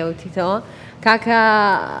لەگەڵ ئێوەتیتەوە کاکە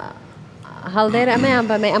هەڵدێر ئەمەیان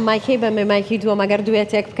بەمێ ئەمایکەی بەمێ مایکی دووە مەگەر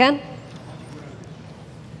دوێتێک بکەن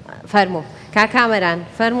فەرموو کاکامەران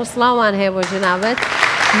فەرموو سڵاومان هەیە بۆ جەنابەت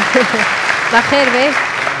بەخێر بێ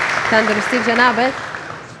تەندروستی جەنابەت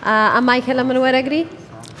ئەم مایکە لە من وەرەگری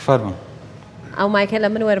فەرموو ئەو مایکە لە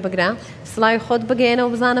من وەربگرە سڵاوی خۆت بگەێنە و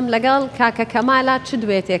بزانم لەگەڵ کاکە کەمالا چ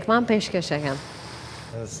دوێتێکمان پێشکەشەکەن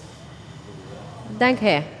دەنگ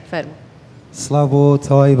هەیە فەرموو سڵاو بۆ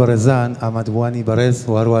تەواوی بەڕێزان ئامادەبوانی بەڕێز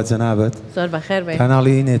وهروە جەنابەت زۆر بەخێر بێ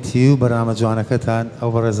کاناڵی NETTV بەرنامە جوانەکەتان ئەو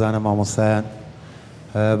بەڕێزانە مامۆستایان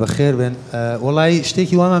بەخێر بن وڵی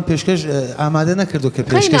شتێکی وامان پێشکەش ئامادە نەکردو کە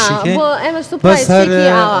پێشکەشیکەین بەس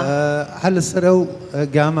هەر لەسەر ئەو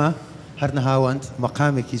گامە هەر نەهاوەند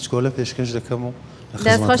مەقامێکی چکۆلە پێشکەش دەکەم و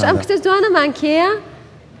دەستخۆش ئەم کتە جوانەمان کێیە؟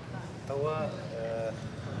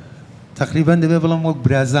 تقریبا دەبێ بڵم وەک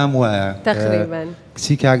برازام وایە تقریبا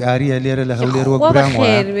کچی کاک ئاریە لێرە لە هەولێر وەک برام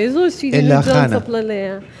وایە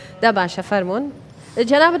دا باشە فەرمونون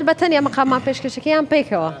جەنابەت بەتەنیا مەقامان پێشکەشەکەیان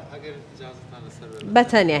پێکەوە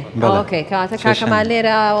بەتەنێ ئۆکەی کاتە کاکەمان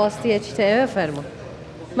لێرە وەستیە چیتەوە فەرموو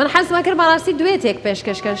من حەزمە کرد بەڕاستی دوێتێک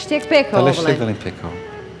پێشکەشکەن شتێک پێکەوە بڵێن پێکەوە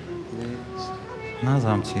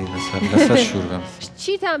نازام چی لەسەر شوورە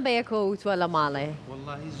چیتان بە یەکەوە وتووە لە ماڵێ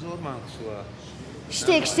زۆرمان قسووە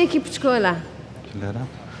شتێکی بچکۆلە لێرە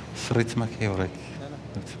سڕیتمەکەی وڕێک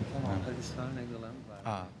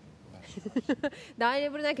داوای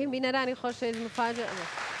لێبوور ناکەین بینەرانی خۆشەویست مفاجئ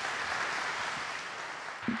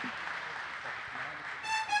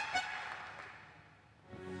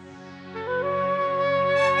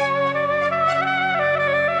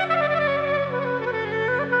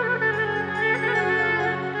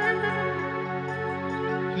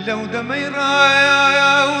لەو دەمەی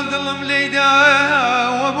ڕایە و دڵم لێدایە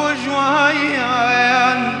وە بۆ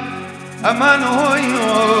ژوایان ئەمان هۆی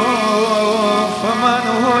فەمان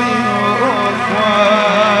هۆی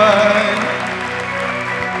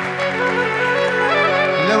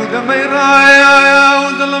لەو دەمەی ڕایە و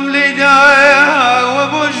دڵم لێدایە وە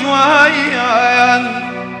بۆ ژوایان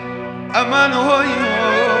ئەمان هۆی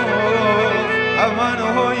ئەمان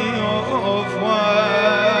هۆی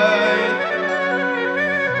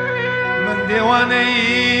دێوانەی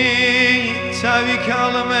چاوی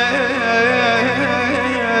کاڵمە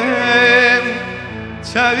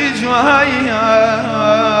چاوی جوایان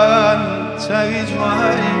چاوی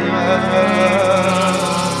جوایان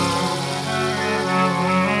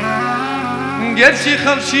گەرچی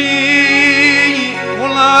خەڵکی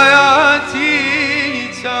وڵایەتی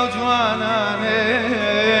چاو جوانانێ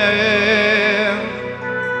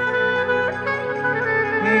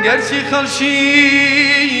گەرچی خەڵکی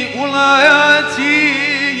وڵایەتی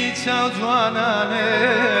چاو جوانانێ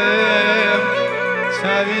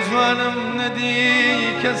چاوی جوانم نەدی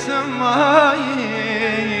کەسم مایی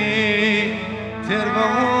تێر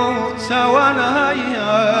بەموو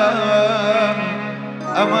چاوانایە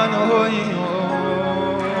ئەمان هۆی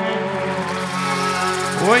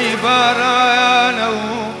وەی بارانە و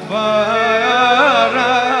بارانە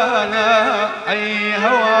ئەی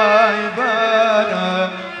هەوای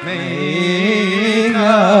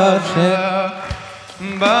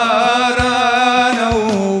بارانە و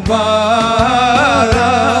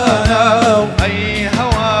بارانە ئەی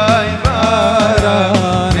هەوای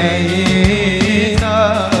بارانەی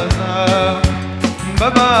تازە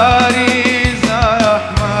بەباری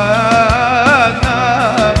زەحمەت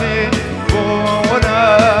نابێ بۆ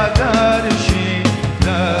وەرادەرشی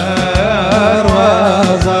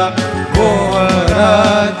دەروازە بۆ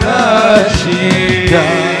وەرادەرشی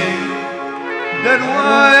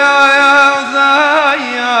دەروایە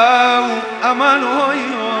ئەمان هۆی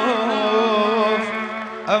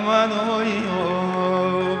ئەمان هۆی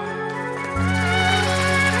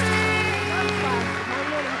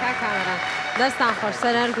دەستان خۆش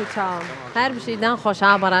سەرەرگ و چاوم هەر بشیدان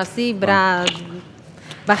خۆشا بەڕاستی برا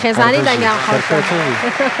بە خێزانی دەنگیان خۆش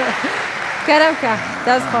کەرەمکە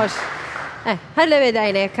دەست خۆش هەر لەوێ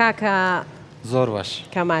داینێ کاکە زۆر باش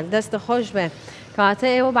کەمال دەستە خۆش بێ کاتە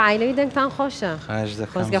ئێوە بە عیلەوی دەنگتان خۆشە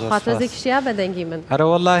خۆزگە خواتۆزێکیشیا بە دەنگی من هەرە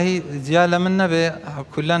وەڵاهی جیا لە من نەبێ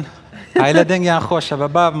کولەن عیلە دەنگیان خۆشە بە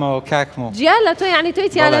بابمەوە کاکمەوە جیا لە تۆ یعنی تۆی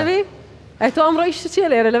تیالەوێ ئەی تۆ ئەمڕۆی چێ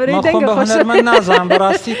لێرە لەبەرەوەی دەنگە خۆشە هونەرمەند نازانم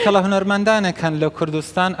بەڕاستی کە لە هونەرمەندانێکن لە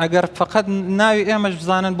کوردستان ئەگەر فقط ناوی ئێمەش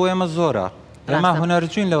بزانن بۆ ئێمە زۆرە ئێمە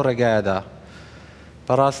هونەرجوین لەو ڕێگایەدا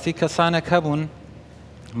بەڕاستی کەسانێک هەبوون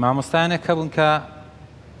مامۆستایانێک هەبوون کە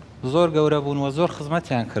زۆر گەورە بوون و زۆر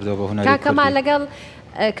خزمەتیان کردەوە بە هونەری کوردی کاکەمان لەگەڵ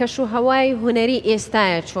کەشوهەوای هونەری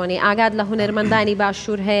ئێستایە چۆنی ئاگاد لە هونەرمەندانی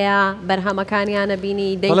باشوور هەیە بەرهەمەکانیانە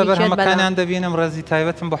بینی دەڵێ بەرهەمەکانیان دەبینم ڕێزی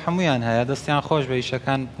تایبەتم بۆ هەمویان هەیە دەستیان خۆش بە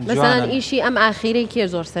ئیشەکان مەسەڵەن ئیشی ئەم ئاخیرەی کێ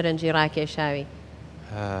زۆر سەرنجی ڕاکێشاوی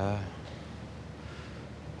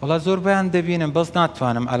وڵا زۆر بەیان دەبینم بەس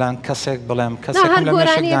ناتوانم ئەلان کەسێک بڵێم کەسێکم لە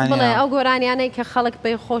بڵێ ئەو گۆرانیانەی کە خەڵک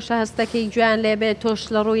پێی خۆشە هەستەکەی گویان لێبێت تۆش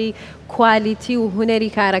لە ڕووی کوالیتی و هونەری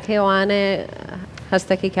کارەکەیوانە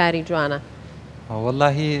هەستەکەی کاری جوانە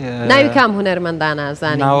واللهی ناوی کام هونەرمەندانە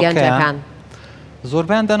زانین گەنجەکان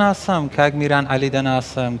زۆربیان دەناسم کاک میران عەلی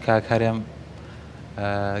دەناسم کاک هەرێم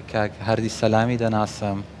کاک هەردی سەلامی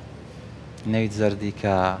دەناسم نەوید زەردی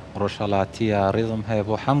کە ڕۆژهەڵاتیە ڕێزم هەیە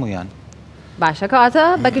بۆ هەمویان باشە کەواتە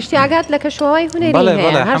بەگشتی ئاگات لە کەشوهەوای هونەری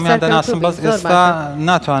هەیە هەمویان دەناسم بەس ئێستا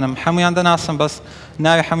ناتوانم هەمویان دەناسم بەس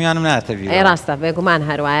ناوی هەمویانم ناتە بیر ڕاستە بێگومان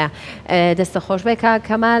هەروایە دەستە خۆش بێ کە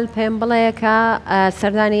کەمال پێم بڵێ کە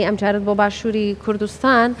سەردانی ئەمجارت بۆ باشووری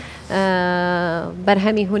کوردستان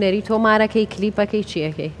بەرهەمی هونەری تۆمارەکەی کلیپەکەی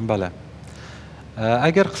چیەکەی بەڵێ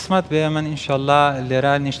ئەگەر قسمەت بێ من ئینشەڵڵا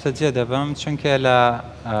لێرە نیشتەجێ دەبم چونکە لە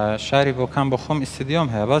شاری بۆکان بۆ خۆم ئیستیدیۆم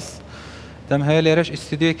هەیە بەس دەم هەیە لێرەش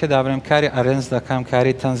ئیستیدیۆی کە دابرم کاری ئەرێنج دەکەم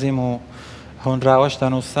کاری تەنزیم و هۆنراوەش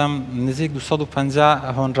دەنووسم نزیک 250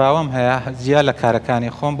 هۆنراوەم هەیە جیا لە کارەکانی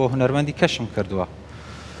خۆم بۆ هونەرمەندی کەشم کردووە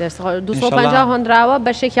 250 هۆنراوە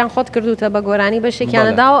بەشێکیان خۆت کردوتە بە گۆرانی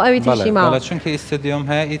بەشێکیانەداوە ئەوی تیشی ماوە چونکە ئیستیدیۆم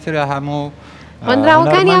هەیە ئیتر هەموو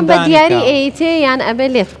هۆنراوەکانیان بە دیاری ئەیتێ یان ئەبێ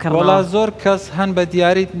لێت بکڕن وڵا زۆر کەس هەن بە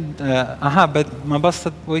دیاری ئەها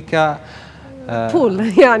مەبەستت بۆی کە پول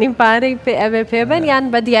ینی پارەی ئەبێ پێبن یان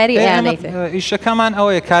بە دیاری ئەیانیت ئیشەکەمان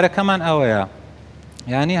ئەوەیە کارەکەمان ئەوەیە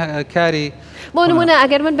ینی کاری بۆ نمونە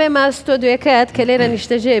ئەگەر من بێمە ستۆدیۆکەت کە لێرە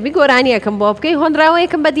نیشتەجێبی گۆرانیەکەم بۆ بکەی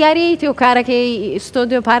هۆنراوەیەکم بە دیارییت و کارەکەی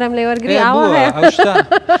ستۆدیۆ پارەم لێ وەرگری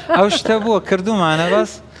ئەو شتە بووە کردومانە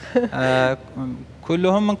بەس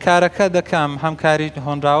كلهم من کارەکە دەکەم هەم کاری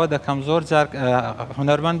هۆنراوە دەکەم زۆر جار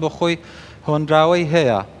هونەرمەند بۆ خۆی هۆنراوەی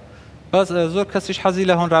هەیە بەس زۆر کەسیش حەزی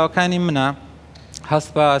لە هۆنراوەکانی منە هەست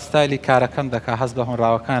بە ستایلی کارەکەم دەکا هەست بە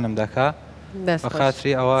هۆنراوەکانم دەکا بە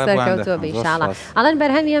خاتری ئەوە ئەڵەن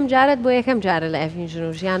بەرهەمی ئەم جارت بۆ یەکەم جارە لە ئەڤین ژن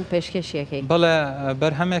و ژیان پێشکەشیەکەی بەڵێ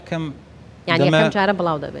بەرهەمێکم یان یەکەم جارە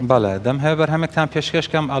بڵاو دەبێت بەڵێ دەم هەیە بەرهەمێکتان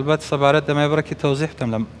پێشکەشکەم ئەلبەت سەبارەت دەمای بڕێکی تەوزیح بکەم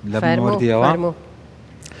لە بنوردیەوە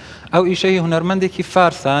ئەو ئیشەی هونەرمەندێکی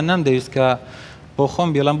فارسە نەمدەویست کە بۆ خۆم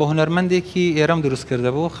بێڵم بۆ هونەرمەندێکی ئێرەم دروست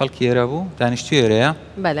کرده بوو خەڵکی ئێرە بوو دانیشتوی ئێرەیە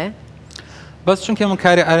بەڵێ بەس چونکە من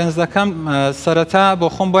کاری ئارێنج دەکەم سەرەتا بۆ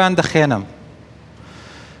خۆم بۆیان دەخێنم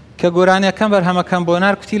کە گۆرانیەکەم بەرهەمەکەم بۆ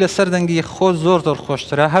نار کوتی لەسەر دەنگی خۆ زۆر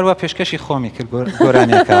خۆشترە هەروە پێشکەشی خۆمی کرد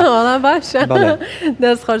گۆرانیەکە باشە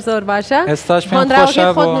دەست خۆش زۆر باشە ئێستاش پێم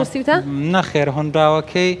خۆشە نەخێر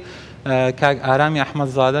هۆنراوەکەی کاک ئارامی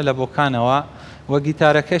ئەحمەدزادە لە بۆکانەوە وە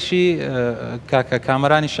گیتارەکەشی کاکە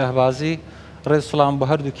کامەرانی شەهبازی ڕێز سوڵام بۆ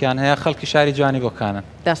هەردووکیان هەیە خەڵکی شاری جوانی بۆکانن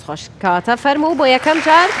دەست خۆش کاتە فەرموو بۆ یەکەم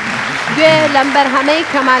جار گوێ لەم بەرهەمەی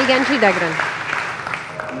کەمالگەنجی دەگرن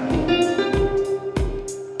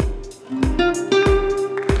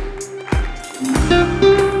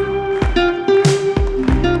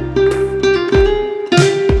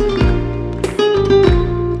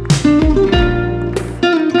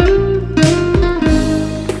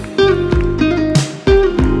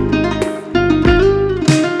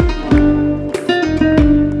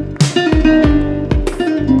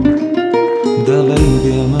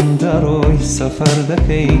سەفەر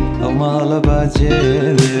دەکەی ئەو ماڵە باجێ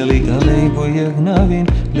لێڵی دەڵێی بۆ یەک ناوین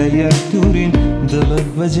لە یەک دوورین دڵت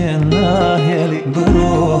بەجێ ناهێڵی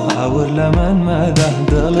بڕۆ ئەوە لە من مەدە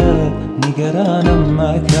دڵت نیگەرانم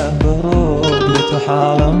مەکە بڕۆ لە تۆ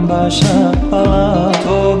حاڵم باشە بەڵا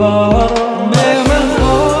تۆ باوەڕ بێ من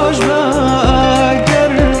خۆش بە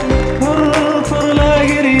ئەگەر پڕ لە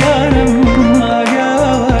گریانم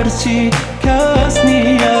ئەگەرچی کەس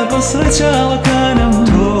نییە بەسرە چاوەکانم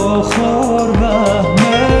خۆر بە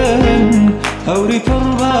من هەوری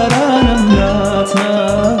پڕبارانم لات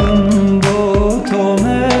ناوم بۆ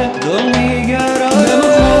تۆمە دڵنی گەرانم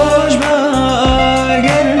خۆش بە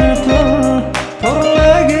ئەگەر پڕ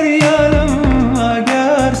لە گریانم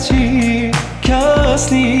ئەگەرچی کەس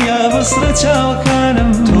نییە بەسرە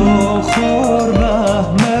چاوەکانم تۆ خۆر بە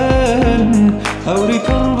من هەوری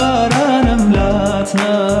پڕبارانم لات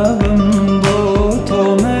ناوم بۆ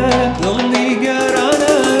تۆمە دڵنی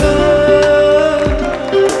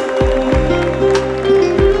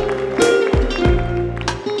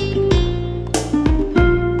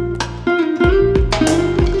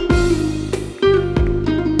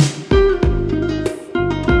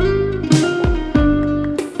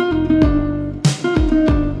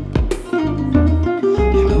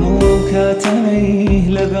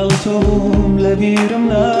تۆم لە بیرم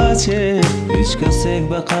ناچێت هیچ کەسێک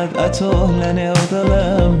بەقەد ئەتۆ لە نێو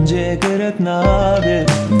دڵم جێگرت نابێت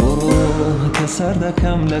بڕۆ کە سەر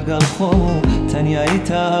دەکەم لەگەڵ خۆم تەنیایی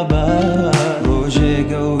تابە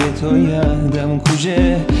ڕۆژێگە و بێ تۆیە دەمکوژێ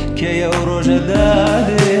کێیە و ڕۆژە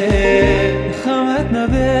دادێ خەمەت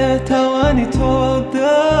نەبێت تاوانی تۆ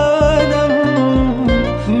دادەم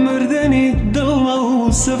مردنی دڵمە و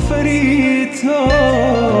سەفەری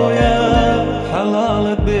تۆیە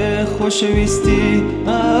حەڵاڵت بێ خۆشەویستی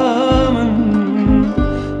ئامن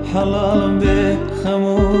حەڵاڵم بێ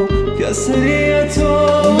خەموو کەسریە تۆ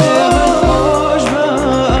خۆش بە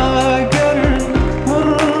ئەگەر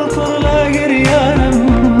پڕ لە گریانم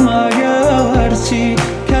ئەگەرچی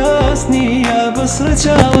کەس نییە بەسرە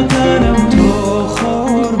چاوەکانم تۆ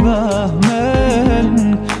خۆر بە من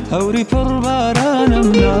هەوری پڕبارانم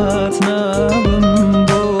لات ناوم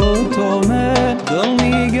بۆ تۆمە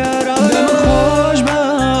دڵنی گەرانم خۆش بە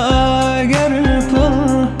ئەگەر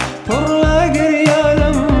پڕ لە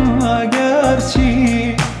گریانم ئەگەرچی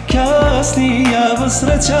کەس نییە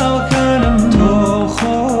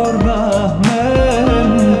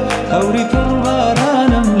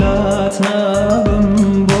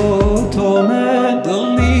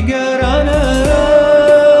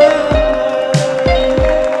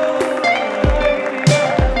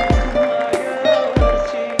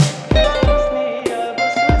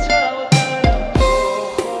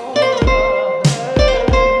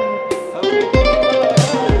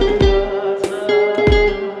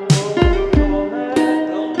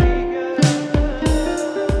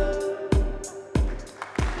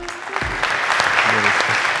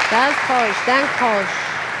دەست خۆش دەنگ خۆش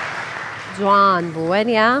جوان بوو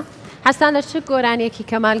وەریا هەستان لە چ گۆرانیەکی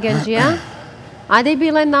کەمال گەنجیە ئادەی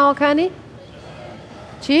بیڵێن ناوەکانی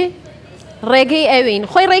چی؟ ڕێگەی ئەوین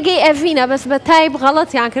خۆی ڕێگەی ئەڤینە بەس بە تایب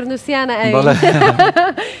غەڵەتیان کرد نووسیانە ئەوین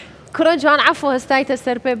کوڕە جوان عەفو هەستایتە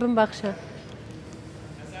سەر پێ بمبەخشە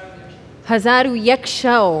 1001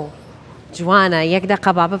 شەو جوانە یەک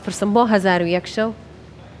دەقە با بپرسم بۆ 1001 شەو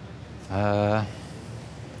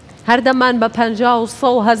هەردەمان بە 50 و 100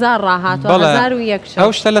 و 1000 ڕاهاتوە 1001 شەو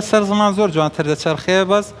ئەو شتە لەسەر زمان زۆر جوانتر دەچەرخێ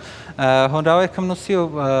بەس هۆنراوەیەکم نووسی و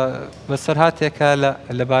بەسەر هاتێکە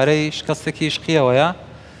لەبارەی شکستێکی عشقیەوەیە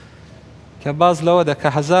کە باز لەوە دەکە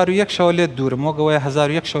 1001 شەو لێت دوورم وەگەوەی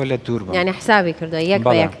 1001 شەو لێت دوور بم یعنی حسابی کردو یەک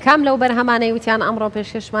بە یەک کام لەو بەرهەمانەی وتیان ئەمڕۆ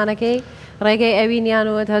پێشکەشمانەکەی ڕێگەی ئەوینیان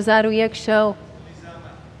وت 1001 شەو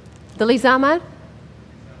دڵی زامار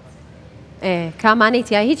کامانەی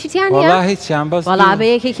تیا هیچی تیان وەڵا هیچیان بەس وەڵا بە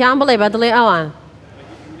یەکێکیان بڵێ بە دڵی ئەوان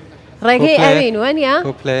ڕێگەی ئەوین وەنیە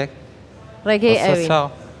ڕێگەی ئەوین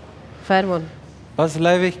فەرمون بەس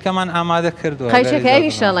لایڤێکەکەمان ئامادە کردووە قەیچەکە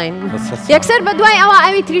ئەوی شەڵێن یەکسەر بە دوای ئەوە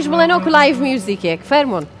ئەوی تریش بڵێنەوە لایڤ میوزیکێک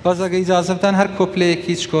فەرمون بەس ئەگە ئیجازەتان هەر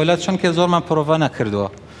کۆپلەیەکی چکۆلە چونکە زۆرمان پرۆڤە نەکردووە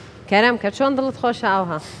کەرەم کە چۆن دڵت خۆشە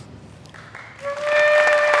ئەوها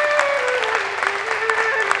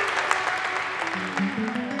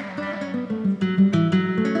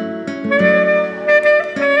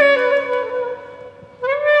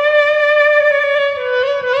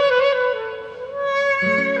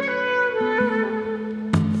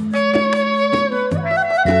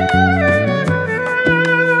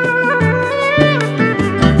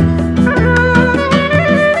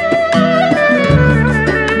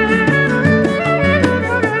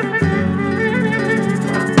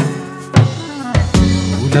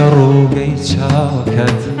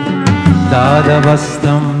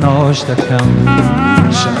دەبەستم نۆش دەکەم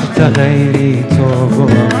شەرتە غەیری تۆ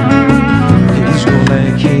گوڵم هیچ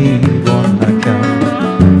گوڵێکی بۆ نەکەم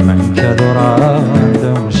من کە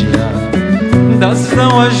دۆڕاندم ژیان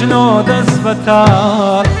دەستەوە ژنۆ دەست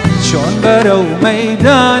بەتاڵ چۆن بەرەو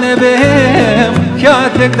مەیدانە بێم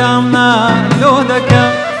کاتێک دامنا لۆ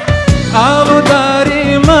دەکەم ئاڵوداری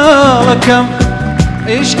ماڵەکەم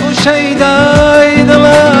عشق و شەیدای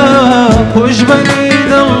دڵە خوشبەنی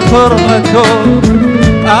دڵ پڕ لە تۆ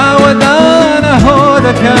ئاوەدانە هۆ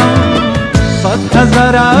دەکەم سەد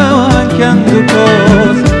هەزاران کەند و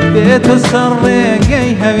تۆز بێتە سەر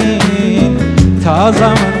ڕێگەی هەوین تازە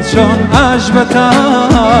من چۆن ئاش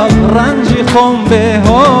بەتاڵ ڕەنجی خۆم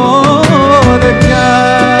بێهۆ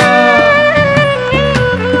دەکەم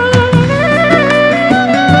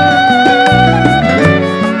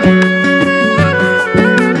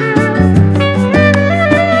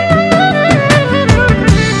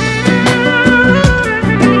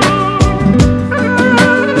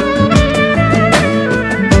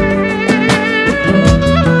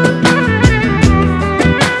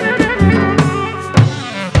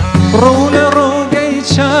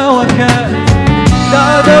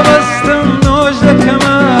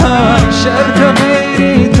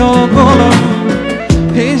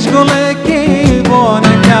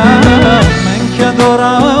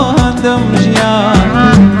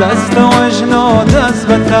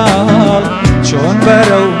چۆن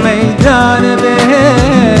بەرەو مەیدانە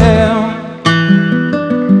بێم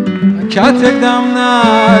کاتێک دامنا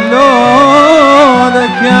لۆ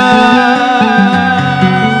دەکەم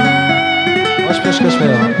باش پێشکەش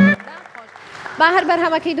بێەوە با هەر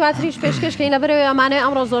بەرهەمەکەی دواتریش پێشکەشکەین لەبەرەوەی ئەمانەیە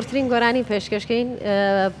ئەمڕۆ زۆرترین گۆرانی پێشکەشکەین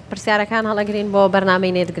پرسیارەکان هەڵەگرین بۆ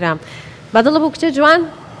بەرنامەی نێتگرام بەدڵ بوو کچە جوان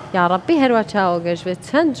یا ڕەبی هەروە چاوە گەشت بێت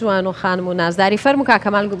چەند جوان و خانم و نازداری فەرموو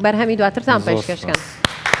کاکەمال بەرهەمی دواترتان پێشکەشکەن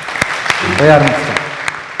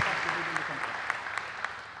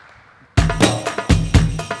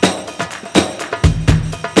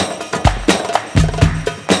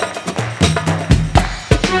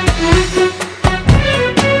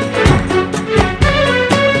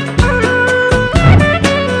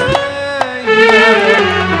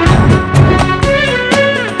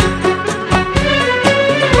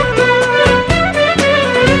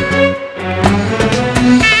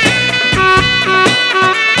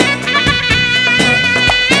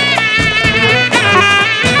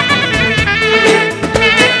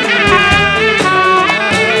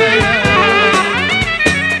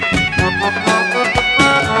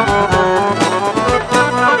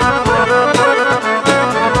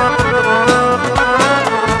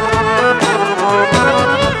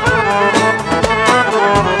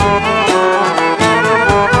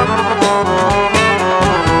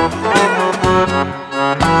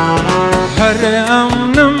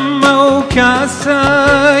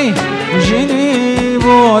کاسای ژنی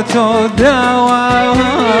بۆ تۆ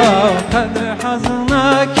داوە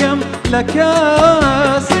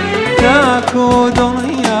لكاس تاكو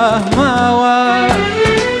دنيا ماوا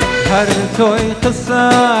هر توي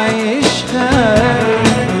قصاي عشقك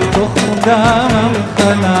تخدم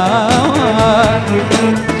خلاوة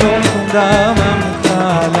تخدم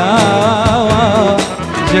خلاوة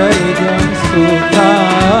جيدم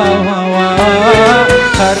سوتاوة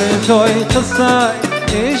هر توي قصاي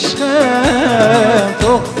عشقك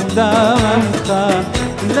تخدم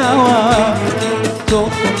خلاوة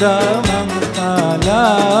تخدم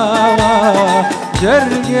خلاوة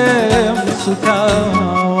جرجم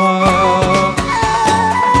سوتاوة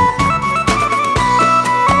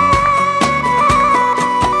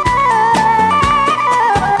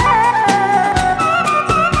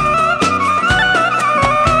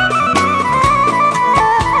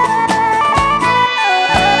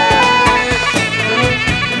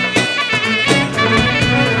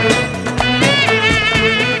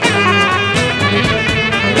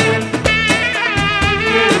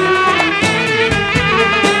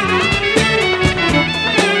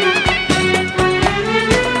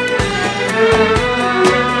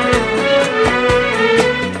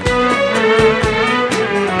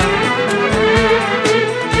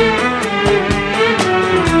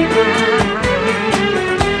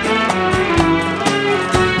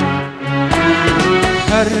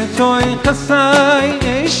توي قصاي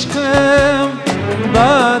عشقم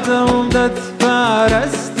بعدم دت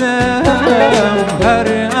فارستم هر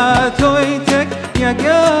توي تك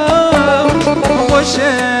يقام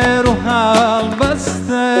وشير وحال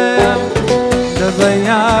بستم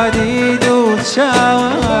دبيادي دود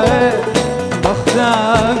شاور بخدا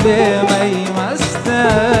بمي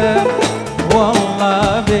مستم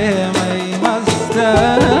والله بمي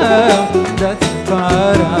مستم دت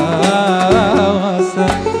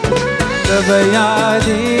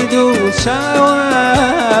بيادي دو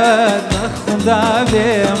شاوات نخدا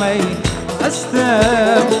بمي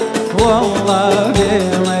مستم والله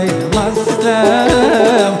بمي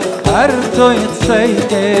مستم هرتو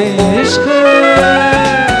يتصيد عشقك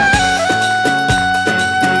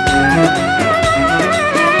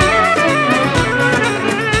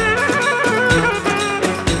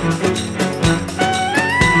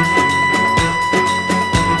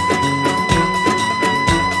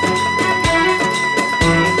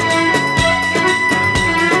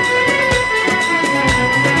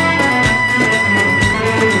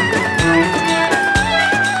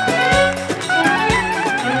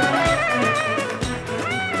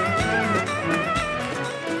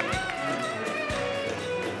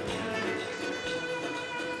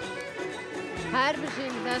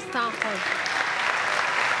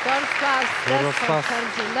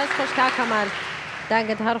دەست خۆش کاکەمال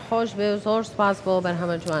دەنگت هەر خۆش بێ و زۆر سپاس بۆ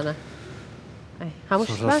بەرهەمە جوانە هەمووش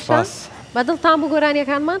باشە بەدڵتان بوو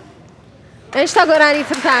گۆرانیەکانمان ئێشتا گۆرانی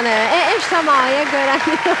ترتانە ئێشتا ماوە یەک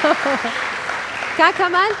گۆرانی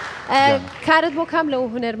کاکەمال کارت بۆ کام لەو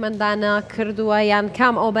هونەرمەندانە کردووە یان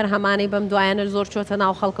کام ئەو بەرهەمانەی بەم دوایانە زۆر چۆتە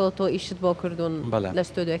ناو خەڵکەوە تۆ ئیشت بۆ کردوون لە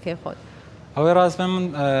ستۆدیۆکەی خۆت ئەوەی ڕاستە من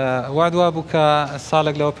وادوا بوو کە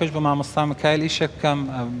ساڵێک لەوە پێش بە مامۆستا مکایل ئیشێک بکەم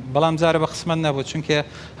بەڵام جارە بە قسمەت نەبوو چونکە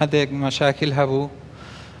هەندێک مەشاکیل هەبوو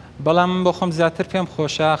بەڵام من بۆ خۆم زیاتر پێم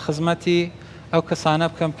خۆشە خزمەتی ئەو کەسانە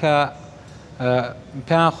بکەم کە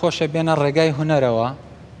پێیان خۆشە بێنە ڕێگای هونەرەوە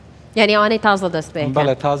یعنی ئەوانەی تازە دەست پێ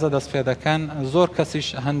بەڵێ تازە دەست پێ دەکەن زۆر کەسیش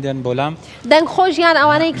هەندێن بۆلام دەنگ خۆشیان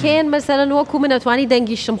ئەوانەی کێن مەسەرەن وەکو من ئەتوانی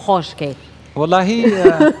دەنگیشم خۆشکەیت وەڵاهی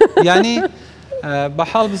ینی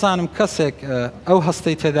بەحاڵ بزانم کەسێک ئەو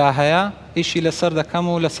هەستەی تێدا هەیە ئیشی لەسەر دەکەم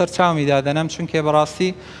و لەسەر چاومیدا دەنەم چونکە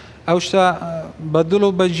بەڕاستی ئەو شتە بە دڵ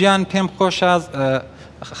و بە گیان پێم خۆشە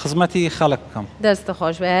خزمەتی خەڵک بکەم دەستە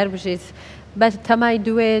خۆش بە هەر بژیت بە تەمای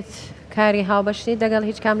دوێت کاری هاوبەشنی دەگەڵ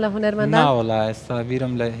هیچ کام لە هونەرمەندان ناوەڵا ئێستا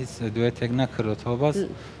بیرم لە هیچ دوێتێک نەکردوەوە بەس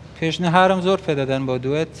پێشنەهارم زۆر پێدەدەن بۆ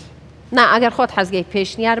دوێت نا ئەگەر خۆت حەزگەی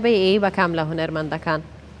پێشنیار بێ ئێ بە کام لە هونەرمەندەکان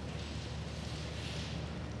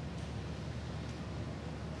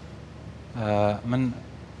من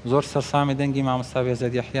زۆر سەرسامی دەنگی مامۆستا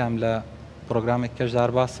بێزەد یەحیام لە پرۆگرامێک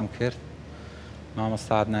کەشدار باسم کرد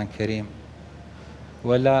مامۆستا عەدنان کەریم و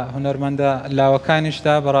لە هونەرمەندە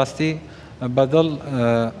لاوەکانیشدا بەڕاستی بەدڵ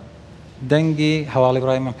دەنگی هەواڵی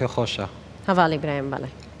برای من پێ خۆشە هەواڵی برایم بەڵێ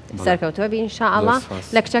سەرکەوتووە بی ئینشاءڵڵا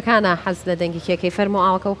لە کچەکانە حەز لە دەنگی کێکەی فەرمو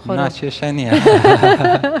ئاوەکە و خۆ ناچێشە نییە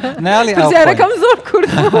زیارەکەم زۆر کورد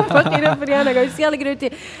فەقیرە فریانەگەی سیاڵی گرێتی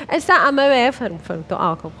ئێستا ئەمەوێ فەرم تۆ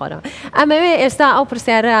ئاوەکە بخۆرەوە ئەمەوێ ئێستا ئەو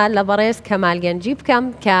پرسیارە لە بەڕێز کەمالگەنجی بکەم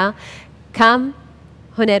کە کام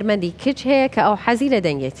هونەرمەندی کچ هەیە کە ئەو حەزی لە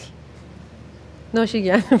دەنگێتی نۆشی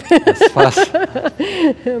گیان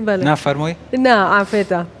نافەرمووی نا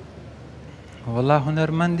ئافێتە وەڵا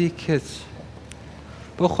هونەرمەندی کچ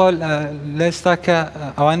بۆ خۆ لە ئێستا کە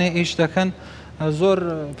ئەوانەی ئیش دەکەن زۆر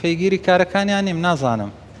پێیگیری کارەکانیان نیم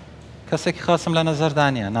نازانم کەسێکی خاصم لە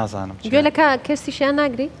نەزەردانە نازانم گوێ لە کەسیشیان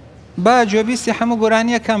ناگری با جۆبیستی هەموو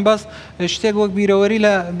گۆرانیەکەم بەس شتێک وەک بیرەوەری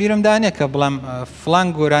لە بیرمدانێک کە بڵم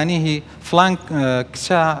فلان گۆرانیهی فلان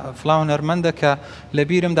کچە فلااو نەرمەندە کە لە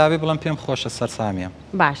بیرم دابێ بڵم پێم خۆشە سەرسامیە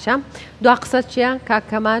باشە دوا قسە چییە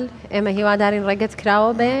کاکەمال ئێمە هیوادارین ڕێگەت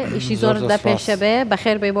کراوە بێ ئیشی زۆر دەپێشە بێ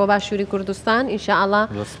بەخێر بێ بۆ باشووری کوردستان ئینشاءڵڵا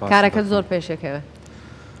کارەکەت زۆر پێشەکەوێ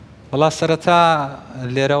وڵا سەرەتا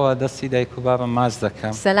لێرەوە دەستی دایک و بابم ماز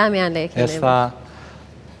دەکەم سەلامیان لێ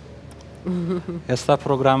ئێستا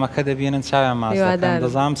پرۆگرامەکە دەبینن چاویان ماز دەکەم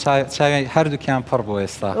دەزانم چاوی هەردووکیان پڕ بۆ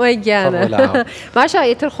ئێستا وای گیانە باشە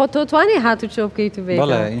ئیتر خۆ تۆ توانی هاتوو چۆ بکەیت و بێت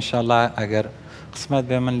بەڵێ ئینشاءڵڵا ئەگەر قسمەت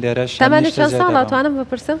بێ من لێرەش تەمەنت چەند ساڵە توانم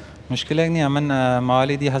بپرسم مشکلێک نییە من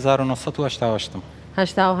ماوەلیدی 1970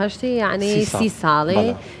 هەشتا یعنی 30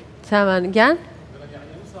 ساڵی تەمەن گیان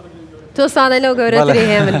تۆ ساڵە لەو گەورەتری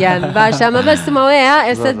هەیە من گیان باشە مەبەستمەوەیە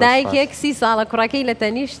ئێستا دایکێک 30 ساڵە کوڕەکەی لە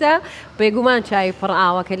تەنیشتە بێگومان چاوی پڕ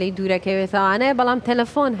ئاوەکە لی دوورەکەوێتەوانەیە بەڵام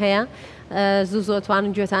تەلەفۆن هەیە زوو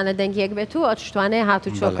زۆتوانن گوێتانە دەنگیەک بێت و ئەتشتوانەیە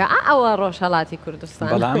هاتوو چۆکە ئەوە ڕۆژهەڵاتی کوردستان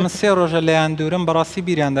بەڵام من 3 ڕۆژە لەیان دوورم بەڕاستی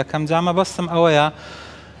بیریان دەکەم جامە بەستم ئەوەیە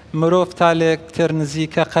مرۆڤ تا لێکتر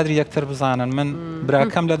نزیکە قەدری یەکتر بزانن من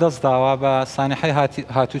براکەم لە دەست داوا بە سانحەی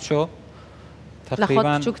هاتوچۆ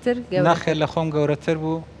تقریبان ناخێر لە خۆم گەورەتر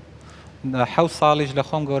بوو 7 ساڵیش لە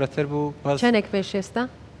خۆم گەورەتر بوو چەندێک پێش ئێستا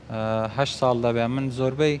 8 ساڵ دەبێ من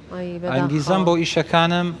زۆربەی ئەنگیزەم بۆ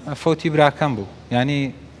ئیشەکانم فۆتی براکەم بوو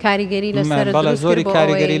ینی کاریگەری لەسەر بەڵە زۆری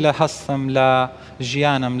کاریگەری لە هەستم لە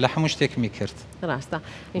ژیانم لە هەموو شتێکمی کرد ڕاستە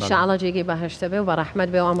ئینشاءڵڵا جێگەی بەهەشتە بێ و بە ڕەحمەت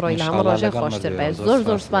بێ و ئەمڕۆی لە هەموو ڕۆژێ خۆشتر بێت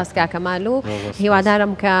زۆر سوپاس کاکەمال و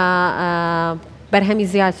هیوادارم کە بەرهەمی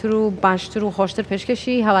زیاتر و باشتر و خۆشتر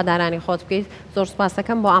پێشکەشی هەوادارانی خۆت بکەیت زۆر سوپاس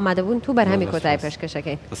دەکەم بۆ ئامادەبوون تو بەرهەمی کۆتایی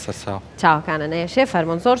پێشکەشەکەی چاوەکانە نەیەشێ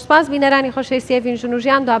فەرمۆن زۆر سوپاس بینەرانی خۆشەویستی ئەڤین ژن و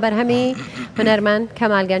ژیان دوا بەرهەمی هونەرمەند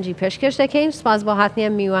کەمال گەنجی پێشکەش دەکەین سوپاس بۆ هاتنیە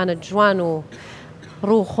میوانە جوان و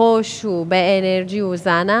ڕووخۆش و بە ئێنێرجی و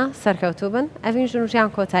زانە سەرکەوتوو بن ئەڤین ژن و ژیان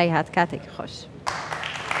کۆتایی هات کاتێکی خۆش